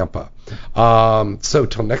in Tampa. So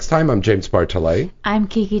till next time, I'm James Bartolet. I'm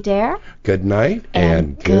Kiki Dare. Good night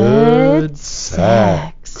and good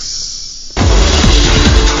sex.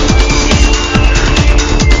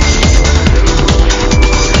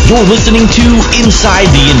 You're listening to Inside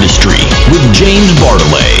the Industry with James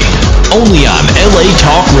Bartolet, only on LA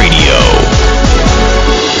Talk Radio.